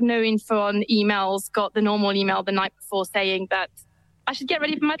app, no info on emails, got the normal email the night before saying that I should get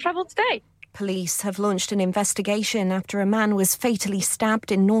ready for my travel today. Police have launched an investigation after a man was fatally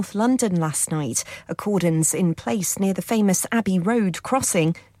stabbed in North London last night. A cordon's in place near the famous Abbey Road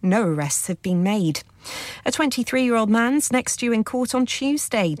crossing. No arrests have been made. A 23-year-old man's next due in court on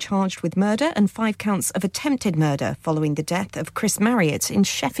Tuesday, charged with murder and 5 counts of attempted murder following the death of Chris Marriott in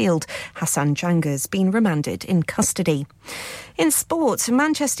Sheffield. Hassan Janga's been remanded in custody. In sport,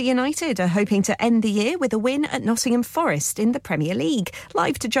 Manchester United are hoping to end the year with a win at Nottingham Forest in the Premier League.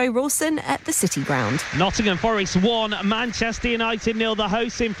 Live to Joe Rawson at the City Ground. Nottingham Forest 1, Manchester United 0. The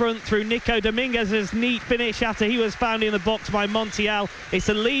hosts in front through Nico Dominguez's neat finish after he was found in the box by Montiel. It's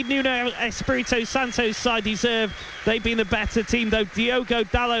the lead Nuno Espirito Santo's side deserve. They've been the better team, though Diogo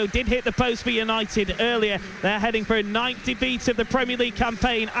Dalot did hit the post for United earlier. They're heading for a 9th defeat of the Premier League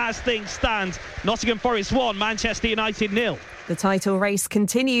campaign as things stand. Nottingham Forest 1, Manchester United 0. The title race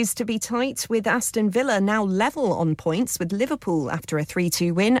continues to be tight, with Aston Villa now level on points with Liverpool after a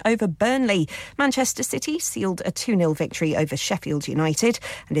 3-2 win over Burnley. Manchester City sealed a 2-0 victory over Sheffield United.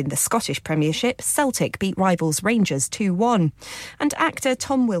 And in the Scottish Premiership, Celtic beat rivals Rangers 2-1. And actor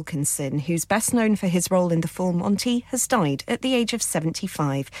Tom Wilkinson, who's best known for his role in the film Monty, has died at the age of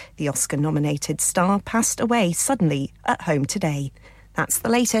 75. The Oscar-nominated star passed away suddenly at home today. That's the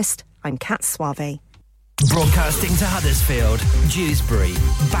latest. I'm Kat Suave. Broadcasting to Huddersfield, Dewsbury,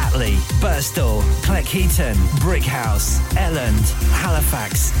 Batley, Birstall, Cleckheaton, Brickhouse, Elland,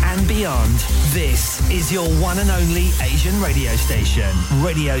 Halifax and beyond. This is your one and only Asian radio station.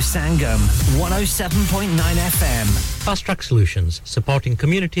 Radio Sangam, 107.9 FM. Fast Track Solutions, supporting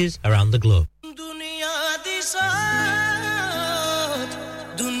communities around the globe.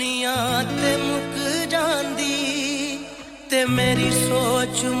 ते मेरी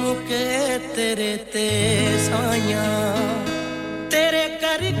सोच मुके तेरे ते सायां तेरे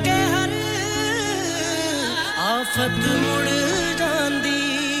करके हर आफत मुड़ जांदी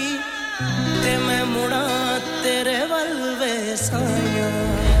ते मैं मुड़ा तेरे वल वे सायां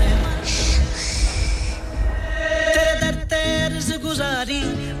तेरे दर ते अर्ज़ गुजारी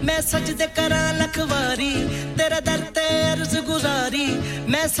मैं सजदे करां लखवारी तेरे दर ते अर्ज़ गुजारी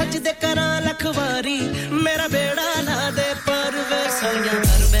मैं सजदे करां लखवारी मेरा बेड़ा ला दे परवे साया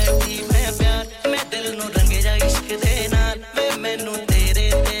कर बैठी मैं प्यार मैं दिल नु रंगे जा इश्क दे नाल वे मैनू तेरे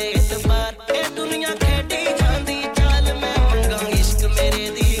ते इतबार ए दुनिया खेडी जांदी चाल मैं मंगा इश्क मेरे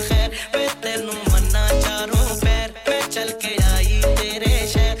दी खैर वे तेनू मन्ना चारों पैर मैं चल के आई तेरे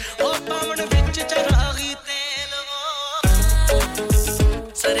शहर ओ पावन विच चरागी तेल वो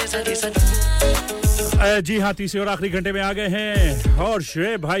सरे सरे सरे जी हाँ तीसरे और आखिरी घंटे में आ गए हैं और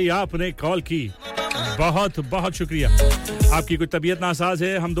शुएब भाई आपने कॉल की बहुत बहुत शुक्रिया आपकी कोई तबीयत नासाज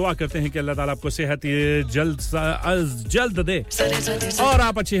है हम दुआ करते हैं कि अल्लाह ताला आपको सेहत जल्द दे और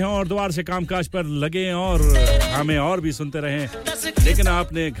आप अच्छे हों और दुआर से कामकाज पर लगे और हमें और भी सुनते रहें लेकिन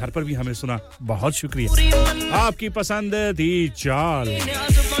आपने घर पर भी हमें सुना बहुत शुक्रिया आपकी पसंद थी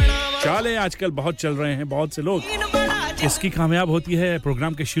चालें आजकल बहुत चल रहे हैं बहुत से लोग इसकी कामयाब होती है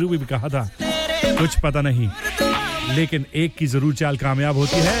प्रोग्राम के शुरू में भी कहा था कुछ पता नहीं लेकिन एक की जरूर चाल कामयाब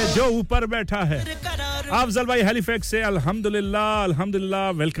होती है जो ऊपर बैठा है अफजल भाई हैलिफैक्स से अल्हम्दुलिल्लाह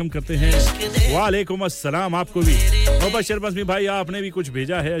वेलकम करते हैं वालेकुम अस्सलाम आपको भी मुबशर बस्मी भाई आपने भी कुछ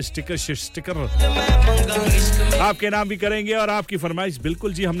भेजा है स्टिकर आपके नाम भी करेंगे और आपकी फरमाइश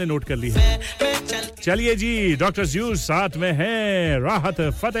बिल्कुल जी हमने नोट कर ली है चलिए जी डॉक्टर ज़यूस साथ में हैं राहत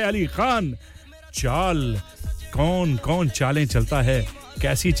फतेह अली खान चाल कौन चालें चलता है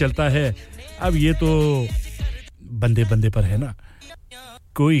कैसी चलता है अब ये तो बंदे पर है ना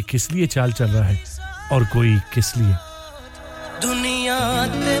कोई किस लिए चाल चल रहा है और कोई किस लिए दुनिया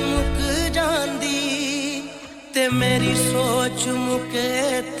ते मुक जांदी ते मेरी सोच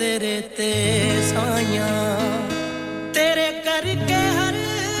मुके तेरे ते सायां तेरे करके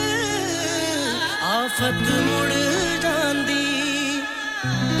आफत मुड़ जांदी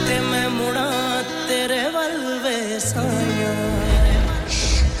ते मैं मुड़ा तेरे वल वे साया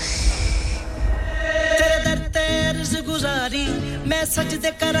तेरे दर ते अर्ज़ गुजारी मैं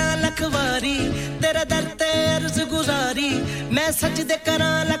सजदे करा लखवारी तेरे दर ते अर्ज़ गुजारी मैं सजदे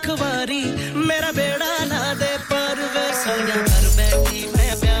करा लखवारी मेरा बेड़ा ला दे पर वे साया कर बैठी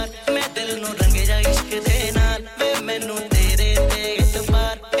मैं प्यार मैं दिल नु रंगे जा इश्क दे नाल वे मैनू तेरे ते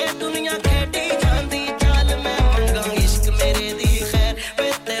इतबार ए दुनिया खेडी जांदी चाल मैं मंगा इश्क मेरे दी खैर वे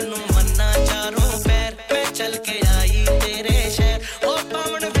तेनू मन्ना चारों पैर मैं चल के आई तेरे शहर ओ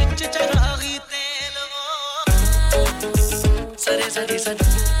पावन विच चरागी तेल वो सरे सरे सरे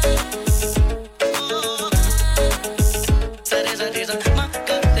सरे सरे सरे मा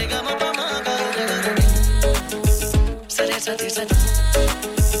करते गा मा मा गा सरे सरे सरे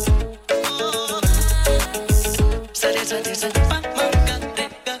सरे सरे सरे मा मा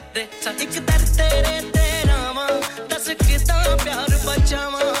करते एक दर तेरे तेरा वा दस किदां प्यार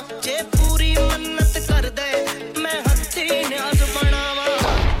बचावा जे पूरी मन्नत कर दे मैं हत्थी न्याज बनावा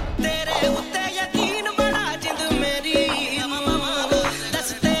तेरे उत्ते यकीन बड़ा जिंद मेरी दस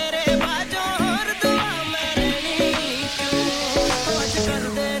तेरे बाजों और दुआ मेरी आज कर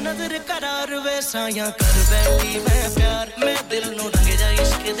दे नजर करार वे साया कर बैठी मैं प्यार मैं दिल नु रंग जा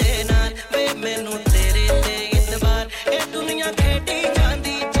इश्क दे नाल वे मैनू तेरे ते इतबार ए दुनिया खेडी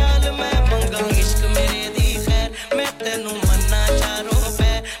जांदी चाल मैं मंगा इश्क मेरे दी खैर मैं तेनू मन्ना चारों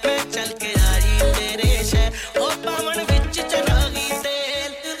पैर मैं चल के आई तेरे शहर ओ पावन विच चरागी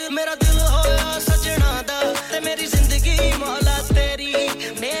तेल मेरा दिल होया सजना दा ते मेरी जिंदगी मौला तेरी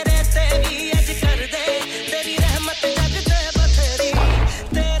मेरे ते भी अज कर दे तेरी रहमत जग ते बथेरी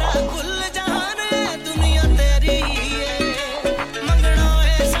तेरा कुल जहान है दुनिया तेरी है मंगना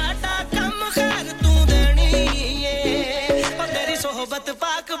है साडा कम खैर तू देनी है ओ तेरी सोहबत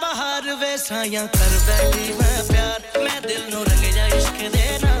पाक बहार वे साया कर बैठी मैं प्यार मैं दिल नु रंग जा इश्क दे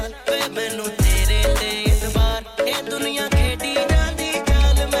नाल वे मैनू तेरे ते इतबार ए दुनिया खेडी जांदी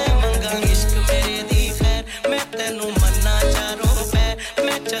चाल मैं मंगा इश्क मेरे दी खैर मैं तेनू मन्ना चारों पैर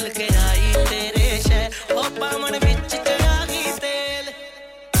मैं चल के आई तेरे शहर ओ पावन विच चरागी तेल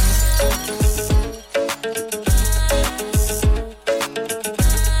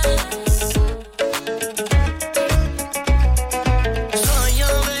साया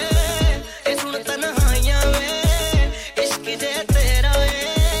वे ए सुन तन्हाइयां वे इश्क जे तेरा है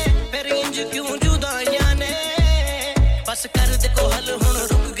फिर इंज क्यों जुदाइयां ने बस कर दे को हल हुन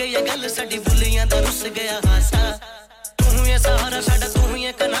रुक गई है गल साडी बुलियां दा रुस गया हासा तू ये सहारा साडा तू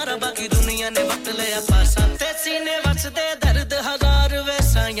ये किनारा बाकी दुनिया ने वक्त लिया पासा ते सीने वसदे दर्द हजार वे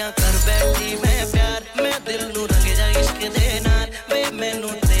साया कर बैठी मैं प्यार मैं दिल नु रंग जा इश्क दे नाल वे मैनू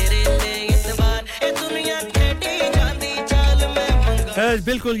तेरे ते इतबार ए दुनिया खेडी जांदी चाल मैं मंगा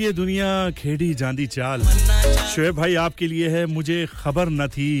बिल्कुल ये दुनिया खेड़ी जांदी चाल शोएब भाई आपके लिए है मुझे खबर न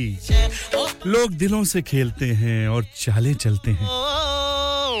थी लोग दिलों से खेलते हैं और चालें चलते हैं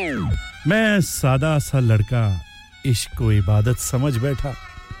मैं सादा सा लड़का इश्क को इबादत समझ बैठा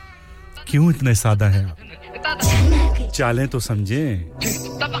क्यों इतने सादा हैं आप चालें तो समझें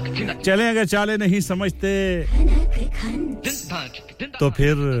चलें अगर चालें नहीं समझते तो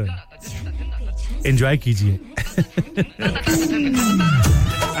फिर एंजॉय कीजिए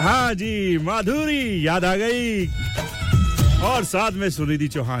हाँ जी माधुरी याद आ गई और साथ में सुनिधि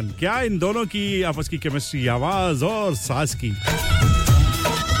चौहान क्या इन दोनों की आपस की केमिस्ट्री आवाज और साज की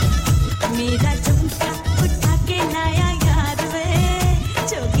मेरा झुमका उठा के लाया यार वे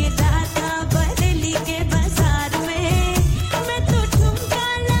जोगी दाता बरेली के बाजार में मैं तो झुमका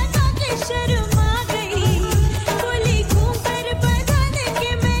लगा के शर्मा गई बोली घूम कर बजाने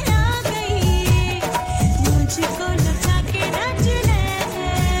के मैं आ गई मुझको लगा के नाच ले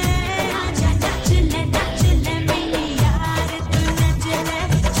आजा नाच ले मेरी यार तू नाच ले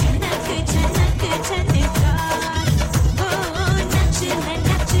झनक झनक झनकार ओ नाच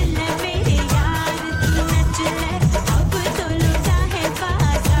ले मेरी यार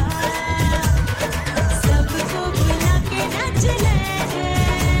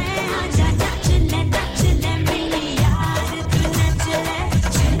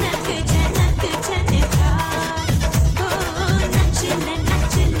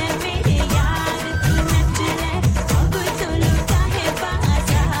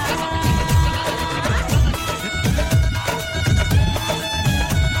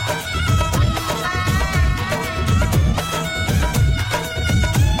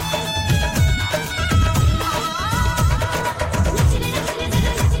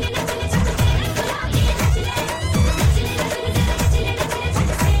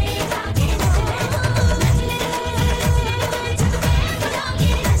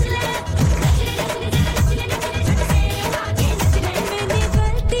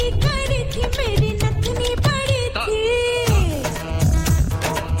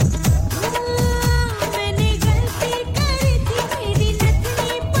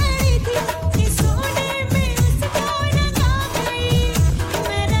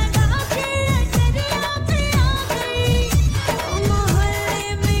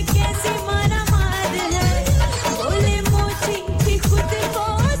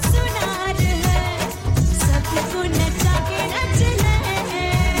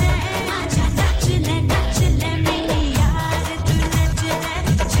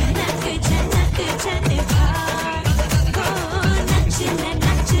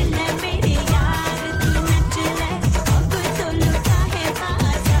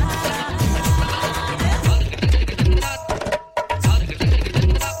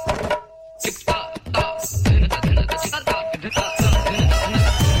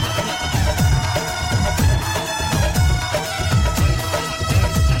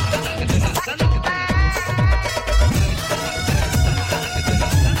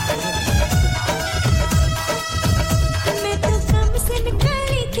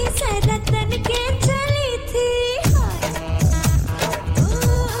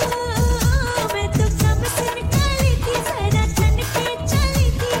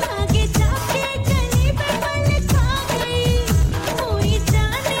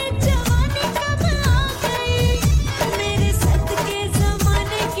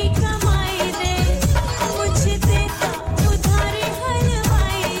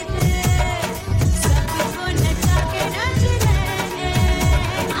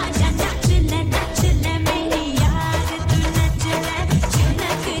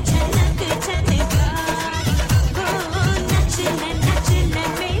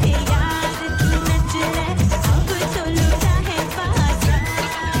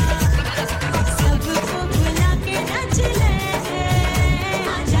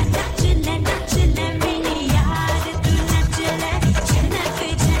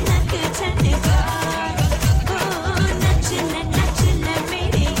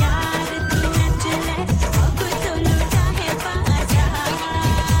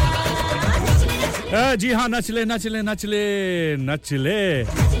जी हां नचले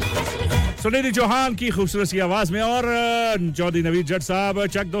सुनील चौहान की खूबसूरत सी आवाज में और चौधरी नवीद जट साहब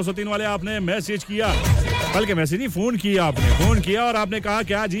चक 203 वाले आपने मैसेज किया बल्कि मैसेज नहीं फोन किया और आपने कहा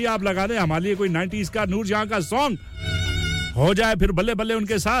क्या जी आप लगा दें हमारे लिए कोई 90s का नूरजहां का सॉन्ग हो जाए फिर बल्ले बल्ले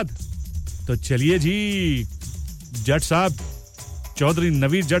उनके साथ तो चलिए जी जट साहब चौधरी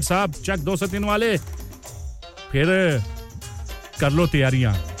नवीद जट साहब चक 203 वाले फिर कर लो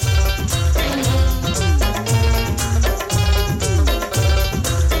तैयारियां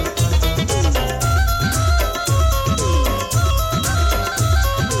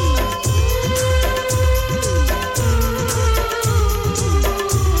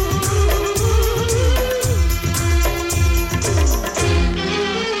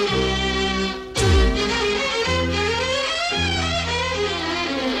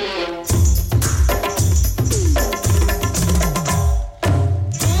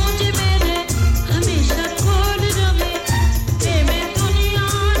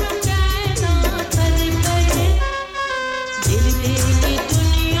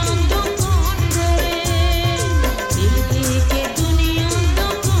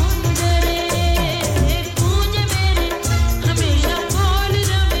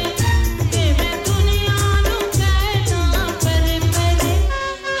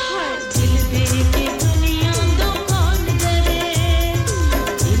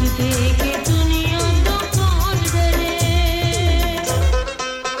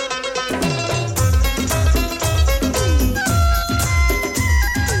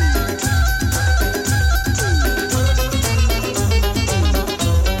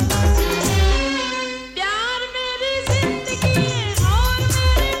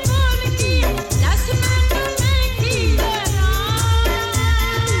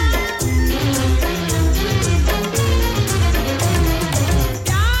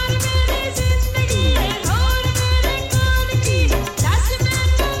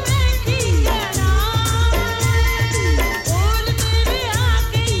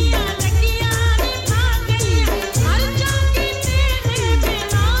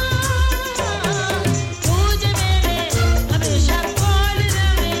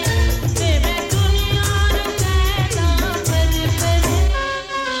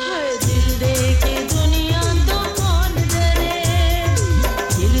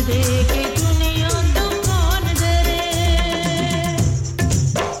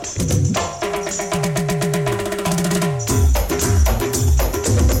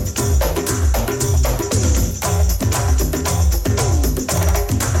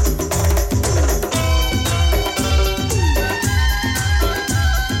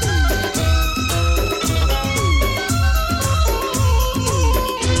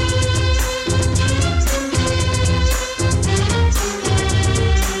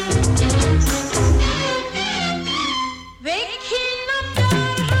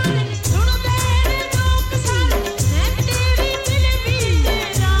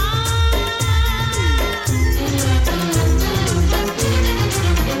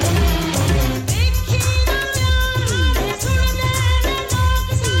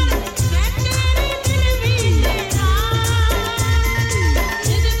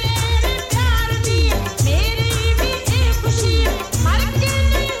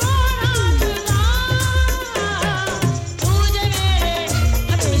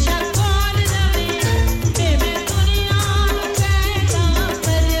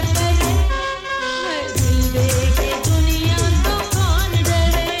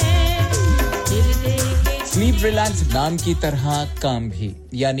रिलैक्स नाम की तरह काम भी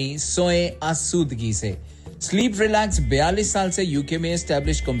यानी सोए आसूदगी से स्लीप रिलैक्स 42 साल से यूके में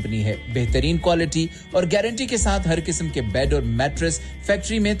एस्टैब्लिश कंपनी है बेहतरीन क्वालिटी और गारंटी के साथ हर किस्म के बेड और मैट्रेस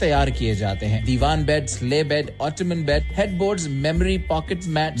फैक्ट्री में तैयार किए जाते हैं दीवान bed slay bed ottoman bed headboards memory pocket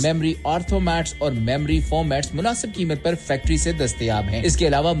mat memory ortho mats और मेमोरी फोम मैट्स मुनासिब कीमत पर फैक्ट्री से दस्तयाब हैं इसके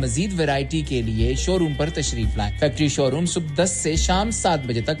अलावा मजीद वैरायटी के लिए शोरूम पर तशरीफ लाएं फैक्ट्री शोरूम सुबह 10 से शाम 7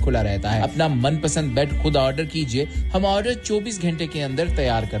 बजे तक खुला रहता है अपना मनपसंद बेड खुद ऑर्डर कीजिए हम ऑर्डर 24 घंटे के अंदर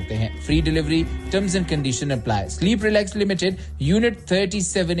तैयार करते हैं free delivery terms and condition apply. Sleep Relax Limited, Unit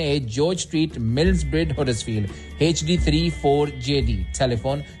 37A, George Street, Millsbridge, Huddersfield, HD34JD.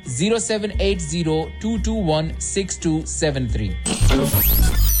 Telephone 0780-221-6273.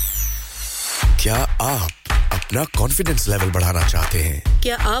 क्या आप अपना कॉन्फिडेंस लेवल बढ़ाना चाहते हैं?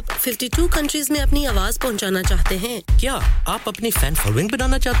 क्या आप 52 कंट्रीज में अपनी आवाज पहुंचाना चाहते हैं? क्या आप अपनी फैन फॉलोइंग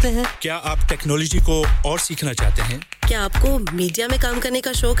बनाना चाहते हैं? क्या आप टेक्नोलॉजी को और सीखना चाहते हैं? क्या आपको मीडिया में काम करने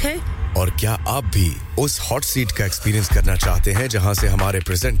का शौक है? और क्या आप भी उस हॉट सीट का एक्सपीरियंस करना चाहते हैं जहां से हमारे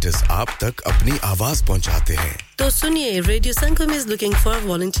प्रेजेंटर्स आप तक अपनी आवाज पहुंचाते हैं? तो सुनिए, radio Sangam is looking for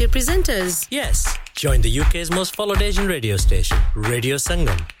volunteer presenters. Yes. Join the UK's most followed Asian radio station, Radio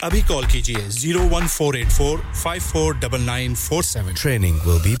Sangam. Abhi call kijiye 01484549947. Training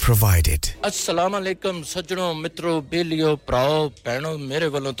will be provided. Assalamu alaikum sajno mitro belio prao behno mere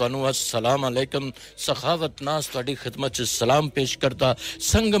vallo tanu assalamu alaikum sakhawat nas tadi khidmat ch salam pesh karta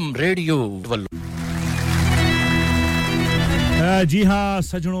Sangam radio vallo जी हां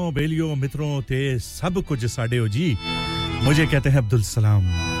सजनों बेलियो मित्रों ते सब कुछ साडे हो जी मुझे कहते हैं अब्दुल सलाम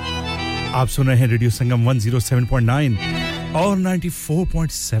आप सुन रहे हैं रेडियो संगम 107.9 और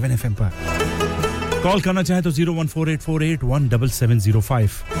 94.7 एफएम पर कॉल करना चाहें तो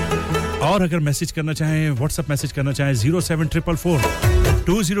 01484817705 और अगर मैसेज करना चाहें व्हाट्सएप मैसेज करना चाहें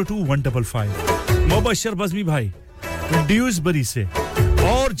 07444202155 मुबशर बज़मी भाई ड्यूसबरी से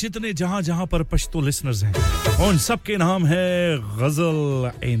और जितने जहां पर पश्तो लिसनर्स हैं उन सब के नाम है गजल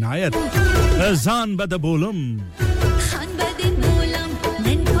इनायत जान बद बोलम खान बदिन बोलम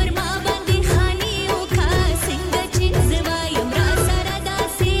नन फरमा बंदी खानी उखा सिंग चिजवा यमरा सरदा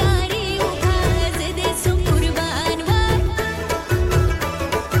सियारी उखा जदे सु कुर्बान वा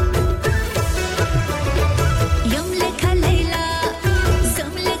यम लिखा लैला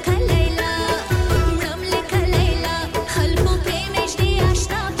जम लिखा लैला नम लिखा लैला खल्बो पे नजदे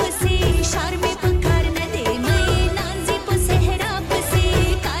आशना पसे शार में पंकार न दे मैं नांजी पो सहरा पसे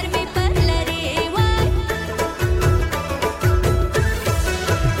कार में पर लरे वा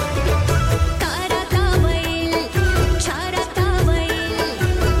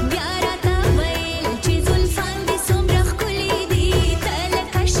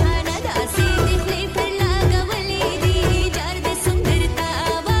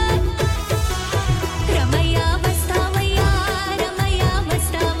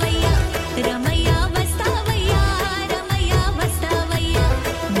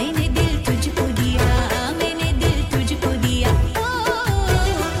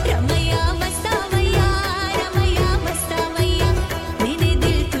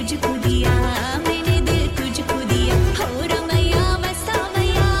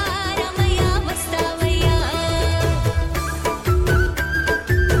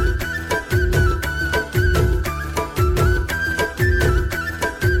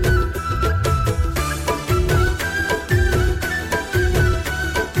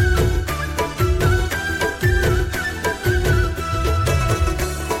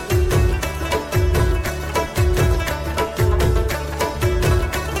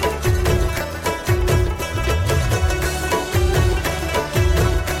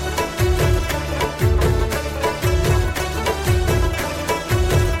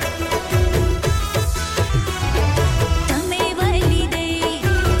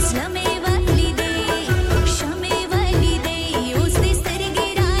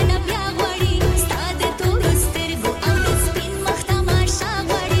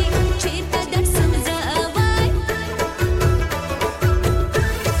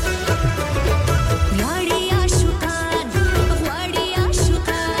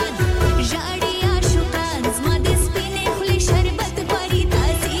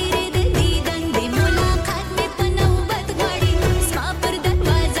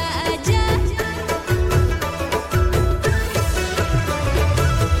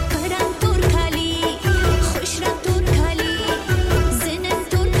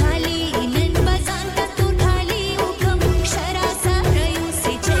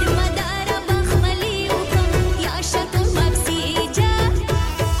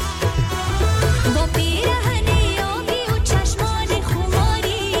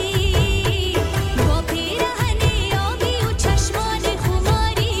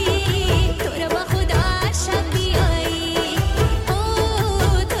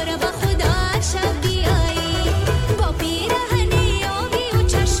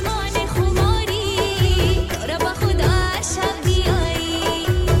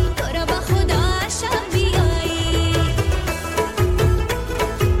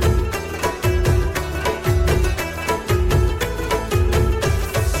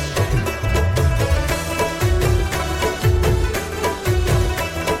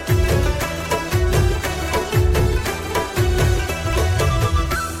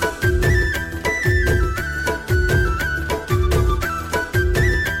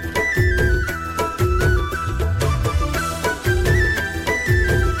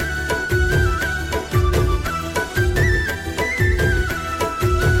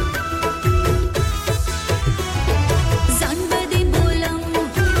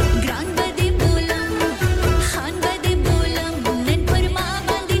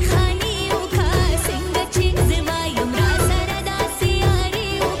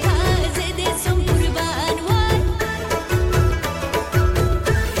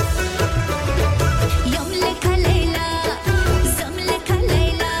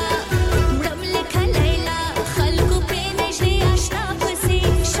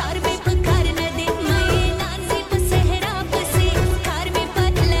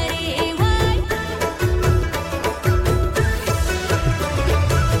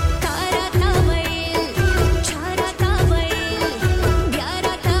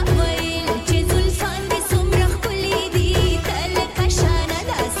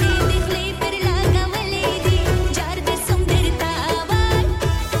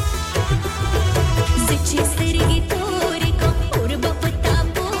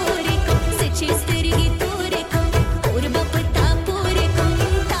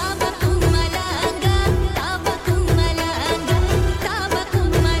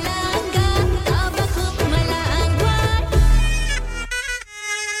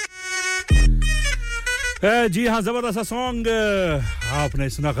जी हां जबरदस्त सा सॉन्ग आपने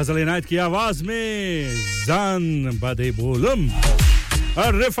सुना गजल इनायत की आवाज में जान बदे बोलम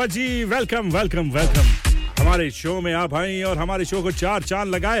और Rifa ji welcome welcome welcome हमारे शो में आप आए और हमारे शो को चार चांद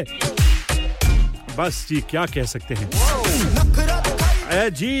लगाए बस जी क्या कह सकते हैं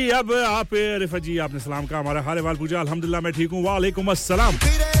जी अब आप रिफा जी आपने सलाम का हमारा हाल वाल पूछा अल्हम्दुलिल्लाह मैं ठीक हूं वालेकुम अस्सलाम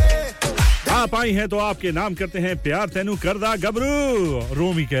आप आई हैं तो आपके नाम करते हैं प्यार तैनू करदा गबरू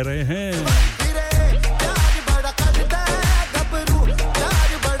रोमी कह रहे हैं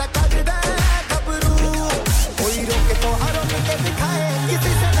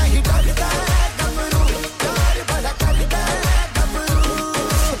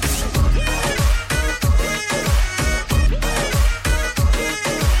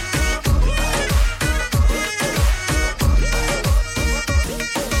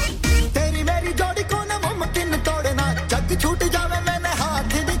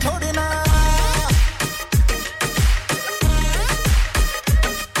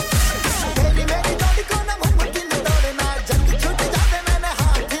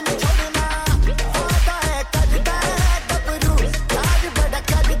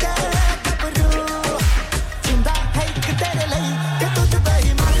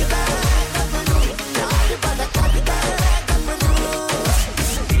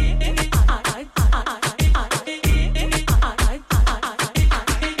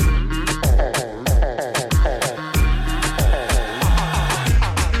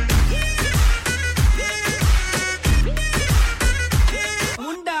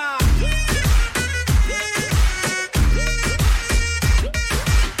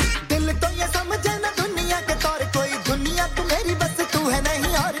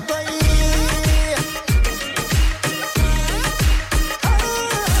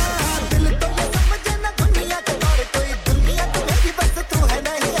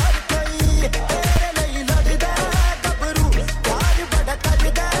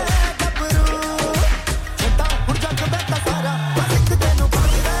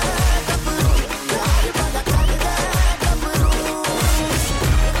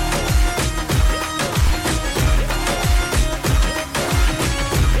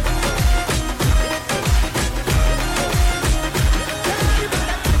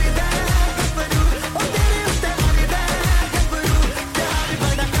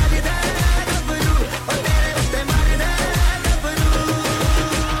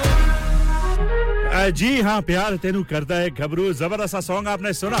जी हां प्यार तेनू करता है घबरू जबरदस्त सा सॉन्ग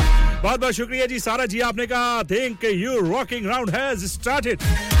आपने सुना बहुत-बहुत शुक्रिया जी सारा जी आपने कहा think you rocking round has started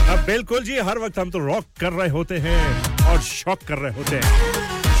अब बिल्कुल जी हर वक्त हम तो रॉक कर रहे होते हैं और शॉक कर रहे होते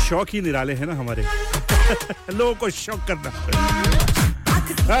हैं शौक ही निराले हैं ना हमारे लोगों को शॉक करना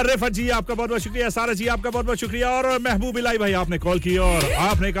रिफा जी आपका बहुत-बहुत शुक्रिया सारा जी आपका बहुत-बहुत शुक्रिया और महबूब इलाई भाई आपने कॉल की और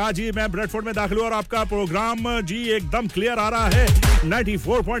आपने कहा जी मैं ब्रेडफोर्ड में दाखिल हूं और आपका प्रोग्राम जी एकदम क्लियर आ रहा है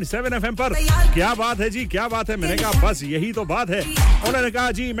 94.7 एफएम पर क्या बात है जी क्या बात है मैंने कहा बस यही तो बात है उन्होंने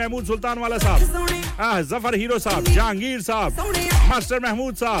कहा जी महमूद सुल्तान वाला साहब जफर हीरो साहब जहांगीर साहब मास्टर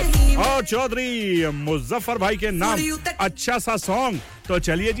महमूद साहब और चौधरी मुजफ्फर भाई के नाम अच्छा सा सॉन्ग तो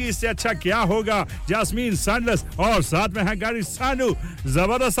चलिए जी इससे अच्छा क्या होगा जास्मीन सैंडलस और साथ में है गाड़ी सानू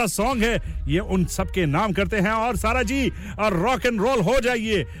जबरदस्त सा सॉन्ग है ये उन सब के नाम करते हैं और सारा जी और रॉक एंड रोल हो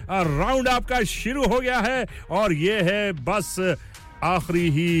जाइए राउंड आपका शुरू हो गया है और ये है बस आखिरी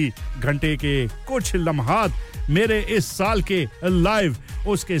ही घंटे के कुछ लम्हात मेरे इस साल के लाइव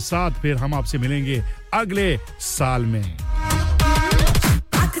उसके साथ फिर हम आपसे मिलेंगे अगले साल में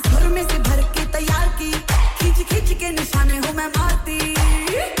आंख में से भर के तैयार की खींच के निशाने हूं मैं मारती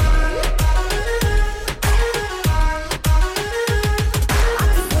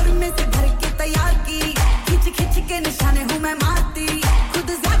आंख में से भर के तैयार की खींच के निशाने हूं मैं मारती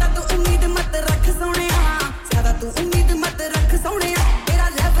खुद ज्यादा तो उम्मीद मत रख सोनिया ज्यादा तू उम्मीद मत रख सोनिया तेरा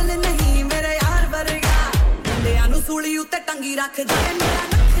लेवल नहीं मेरे यार वर्गा बंदियां नु सूली उते टंगी रख दे मेरा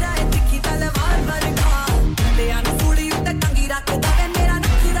नखरा है तिखी तलवार वर्गा बंदियां नु सूली उते टंगी रख दे मेरा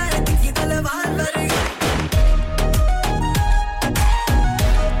नखरा है तिखी तलवार वर्गा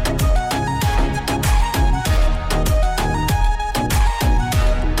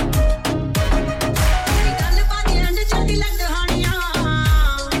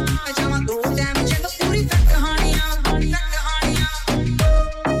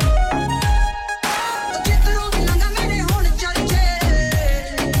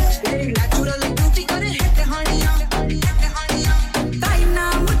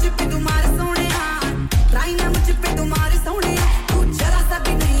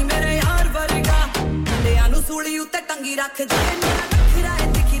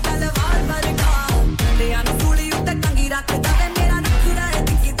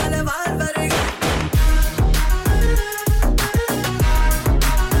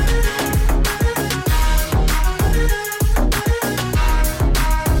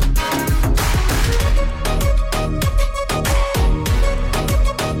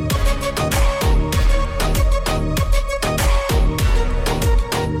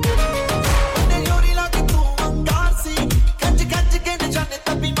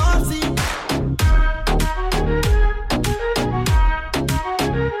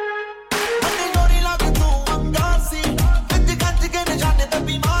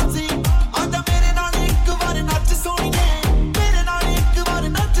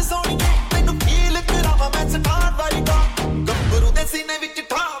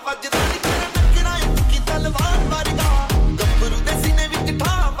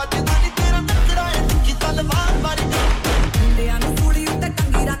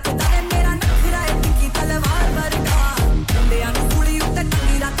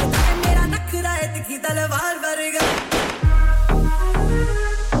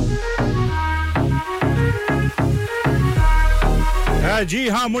जी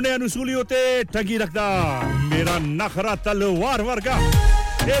हां मुंडे अनुसूली होते ठगी रखदा मेरा नखरा तलवार वर्गा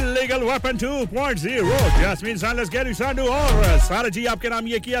illegal weapon 2.0 Jasmine San let's get you Sandu और सारा जी आपके नाम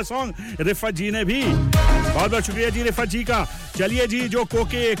ये किया सॉन्ग रिफत जी ने भी बहुत-बहुत शुक्रिया जी रिफत जी का चलिए जी जो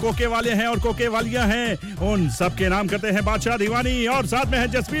कोके वाले हैं और कोके वालियां हैं उन सब के नाम करते हैं बादशाह दीवानी और साथ में है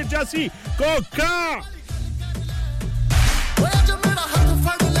जसवीर जासी कोका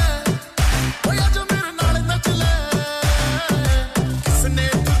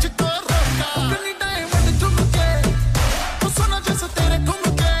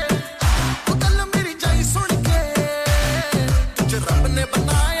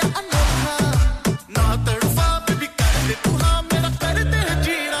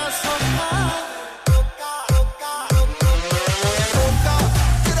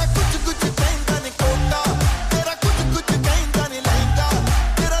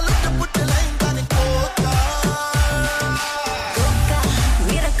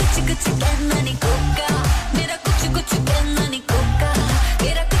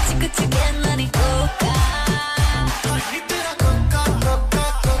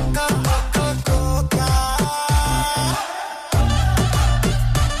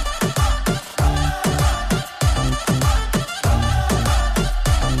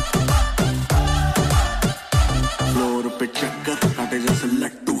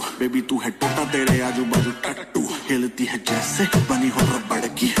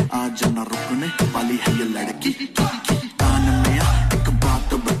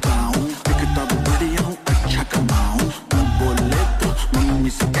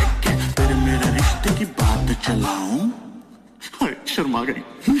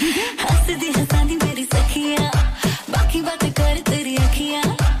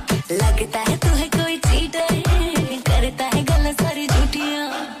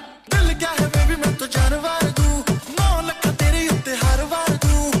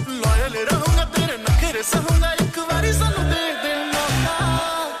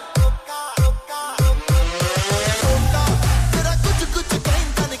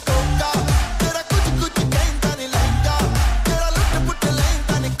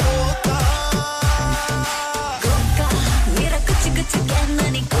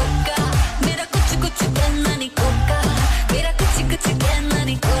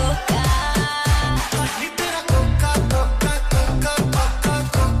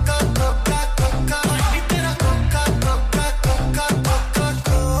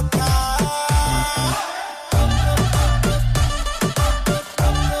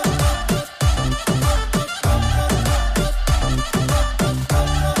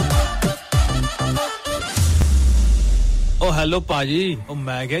हेलो पाजी ओ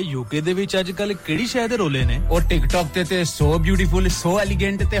मैं क्या यूके दे विच आजकल केड़ी शय दे रोले ने ओ टिकटॉक ते सो ब्यूटीफुल सो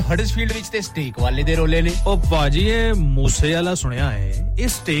एलिगेंट ते हडर्सफील्ड विच ते स्टेक वाले दे रोले ने ओ पाजी ये मूसे वाला सुनया है ये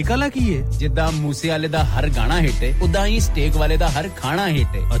स्टेक वाला की है जिद्दां मूसे वाले दा हर गाना हिट है उदां ही स्टेक वाले दा हर खाना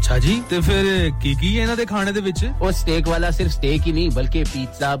हिट है अच्छा जी ते फिर की है इना दे खाने दे विच ओ स्टेक वाला सिर्फ स्टेक ही नहीं बल्कि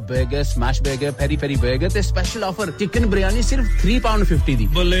pizza burger smash burger peri peri burger ते स्पेशल ऑफर चिकन बिरयानी सिर्फ £3.50 दी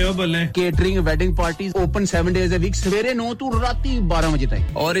बल्ले ओ बल्ले catering wedding parties open 7 days a week सवेरे 9 to राती 12 बजे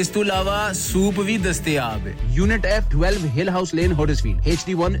तक और इस तो अलावा सूप भी दस्तयाब है यूनिट F12 हिल हाउस लेन हडर्सफील्ड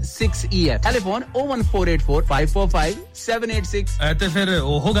HD1 6EF टेलीफोन 01484 545 786 ऐते फिर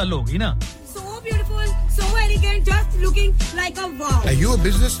ओहो गल होगी ना beautiful, so elegant, just looking like a wow. Are you a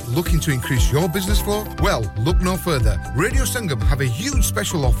business looking to increase your business flow? Well, look no further. Radio Sangam have a huge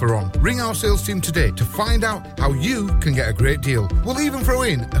special offer on. Ring our sales team today to find out how you can get a great deal. We'll even throw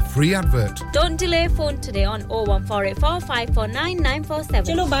in a free advert. Don't delay, phone today on 01484 549 947.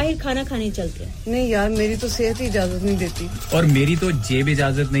 चलो बाहर खाना खाने चलते हैं। नहीं यार मेरी तो सेहत ही इजाजत नहीं देती। और मेरी तो जेब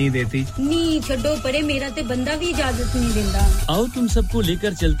इजाजत नहीं देती। नहीं छोड़ो परे मेरा ते बंदा भी इजाजत नहीं देता। आओ तुम सबको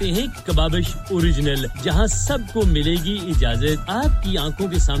लेकर चलते हैं कबाबिश ओरिजिनल जहां सबको मिलेगी इजाजत आपकी आंखों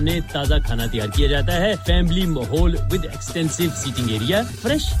के सामने ताजा खाना तैयार किया जाता है फैमिली माहौल with extensive seating area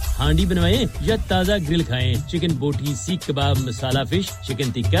fresh handi बनवाएं या ताजा ग्रिल खाएं chicken boti seekh kebab masala fish chicken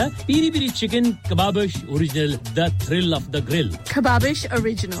tikka peri peri chicken Kebabish original the thrill of the grill Kababish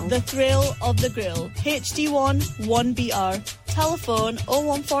Original The thrill of the grill HD1 1BR Telephone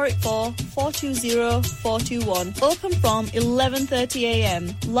 01484 420 421 Open from 11:30 a.m.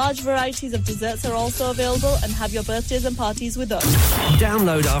 Large varieties of desserts are also available and have your birthdays and parties with us.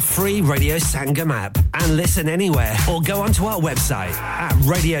 Download our free Radio Sangam app and listen anywhere or go onto our website at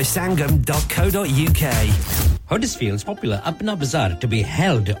radiosangam.co.uk. Huddersfield's popular Apna Bazaar to be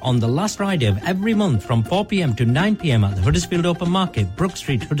held on the last Friday of every month from 4 p.m. to 9 p.m. at the Huddersfield Open Market, Brook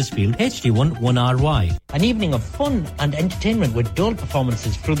Street, Huddersfield, HD1 1RY. An evening of fun and entertainment with dual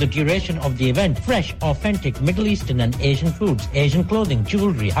performances through the duration of the event. Fresh, authentic Middle Eastern and Asian foods, Asian clothing,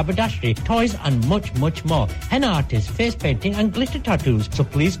 jewellery, haberdashery, toys and much, much more. Henna artists, face painting and glitter tattoos. So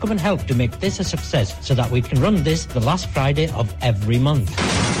please come and help to make this a success so that we can run this the last Friday of every month.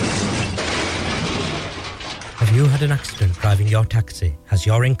 Have you had an accident driving your taxi? Has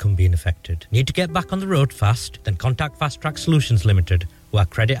your income been affected? Need to get back on the road fast? Then contact Fast Track Solutions Limited, who are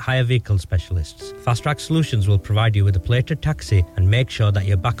credit hire vehicle specialists. Fast Track Solutions will provide you with a plated taxi and make sure that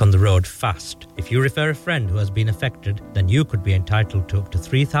you're back on the road fast. If you refer a friend who has been affected, then you could be entitled to up to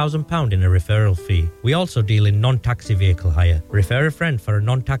 £3,000 in a referral fee. We also deal in non-taxi vehicle hire. Refer a friend for a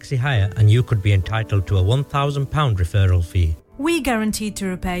non-taxi hire and you could be entitled to a £1,000 referral fee. We guarantee to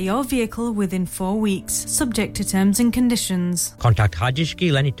repair your vehicle within 4 weeks, subject to terms and conditions. Contact Haji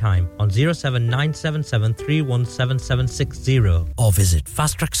Shkil anytime on 07977317760 or visit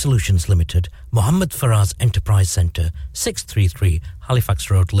Fast Track Solutions Limited, Mohammed Faraz Enterprise Centre, 633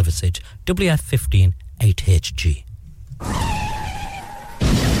 Halifax Road, Liversedge, WF15 8HG.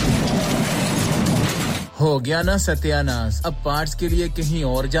 हो गया ना सत्यानाश अब parts के लिए कहीं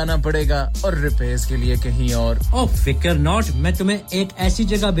और जाना पड़ेगा और रिपेयर्स के लिए कहीं और ओ फिकर नॉट मैं तुम्हें एक ऐसी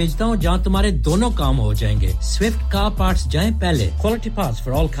जगह भेजता हूं जहां तुम्हारे दोनों काम हो जाएंगे स्विफ्ट कार पार्ट्स जाएं पहले quality parts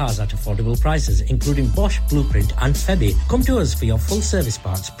for all cars at affordable prices including Bosch Blueprint and Febby come to us for your full service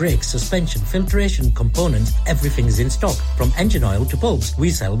parts brakes suspension filtration components everything is in stock from engine oil to bulbs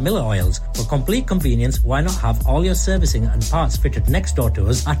we sell Miller oils for complete convenience why not have all your servicing and parts fitted next door to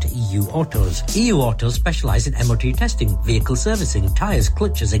us at EU Autos specialise in MOT testing, vehicle servicing, tyres,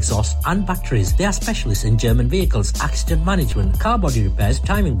 clutches, exhaust and batteries. They are specialists in German vehicles, accident management, car body repairs,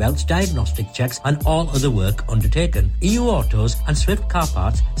 timing belts, diagnostic checks and all other work undertaken. EU Autos and Swift Car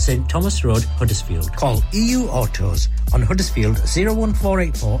Parts, St Thomas Road, Huddersfield. Call EU Autos on Huddersfield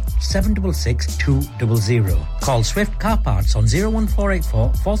 01484 766 200. Call Swift Car Parts on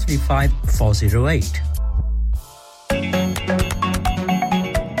 01484 435 408.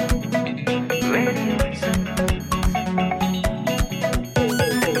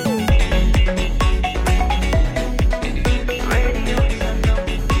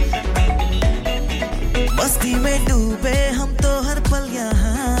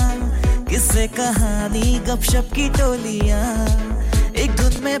 कहानी गपशप की टोलियां एक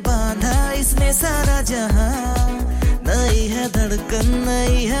धुन में बांधा इसने सारा जहां नई है धड़कन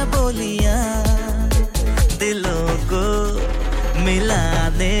नई है बोलियां दिलों को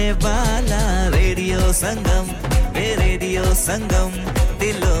मिलाने वाला रेडियो संगम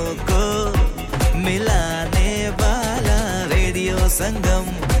दिलों को मिलाने वाला रेडियो संगम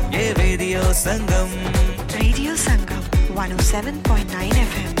ये रेडियो संगम 107.9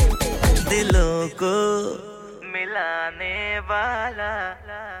 FM दिलों को मिलाने वाला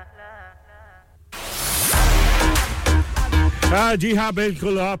जी हाँ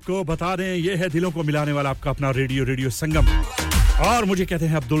बिल्कुल आपको बता दें ये है दिलों को मिलाने वाला आपका अपना रेडियो संगम और मुझे कहते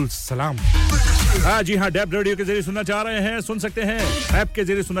हैं अब्दुल सलाम जी हाँ डैब रेडियो के जरिए सुनना चाह रहे हैं सुन सकते हैं ऐप के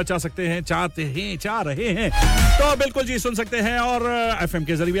जरिए सुनना चाह सकते हैं चाह रहे हैं तो बिल्कुल जी सुन सकते हैं और एफएम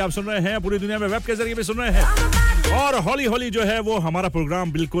के जरिए भी आप सुन रहे हैं पूरी दुनिया में वेब के जरिए भी सुन रहे हैं और हौली हौली जो है वो हमारा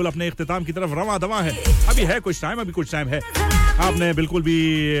प्रोग्राम बिल्कुल अपने इख्तिताम की तरफ रवां दवा है अभी कुछ टाइम है आपने बिल्कुल भी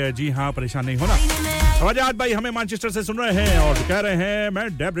जी हाँ परेशान नहीं होना रजात भाई हमें मैनचेस्टर से सुन रहे हैं और कह रहे हैं मैं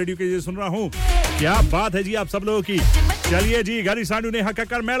डैब रेडियो के जरिए सुन रहा हूं क्या बात है जी आप सब लोगों की चलिए जी गाड़ी सांडू ने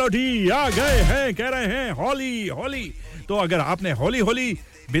हक्कर मेलोडी आ गए हैं कह रहे हैं हौली तो अगर आपने हौली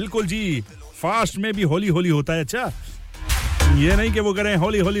बिल्कुल जी फास्ट में भी हौली होता है अच्छा ये नहीं कि वो करें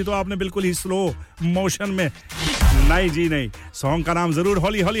हौली तो आपने बिल्कुल ही स्लो मोशन में नहीं जी नहीं सॉन्ग का नाम जरूर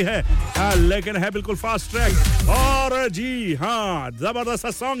हौली है लेकिन है बिल्कुल फास्ट ट्रैक और जी हां जबरदस्त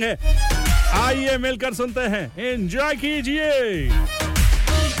सॉन्ग है आइए मिलकर सुनते हैं एंजॉय कीजिए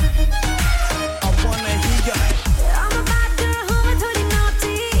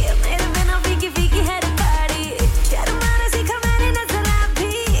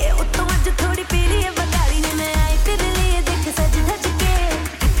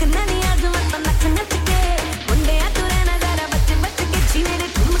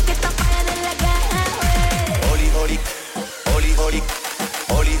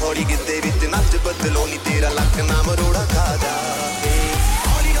हौली गिद्दे विच नच बदलो नी तेरा लक नाम रोड़ा खा जावे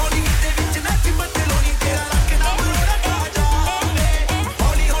हौली गिद्दे विच नच बदलो नी तेरा लक नाम रोड़ा खा जावे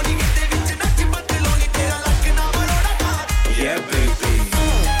हौली गिद्दे विच नच बदलो नी तेरा लक नाम रोड़ा खा yeah baby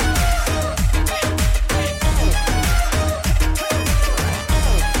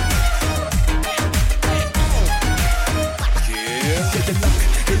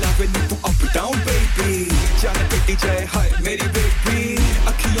when you up down baby जान पिटी जाए हाय मेरी बेबी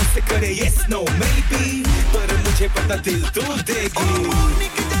अखियों से करे yes no maybe पर मुझे पता दिल तू देगी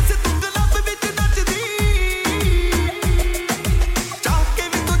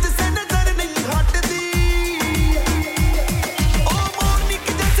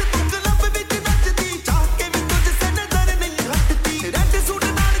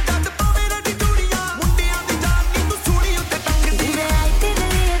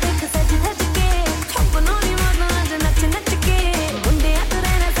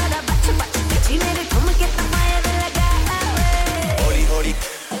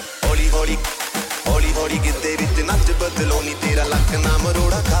बदलोनी तेरा लक ना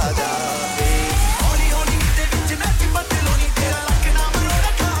मरोड़ा खा जा हौली हौली गीते विच नच बदलोनी तेरा लक ना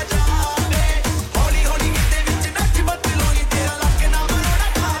मरोड़ा खा जा हौली हौली गीते विच नच बदलोनी तेरा लक ना मरोड़ा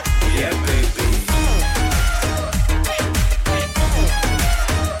खा जा yeah baby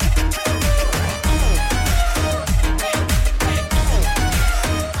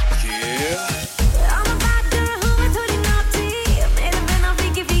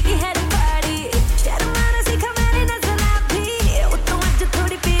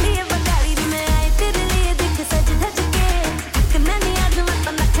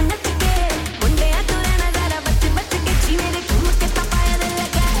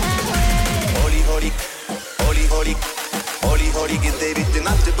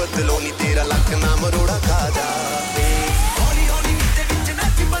बदलोनी तेरा लक ना मरोड़ा खा जा हौली हौली गीते विच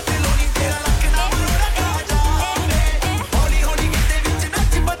नच बदलोनी तेरा लक ना मरोड़ा खा जा हौली हौली गीते विच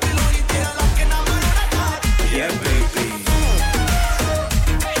नच बदलोनी तेरा लक ना मरोड़ा खा जा yeah baby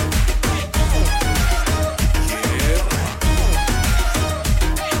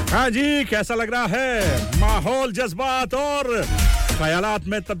हाँ जी कैसा लग रहा है माहौल जज्बात और ख्यालात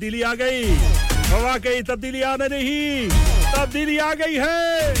में तब्दीली आ गई वाकई तब्दीली आने नहीं तब्दीली आ गई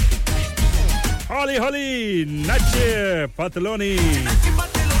है हौली हौली नच पतलोनी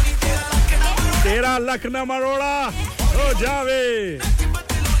तेरा लक न मरोड़ा हो जावे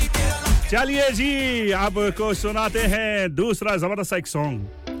चलिए जी आपको सुनाते हैं दूसरा जबरदस्त एक सॉन्ग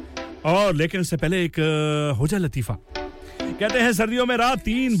और लेकिन उससे पहले एक हो जा लतीफा कहते हैं सर्दियों में रात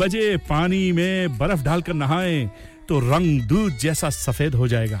 3 बजे पानी में बर्फ डालकर नहाएं तो रंग दूध जैसा सफेद हो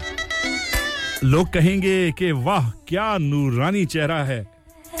जाएगा लोग कहेंगे कि वाह क्या नूरानी चेहरा है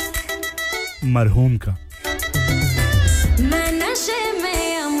मरहूम का मैं नशे में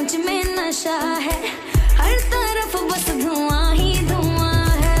मुझ में नशा है हर तरफ बस धुआं ही धुआं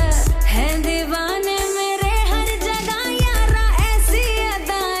है दीवाने मेरे हर जगह यारा ऐसी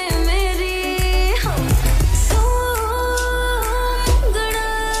अदाएं मेरी हो तू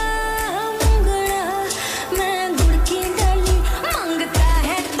मुंगड़ा मुंगड़ा मैं गुड़ की डली मांगता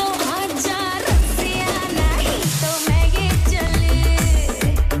है तो हजार रसिया नहीं तो मैं ये चली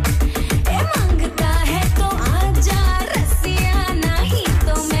मांगता है तो आजा रसिया नहीं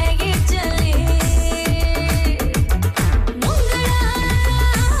तो मैं ये चली मुंगड़ा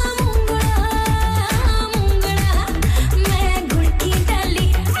मुंगड़ा मुंगड़ा मैं गुड़ की डली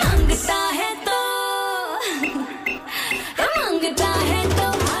मांगता है तो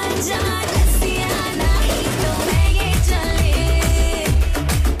आजा रसिया नहीं तो मैं ये चली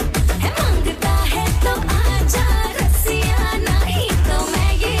मांगता है तो आजा रसिया नहीं तो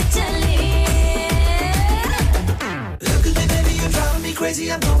मैं ये चली Look at me, baby, you're driving me crazy.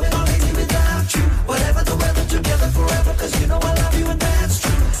 I'm going on lately without you. Whatever the weather, together forever. 'Cause you know I love you and that's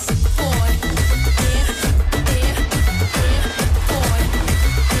true.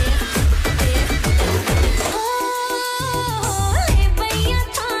 ले भैया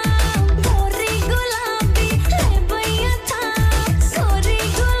था गोरी गुलाबी ले भैया था गोरी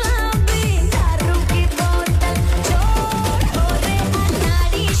गुलाबी दारू की बोतल छोड़ रे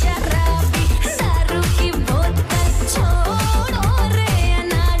अनाड़ी शराबी दारू की बोतल छोड़ रे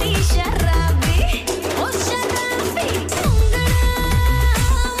अनाड़ी शराबी ओ शराबी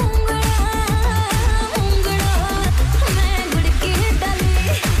मुंगड़ा मुंगड़ा मैं गुड़ की डली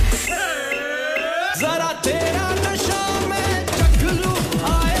जरा तेरा नशा मैं चख लूं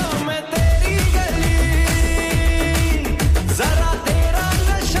आया मैं तेरी गली जरा तेरा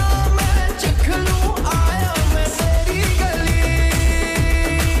नशा मैं चख लूं आया मैं तेरी गली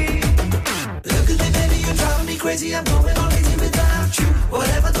Look at me baby you're driving me crazy I'm going on lazy without you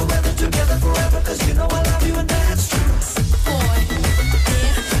Whatever the weather together forever 'Cause you know I love you and that's true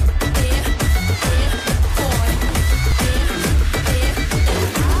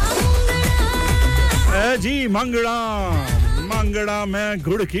जी मंगड़ा मंगड़ा मैं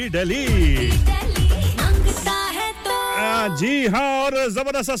गुड़ की डली मांगता है तो जी हां और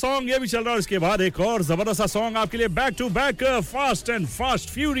जबरदस्त सा सॉन्ग ये भी चल रहा है इसके बाद एक और जबरदस्त सा सॉन्ग आपके लिए back to back fast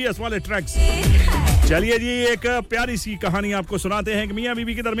furious वाले ट्रैक्स चलिए जी एक प्यारी सी कहानी आपको सुनाते हैं कि मियां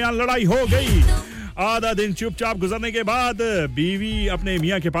बीवी के दरमियान लड़ाई हो गई आधा दिन चुपचाप गुजरने के बाद बीवी अपने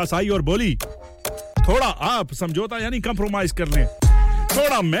मियां के पास आई और बोली थोड़ा आप समझौता यानी कंप्रोमाइज कर लें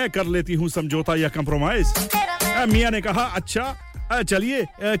थोड़ा मैं कर लेती हूं समझौता या कंप्रोमाइज मियां ने कहा अच्छा चलिए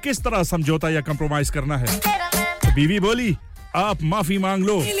किस तरह समझौता या कंप्रोमाइज करना है बीवी बोली आप माफी मांग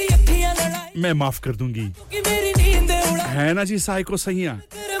लो मैं माफ कर दूंगी है ना जी साइको सैया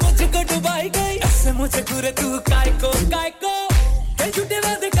मुझको डुबाई गई ऐसे मुझे पूरे तू काय को कई झूठे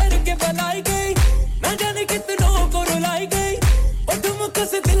वादे करके बनाई गई ना जाने कितनों को रुलाई गई और तुमको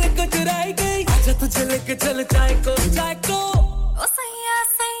से दिल को चुराई गई आजा तुझे लेके चल चाय को ओ सैया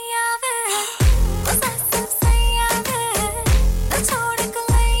सैया वे ओ सैया वे छोड़ के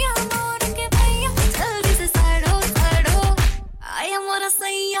लैया मोड़ के भैया जल्दी से सड़ो आई एम मोरा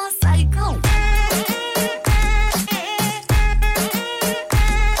सैया साइको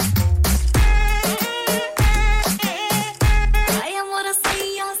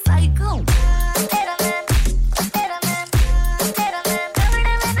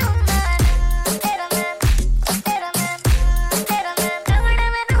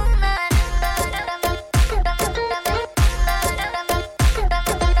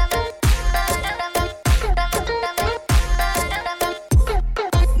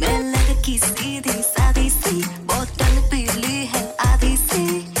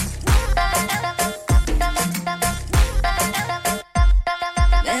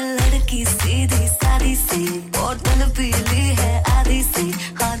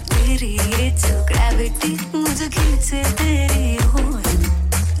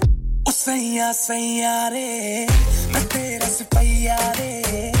सैया रे मैं तेरा सिपैया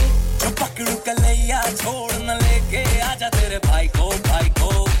रे जो पकड़ू कलैया छोड़ न लेके आजा तेरे भाई को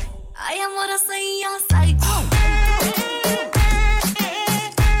आई एम मोरा सैया साइको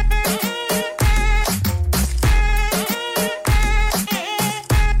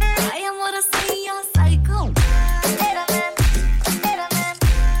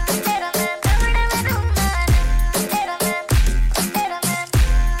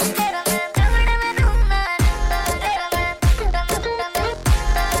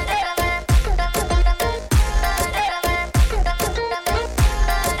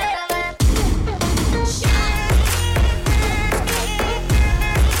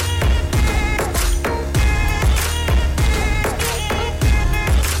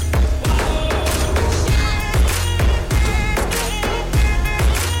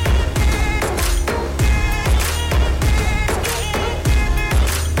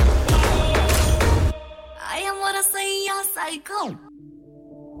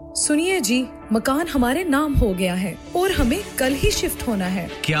सुनिए जी मकान हमारे नाम हो गया है और हमें कल ही शिफ्ट होना है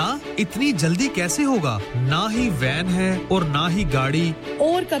क्या इतनी जल्दी कैसे होगा ना ही वैन है और ना ही गाड़ी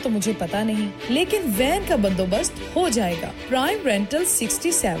और का तो मुझे पता नहीं लेकिन वैन का बंदोबस्त हो जाएगा प्राइम रेंटल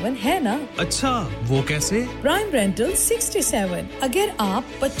 67 है ना अच्छा वो कैसे प्राइम रेंटल 67 अगर आप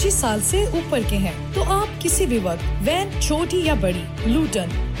 25 साल से ऊपर के हैं तो आप किसी भी वक्त वैन छोटी या बड़ी Luton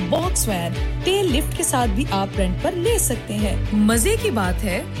box van tail lift के साथ भी आप रेंट पर ले सकते हैं मजे की बात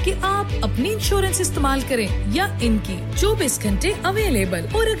है कि आप अपनी इंश्योरेंस इस्तेमाल करें या इनकी 24 घंटे अवेलेबल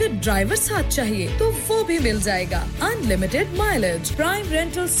और अगर ड्राइवर साथ चाहिए तो वो भी मिल जाएगा अनलिमिटेड माइलेज प्राइम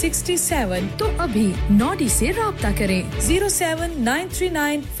रेंटल 67 तो अभी नॉडी से राब्ता करें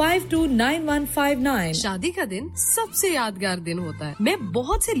 07939529159 शादी का दिन सबसे यादगार दिन होता है मैं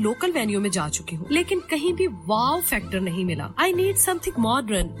बहुत से लोकल वेन्यू में जा चुकी हूँ लेकिन कहीं भी वाव फैक्टर नहीं मिला I need something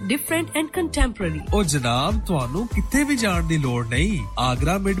modern different and contemporary ओ जनाब ਤੁਹਾਨੂੰ ਕਿੱਥੇ ਵੀ ਜਾਣ ਦੀ ਲੋੜ ਨਹੀਂ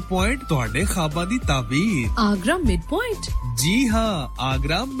ਆਗਰਾ ਮਿਡ ਪੁਆਇੰਟ ਤੁਹਾਡੇ ਖਾਬਾਂ ਦੀ ਤਾਬੀਰ आगरा मिड पॉइंट जी हाँ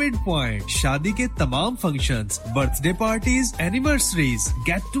आगरा मिड पॉइंट शादी के तमाम functions birthday parties anniversaries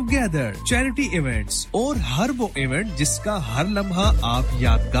get together charity events और हर वो इवेंट जिसका हर लम्हा आप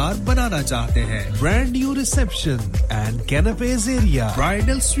यादगार बनाना चाहते हैं ब्रांड न्यू रिसेप्शन एंड कैनपेज एरिया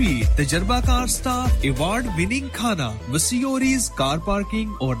ब्राइडल स्वीट तजर्बाकार स्टाफ अवार्ड विनिंग खाना वसीओरीज कार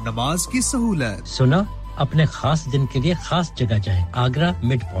पार्किंग और नमाज की सहूलत सुना अपने खास दिन के लिए खास जगह जाएं Agra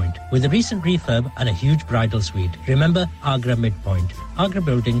Midpoint with a recent refurb and a huge bridal suite remember Agra Midpoint Agra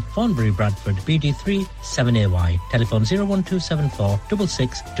Building Thornbury Bradford BD3 7AY telephone 01274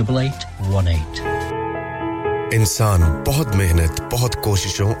 668818 इंसान बहुत मेहनत बहुत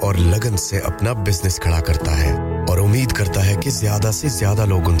कोशिशों और लगन से अपना बिजनेस खड़ा करता है और उम्मीद करता है कि ज्यादा से ज्यादा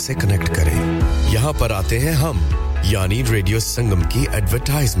लोग उनसे कनेक्ट करें यहाँ पर आते हैं हम यानी रेडियो संगम की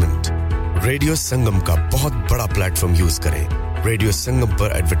एडवर्टाइजमेंट रेडियो संगम का बहुत बड़ा प्लेटफॉर्म यूज करें रेडियो संगम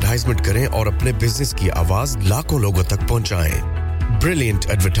पर एडवर्टाइजमेंट करें और अपने बिजनेस की आवाज लाखों लोगों तक पहुंचाएं Brilliant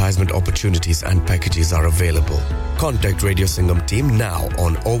advertisement opportunities and packages are available. Contact Radio Singham team now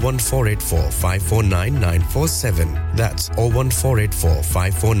on 01484 549 947. That's 01484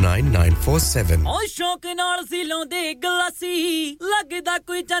 549 947. ਓ ਸ਼ੌਕ ਨਾਲ ਸੀ ਲਾਉਂਦੇ ਗਲਾਸੀ ਲੱਗਦਾ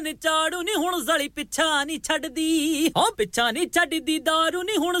ਕੋਈ ਜਨ ਚਾੜੂ ਨਹੀਂ ਹੁਣ ਜ਼ਲੀ ਪਿੱਛਾ ਨਹੀਂ ਛੱਡਦੀ ਓ ਪਿੱਛਾ ਨਹੀਂ ਛੱਡਦੀ दारू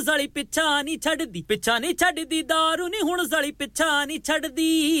ਨਹੀਂ ਹੁਣ ਜ਼ਲੀ ਪਿੱਛਾ ਨਹੀਂ ਛੱਡਦੀ ਪਿੱਛਾ ਨਹੀਂ ਛੱਡਦੀ दारू ਨਹੀਂ ਹੁਣ ਜ਼ਲੀ ਪਿੱਛਾ ਨਹੀਂ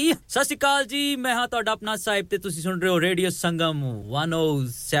ਛੱਡਦੀ ਸਤਿ ਸ਼੍ਰੀ ਅਕਾਲ ਜੀ ਮੈਂ ਹਾਂ ਤੁਹਾਡਾ ਆਪਣਾ ਸਾਹਿਬ ਤੇ ਤੁਸੀਂ ਸੁਣ ਰਹੇ ਹੋ ਰੇਡੀਓ ਸੰਗਮ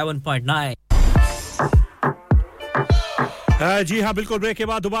 107.9 जी हां बिल्कुल ब्रेक के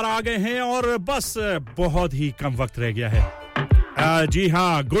बाद दोबारा आ गए हैं और बस बहुत ही कम वक्त रह गया है जी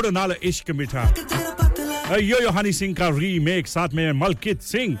हां गुड़ नाल इश्क मीठा यो हनी सिंह का रीमेक साथ में मलकित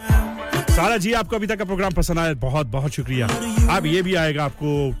सिंह सारा जी आपको अभी तक का प्रोग्राम पसंद आया बहुत-बहुत शुक्रिया अब ये भी आएगा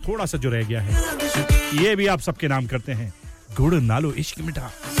आपको थोड़ा सा जो रह गया है ये भी आप सबके नाम करते हैं गुड़ नालो इश्क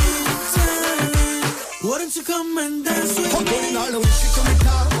मीठा Why don't you come and dance with me? Godi naalo ishq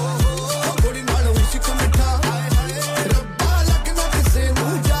mitha, godi naalo ishq mitha. Rabba lagna kise nu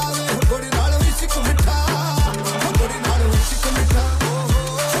jaave, godi naalo ishq mitha, godi naalo ishq mitha,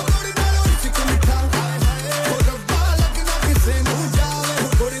 godi naalo ishq mitha. Rabba lagna kise nu jaave,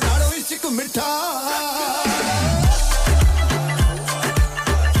 godi naalo ishq mitha.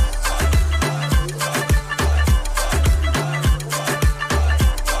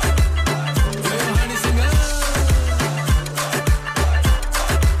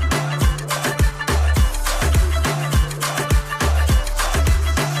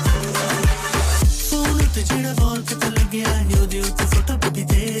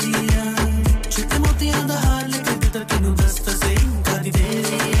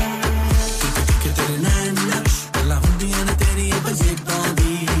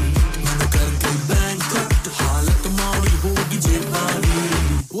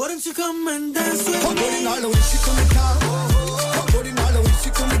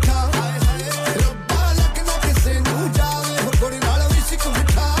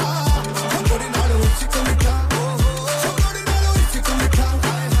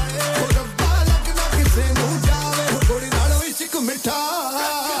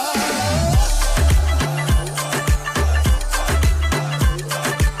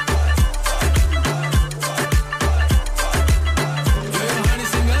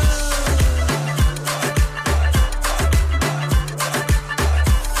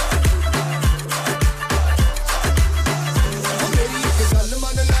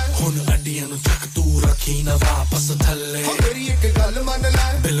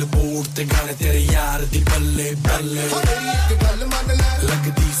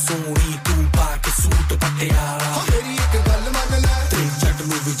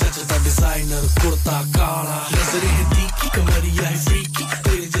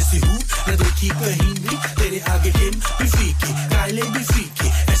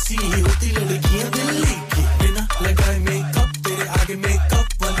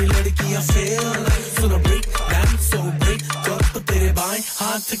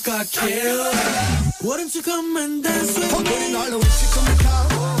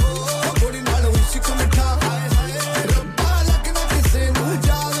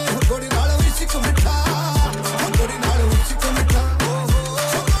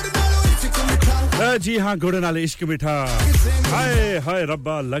 जी हां गुड़ नाल इश्क मीठा हाय हाय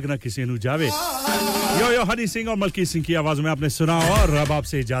रब्बा लगना किसी नु जावे यो हनी सिंह और मलकी सिंह की आवाज में आपने सुना और अब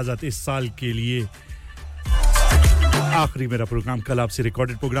आपसे इजाजत इस साल के लिए आखिरी मेरा प्रोग्राम कल आपसे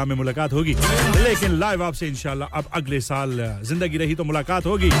रिकॉर्डेड प्रोग्राम में मुलाकात होगी लेकिन लाइव आपसे इंशाल्लाह अब अगले साल जिंदगी रही तो मुलाकात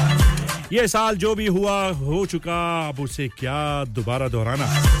होगी ये साल जो भी हुआ हो चुका अब उसे क्या दोबारा दोहराना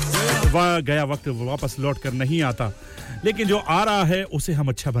वह गया वक्त वापस लौट कर नहीं आता लेकिन जो आ रहा है उसे हम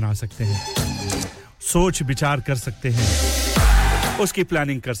अच्छा बना सकते हैं सोच विचार कर सकते हैं उसकी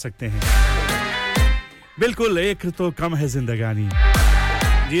प्लानिंग कर सकते हैं बिल्कुल एक तो कम है जिंदगानी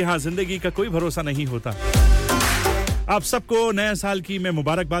जी हां जिंदगी का कोई भरोसा नहीं होता आप सबको नए साल की मैं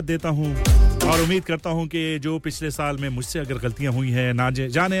मुबारकबाद देता हूं और उम्मीद करता हूं कि जो पिछले साल में मुझसे अगर गलतियां हुई हैं ना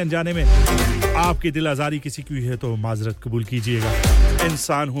जाने अनजाने में आपकी दिल आजारी किसी की हुई है तो माजरत कबूल कीजिएगा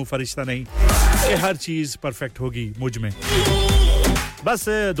इंसान हूं फरिश्ता नहीं कि हर चीज परफेक्ट होगी मुझ में बस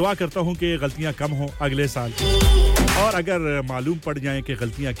दुआ करता हूं कि गलतियां कम हो अगले साल और अगर मालूम पड़ जाए कि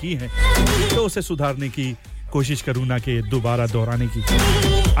गलतियां की हैं तो उसे सुधारने की कोशिश करूं ना कि दोबारा दोहराने की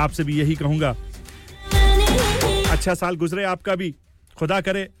आपसे भी यही कहूंगा अच्छा साल गुजरे आपका भी खुदा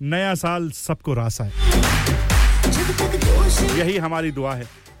करे नया साल सबको रास आए यही हमारी दुआ है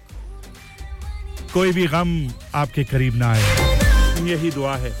कोई भी गम आपके करीब ना आए यही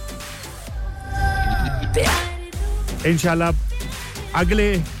दुआ है इंशाल्लाह अगले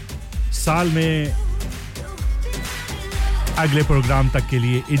साल में अगले प्रोग्राम तक के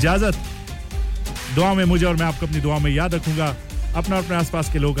लिए इजाजत दुआ में मुझे और मैं आपको अपनी दुआ में याद रखूंगा अपना अपने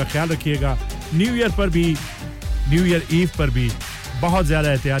आसपास के लोगों का ख्याल रखिएगा न्यू ईयर पर भी न्यू ईयर ईव पर भी बहुत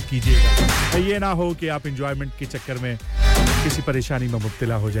ज्यादा एहतियात कीजिएगा ये ना हो कि आप एंजॉयमेंट के चक्कर में किसी परेशानी में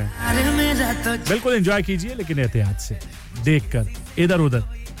मुब्तला हो जाएं बिल्कुल एंजॉय कीजिए लेकिन एहतियात से देखकर इधर-उधर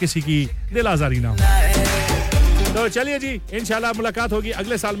किसी की दिल आजारी ना हो तो चलिए जी इंशाल्लाह मुलाकात होगी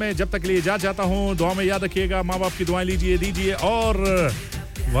अगले साल में जब तक के लिए इजाजत चाहता हूं दुआ में याद रखिएगा मां-बाप की दुआएं लीजिए दीजिए और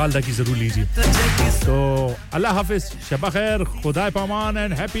वालिदा की जरूर लीजिए तो अल्लाह हाफिज शब खैर खुदा पामान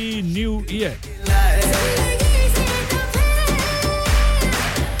and happy new year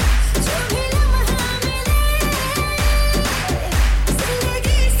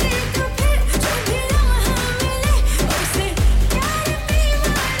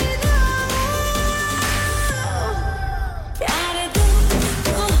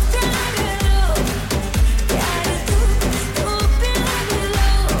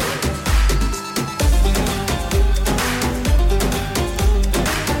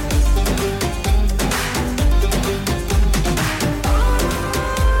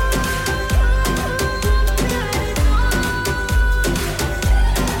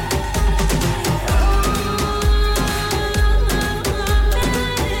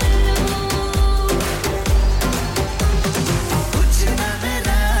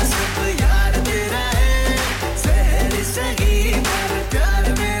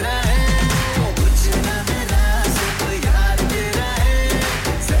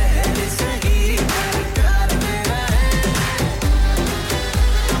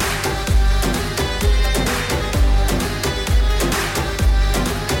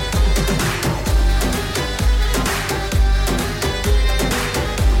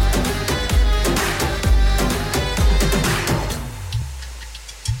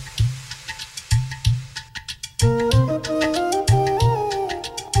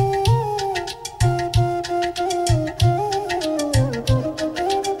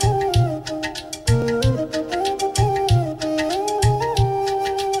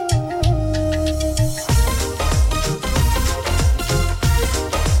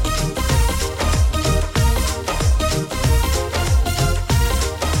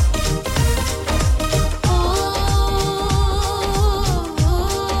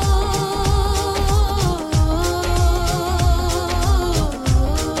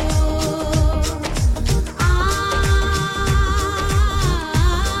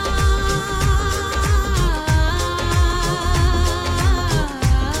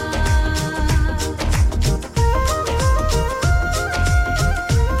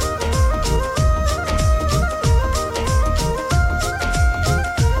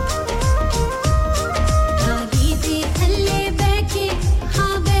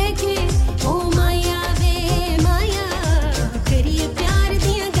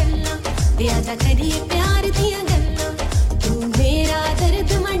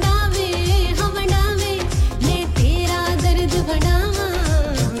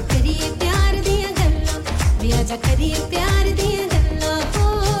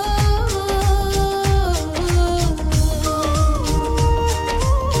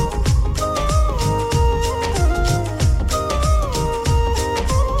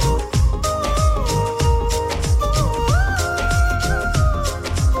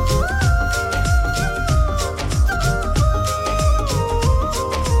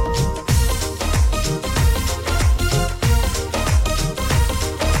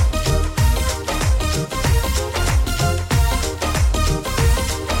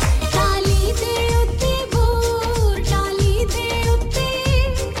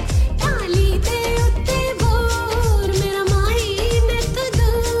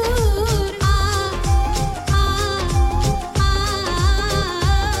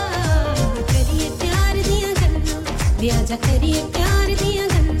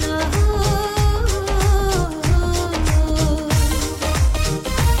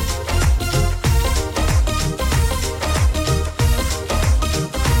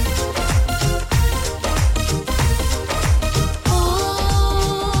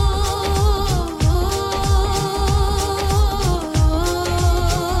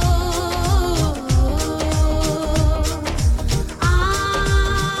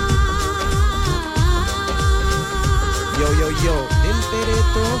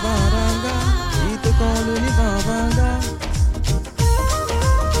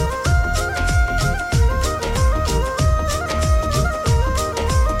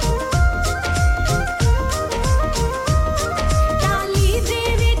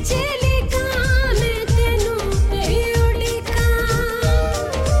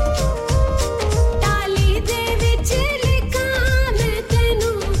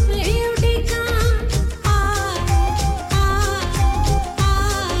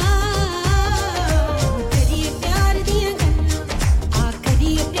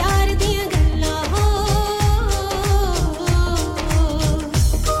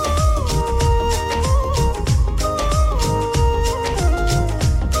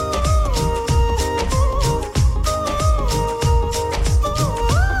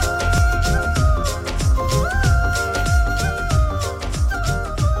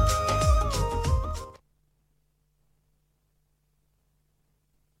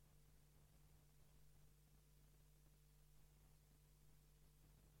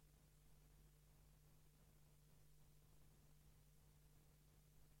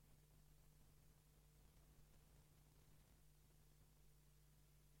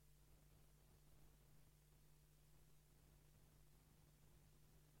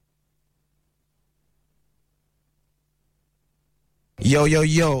Yo yo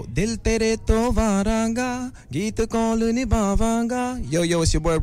yo dil tere to varanga geet kaul nibhavaanga yo yo it's your boy